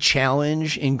big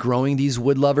challenge in growing these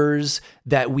wood lovers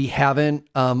that we haven't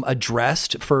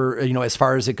addressed for, as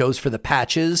far as it goes for the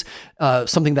patches?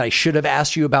 Something that I should have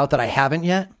asked you about that I haven't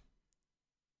yet?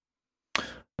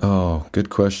 Oh, good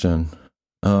question.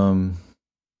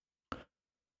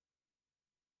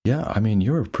 Yeah, I mean,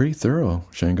 you were pretty thorough,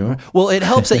 Shango. Well, it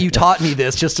helps that you taught me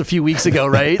this just a few weeks ago,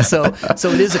 right? So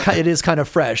it is kind of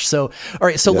fresh. So, all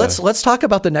right, so let's talk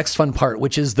about the next fun part,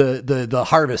 which is the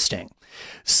harvesting.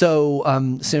 So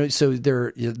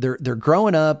they're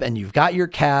growing up, and you've got your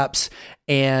caps,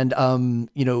 and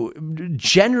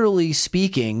generally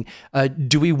speaking,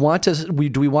 do we want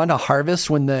to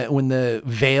harvest when the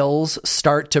veils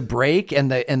start to break and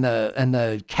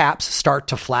the caps start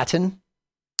to flatten?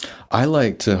 I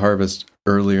like to harvest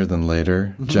earlier than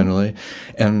later, generally.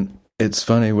 And it's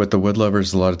funny with the wood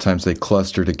lovers, a lot of times they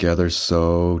cluster together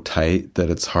so tight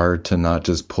that it's hard to not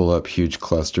just pull up huge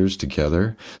clusters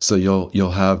together. So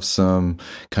you'll have some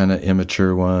kind of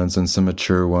immature ones and some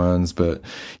mature ones, but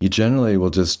you generally will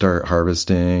just start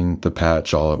harvesting the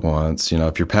patch all at once.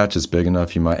 If your patch is big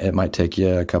enough, it might take you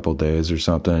a couple days or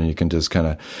something, and you can just kind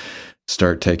of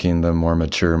start taking the more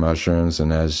mature mushrooms,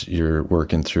 and as you're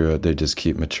working through it, they just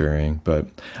keep maturing. But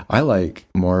I like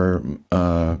more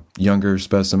younger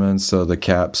specimens, so the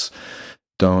caps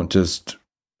don't just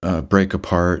break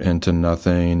apart into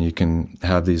nothing. You can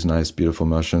have these nice, beautiful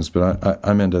mushrooms. But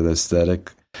I'm into the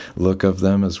aesthetic look of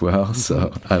them as well.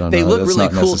 So I don't know. They look really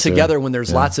cool together when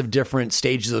there's lots of different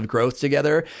stages of growth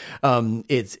together.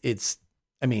 It's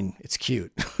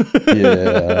cute.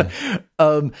 Yeah.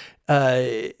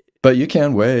 But you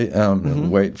can wait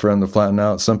for them to flatten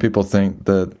out. Some people think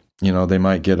that, they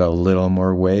might get a little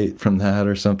more weight from that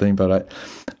or something. But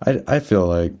I feel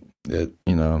like it,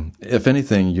 if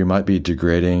anything, you might be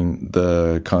degrading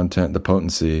the content, the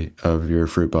potency of your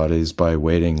fruit bodies by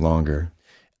waiting longer.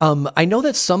 I know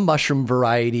that some mushroom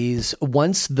varieties,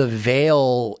 once the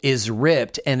veil is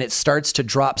ripped and it starts to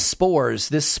drop spores,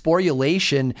 this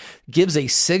sporulation gives a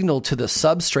signal to the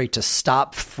substrate to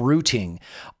stop fruiting.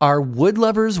 Are wood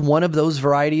lovers one of those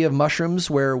variety of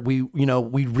mushrooms where we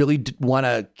really want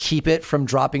to keep it from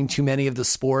dropping too many of the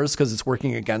spores because it's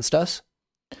working against us?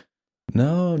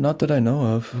 No, not that I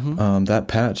know of. That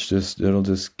patch it'll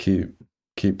just keep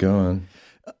going.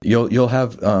 You'll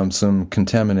have some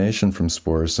contamination from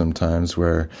spores sometimes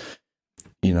where,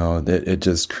 it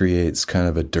just creates kind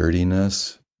of a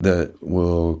dirtiness that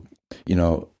will,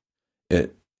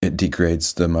 it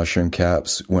degrades the mushroom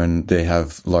caps when they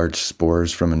have large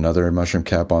spores from another mushroom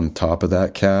cap on top of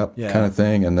that cap kind of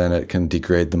thing. And then it can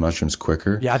degrade the mushrooms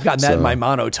quicker. Yeah, I've gotten that in my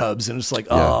monotubs, and it's like,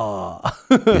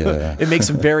 it makes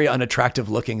them very unattractive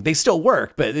looking. They still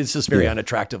work, but it's just very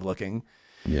unattractive looking.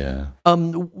 Yeah.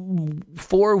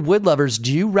 For wood lovers,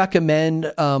 do you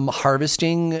recommend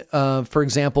harvesting, for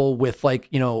example, with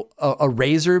a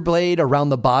razor blade around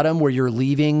the bottom where you're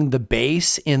leaving the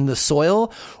base in the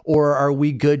soil, or are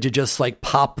we good to just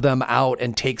pop them out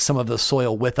and take some of the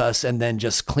soil with us and then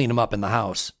just clean them up in the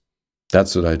house?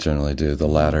 That's what I generally do, the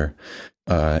latter.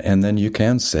 And then you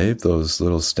can save those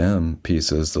little stem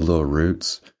pieces, the little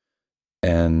roots,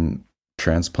 and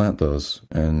transplant those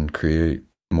and create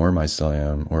more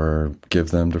mycelium or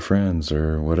give them to friends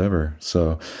or whatever.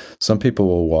 So some people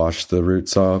will wash the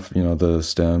roots off, the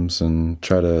stems, and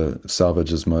try to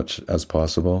salvage as much as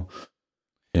possible.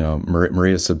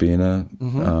 Maria Sabina,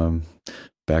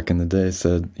 back in the day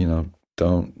said,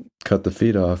 don't cut the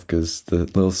feet off because the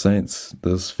little saints,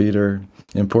 those feet are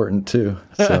important too.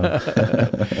 So.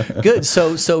 Good.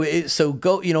 So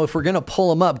go, if we're going to pull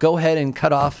them up, go ahead and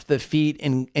cut off the feet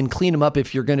and clean them up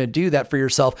if you're going to do that for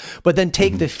yourself, but then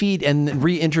take the feet and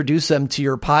reintroduce them to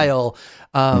your pile.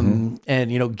 And,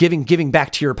 giving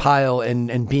back to your pile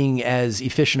and being as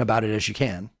efficient about it as you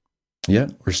can. Yeah,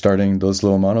 we're starting those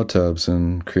little monotubs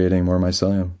and creating more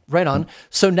mycelium. Right on.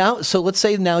 So let's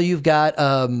say now you've got,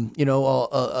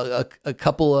 a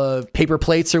couple of paper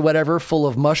plates or whatever full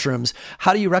of mushrooms.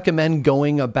 How do you recommend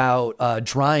going about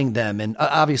drying them? And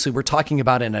obviously, we're talking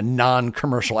about in a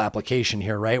non-commercial application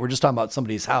here, right? We're just talking about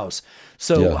somebody's house.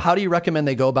 So how do you recommend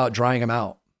they go about drying them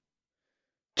out?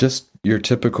 Just your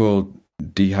typical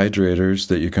dehydrators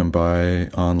that you can buy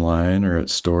online or at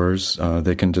stores.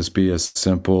 They can just be a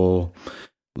simple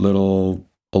little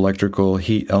electrical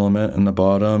heat element in the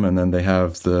bottom, and then they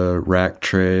have the rack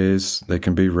trays. They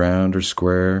can be round or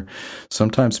square.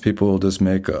 Sometimes people will just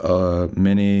make a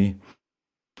mini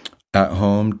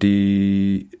at-home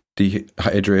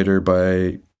dehydrator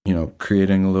by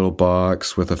creating a little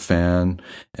box with a fan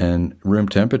and room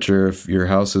temperature. If your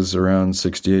house is around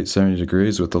 68, 70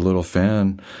 degrees with a little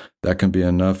fan, that can be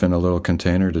enough in a little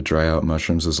container to dry out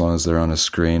mushrooms, as long as they're on a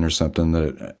screen or something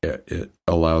that it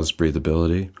allows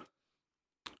breathability.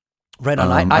 Right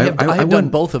on. I have done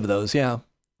both of those. Yeah.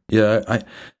 Yeah.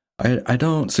 I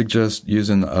don't suggest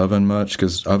using the oven much,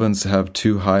 because ovens have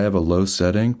too high of a low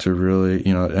setting to really,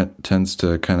 it tends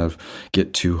to kind of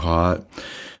get too hot.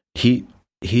 Heat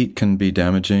can be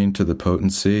damaging to the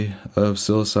potency of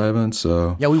psilocybin.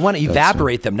 So yeah, we want to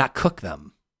evaporate them, not cook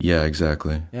them. Yeah,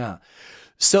 exactly. Yeah.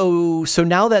 So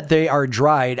now that they are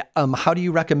dried, how do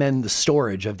you recommend the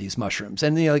storage of these mushrooms?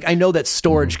 And I know that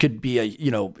storage could be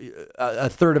a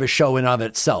third of a show in of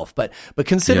itself, but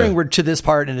considering we're to this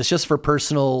part and it's just for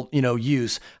personal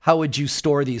use, how would you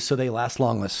store these so they last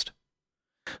longest?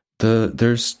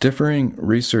 There's differing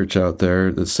research out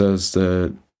there that says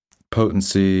that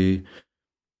potency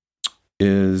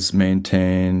is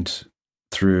maintained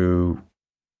through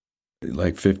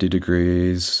like 50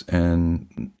 degrees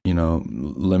and,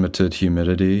 limited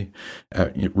humidity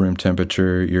at room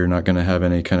temperature. You're not going to have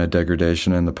any kind of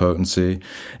degradation in the potency.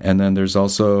 And then there's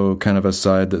also kind of a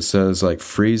side that says like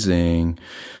freezing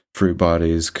fruit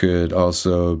bodies could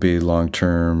also be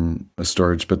long-term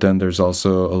storage. But then there's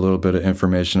also a little bit of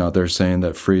information out there saying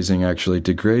that freezing actually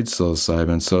degrades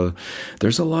psilocybin. So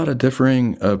there's a lot of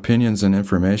differing opinions and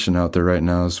information out there right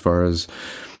now as far as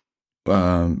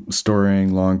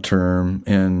storing long-term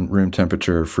in room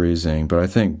temperature or freezing. But I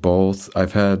think both,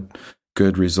 I've had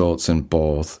good results in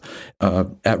both.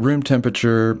 At room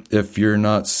temperature, if you're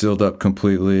not sealed up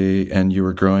completely and you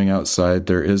were growing outside,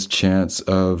 there is chance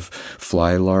of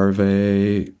fly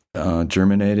larvae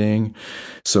germinating.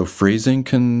 So freezing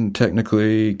can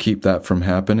technically keep that from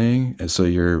happening. So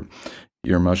your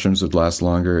mushrooms would last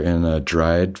longer in a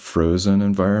dried, frozen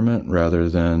environment rather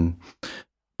than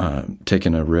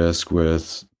taking a risk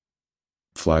with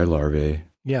fly larvae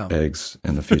eggs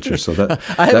in the future. So that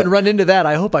I haven't run into that.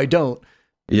 I hope I don't.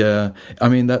 Yeah. I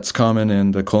mean, that's common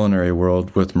in the culinary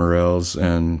world with morels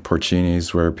and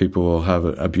porcinis, where people will have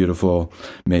a beautiful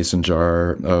mason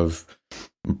jar of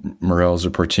morels or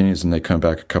porcinis and they come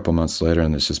back a couple months later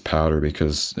and it's just powder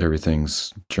because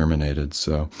everything's germinated.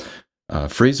 So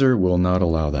freezer will not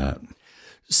allow that.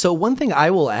 So one thing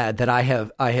I will add that I have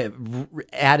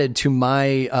added to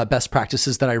my best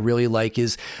practices that I really like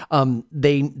is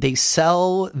they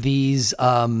sell these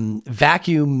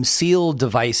vacuum seal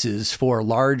devices for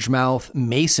largemouth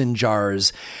mason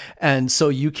jars, and so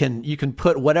you can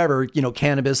put whatever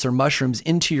cannabis or mushrooms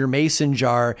into your mason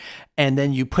jar, and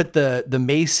then you put the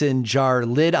mason jar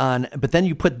lid on, but then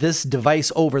you put this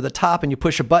device over the top and you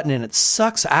push a button and it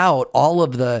sucks out all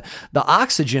of the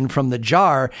oxygen from the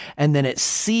jar, and then it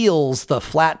seals the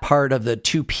flat part of the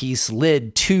two-piece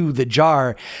lid to the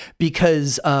jar,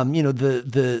 because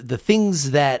the things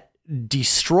that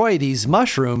destroy these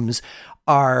mushrooms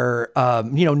are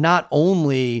not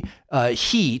only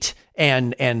heat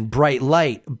and bright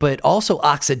light, but also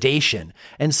oxidation.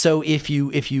 And so if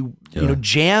you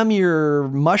jam your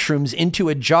mushrooms into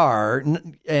a jar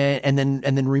and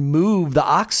then remove the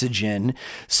oxygen,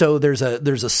 so there's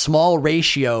a small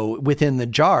ratio within the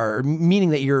jar, meaning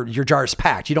that your jar is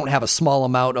packed. You don't have a small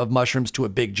amount of mushrooms to a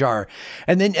big jar,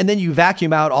 and then you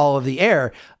vacuum out all of the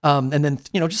air, and then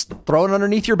just throw it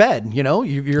underneath your bed.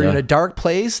 You're in a dark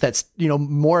place that's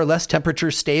more or less temperature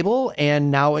stable,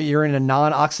 and now you're in a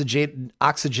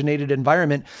non-oxygenated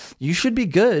environment. You should be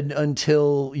good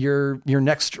until your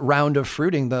next round of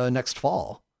fruiting the next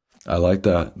fall. I like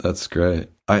that. That's great.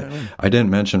 I didn't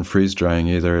mention freeze drying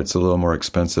either. It's a little more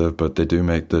expensive, but they do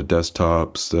make the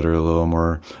desktops that are a little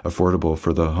more affordable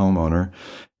for the homeowner.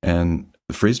 And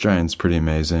freeze drying is pretty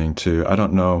amazing too. I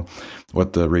don't know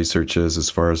what the research is as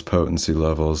far as potency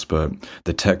levels, but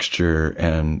the texture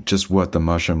and just what the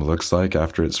mushroom looks like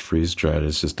after it's freeze dried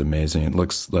is just amazing. It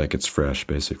looks like it's fresh,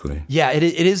 basically. Yeah, it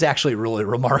is actually really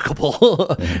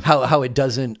remarkable how it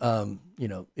doesn't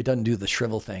it doesn't do the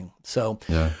shrivel thing. So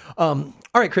yeah. All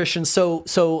right, Christian. So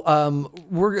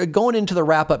we're going into the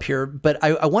wrap up here, but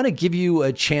I want to give you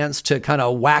a chance to kind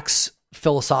of wax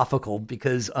philosophical,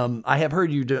 because I have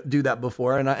heard you do that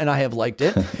before, and I have liked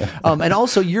it. And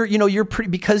also you're pretty,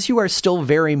 because you are still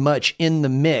very much in the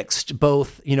mixed,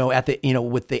 both at the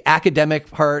with the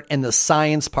academic part and the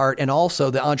science part, and also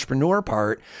the entrepreneur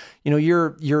part.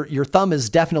 Your thumb is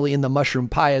definitely in the mushroom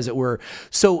pie, as it were.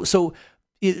 So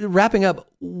wrapping up,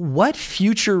 what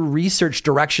future research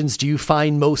directions do you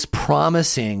find most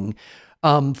promising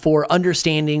for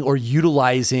understanding or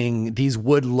utilizing these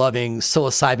wood-loving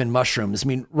psilocybin mushrooms? I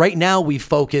mean, right now we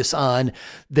focus on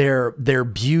their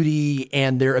beauty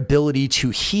and their ability to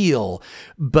heal,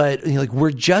 but we're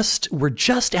just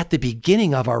at the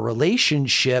beginning of our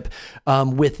relationship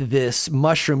with this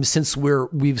mushroom, since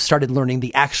we've started learning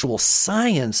the actual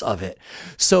science of it.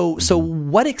 So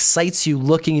what excites you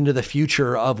looking into the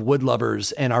future of wood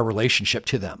lovers and our relationship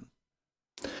to them?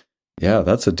 Yeah,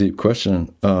 that's a deep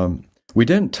question. We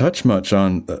didn't touch much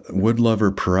on wood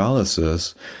lover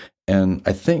paralysis, and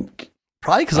I think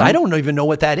probably because I don't even know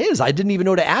what that is. I didn't even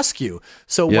know to ask you.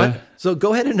 So So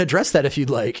go ahead and address that if you'd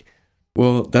like.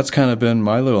 Well, that's kind of been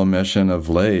my little mission of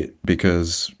late,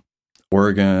 because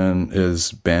Oregon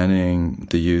is banning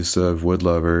the use of wood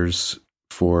lovers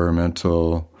for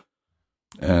mental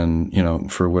and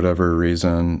for whatever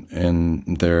reason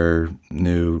in their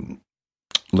new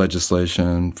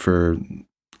legislation for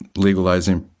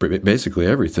legalizing basically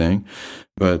everything,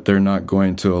 but they're not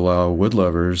going to allow wood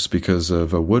lovers because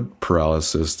of a wood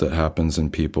paralysis that happens in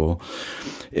people.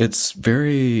 It's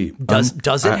very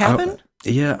does it happen?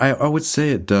 I would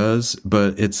say it does,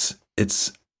 but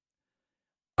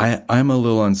I'm a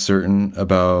little uncertain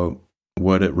about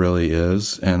what it really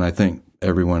is, and I think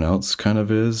everyone else kind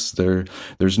of is.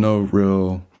 There's no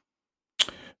real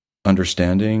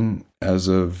understanding as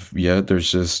of yet.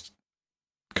 There's just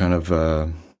kind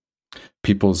of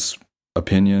people's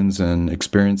opinions and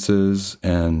experiences,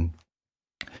 and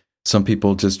some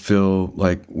people just feel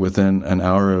like within an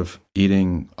hour of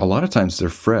eating, a lot of times they're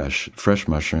fresh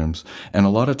mushrooms, and a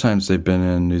lot of times they've been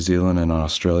in New Zealand and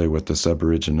Australia with the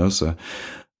suboriginosa,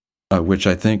 which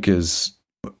I think is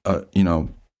a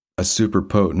super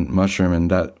potent mushroom, and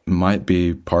that might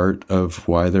be part of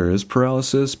why there is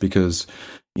paralysis, because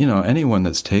anyone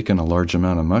that's taken a large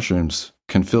amount of mushrooms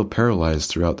can feel paralyzed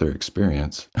throughout their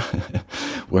experience,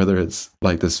 whether it's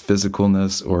like this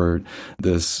physicalness or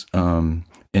this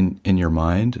in your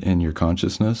mind, in your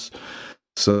consciousness.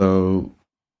 So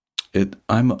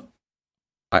I'm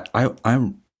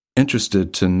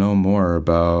interested to know more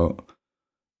about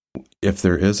if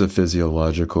there is a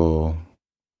physiological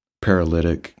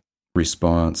paralytic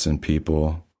response in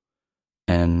people,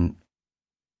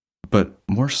 but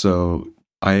more so,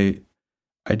 I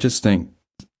just think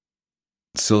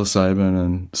psilocybin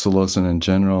and psilocin in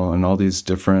general, and all these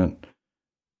different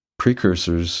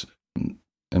precursors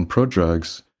and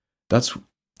prodrugs,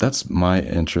 that's my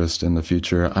interest in the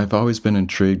future. I've always been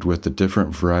intrigued with the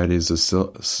different varieties of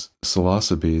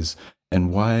psilocybes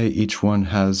and why each one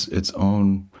has its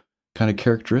own kind of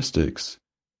characteristics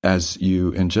as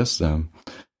you ingest them.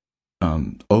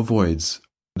 Ovoids,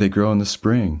 they grow in the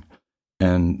spring,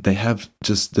 and they have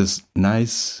just this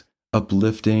nice,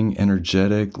 uplifting,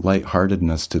 energetic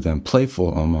lightheartedness to them, playful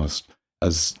almost,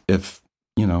 as if,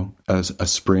 as a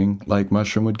spring-like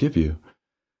mushroom would give you.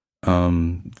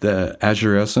 The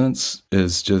azure essence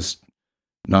is just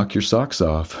knock your socks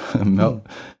off,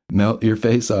 melt your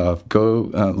face off,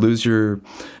 go lose your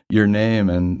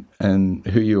name and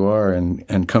who you are,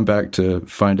 and come back to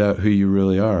find out who you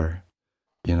really are.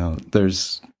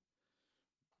 There's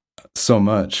so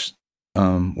much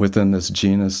within this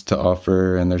genus to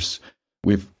offer, and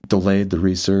we've delayed the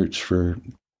research for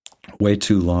way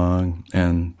too long,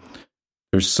 and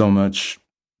there's so much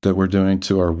that we're doing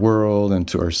to our world and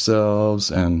to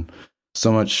ourselves, and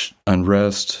so much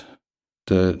unrest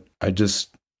that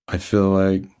I feel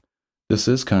like this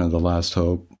is kind of the last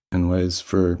hope in ways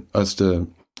for us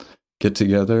to get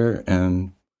together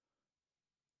and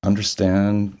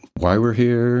understand why we're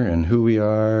here and who we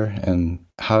are and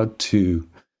how to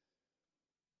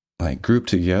group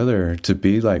together to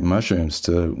be like mushrooms,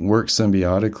 to work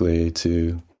symbiotically,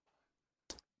 to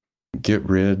get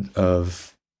rid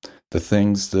of the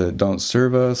things that don't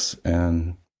serve us,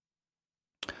 and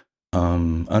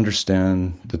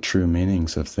understand the true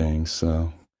meanings of things.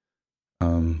 So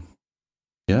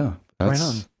Yeah, right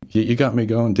on. You got me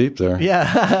going deep there.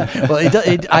 Yeah. Well, you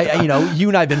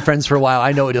and I have been friends for a while.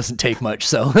 I know it doesn't take much.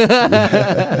 So,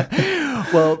 I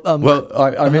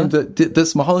mean,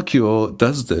 this molecule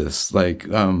does this. Like,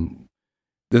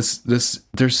 this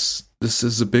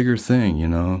is a bigger thing. You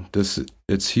know,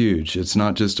 it's huge. It's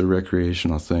not just a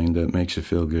recreational thing that makes you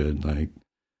feel good. Like,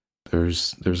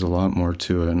 there's a lot more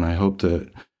to it, and I hope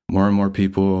that more and more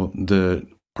people that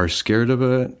are scared of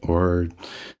it or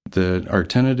that are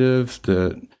tentative,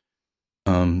 that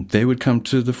they would come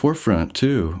to the forefront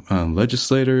too.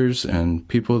 Legislators and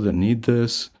people that need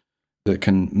this, that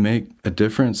can make a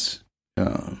difference.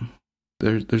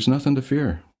 There's nothing to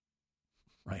fear.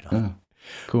 Right on. Yeah.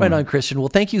 Cool. Right on, Christian. Well,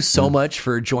 thank you so much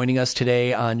for joining us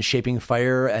today on Shaping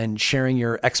Fire and sharing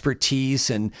your expertise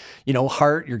and,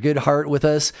 your good heart with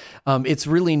us. It's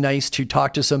really nice to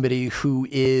talk to somebody who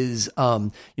is,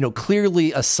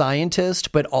 clearly a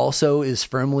scientist, but also is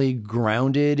firmly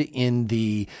grounded in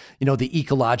the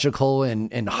ecological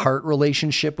and heart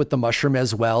relationship with the mushroom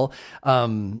as well.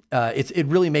 It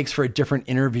really makes for a different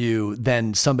interview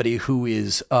than somebody who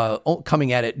is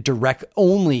coming at it direct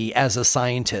only as a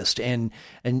scientist, and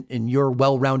your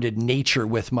well-rounded nature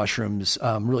with mushrooms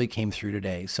really came through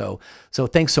today. So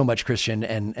thanks so much, Christian,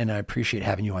 and I appreciate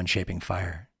having you on Shaping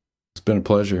Fire. It's been a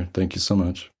pleasure. Thank you so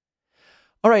much.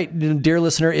 All right, dear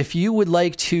listener, if you would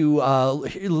like to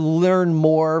learn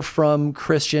more from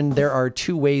Christian, there are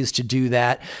two ways to do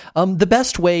that. The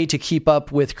best way to keep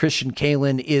up with Christian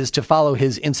Kaelin is to follow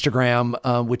his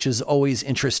Instagram, which is always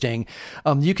interesting.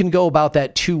 You can go about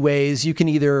that two ways. You can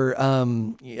either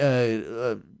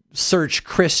search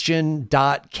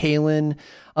Christian.Kaelin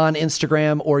on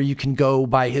Instagram, or you can go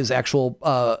by his actual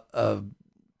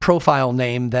profile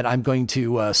name that I'm going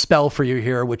to spell for you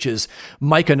here, which is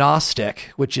mycologist,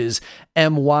 which is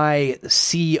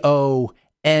MyConostick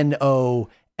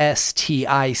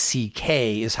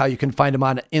is how you can find him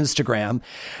on Instagram.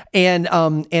 And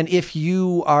if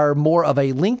you are more of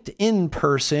a LinkedIn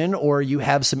person, or you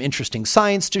have some interesting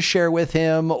science to share with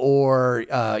him, or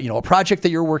a project that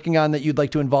you're working on that you'd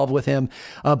like to involve with him,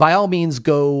 by all means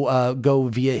go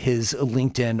via his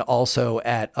LinkedIn, also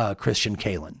at Christian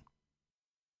Kaelin.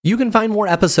 You can find more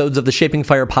episodes of the Shaping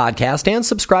Fire podcast and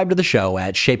subscribe to the show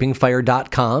at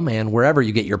shapingfire.com and wherever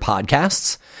you get your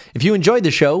podcasts. If you enjoyed the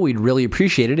show, we'd really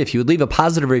appreciate it if you would leave a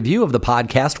positive review of the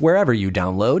podcast wherever you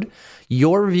download.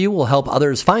 Your review will help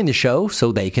others find the show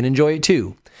so they can enjoy it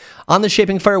too. On the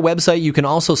Shaping Fire website, you can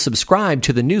also subscribe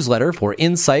to the newsletter for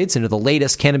insights into the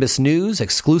latest cannabis news,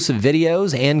 exclusive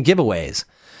videos, and giveaways.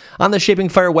 On the Shaping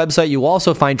Fire website, you will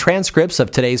also find transcripts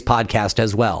of today's podcast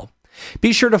as well.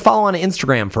 Be sure to follow on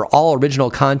Instagram for all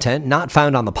original content not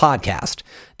found on the podcast.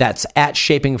 That's at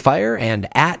Shaping Fire and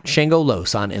at Shango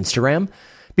Los on Instagram.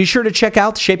 Be sure to check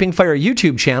out the Shaping Fire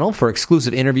YouTube channel for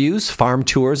exclusive interviews, farm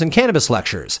tours, and cannabis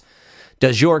lectures.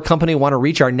 Does your company want to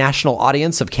reach our national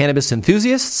audience of cannabis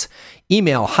enthusiasts?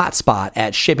 Email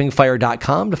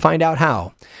hotspot@shapingfire.com to find out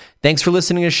how. Thanks for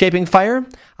listening to Shaping Fire.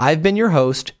 I've been your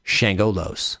host, Shango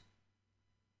Los.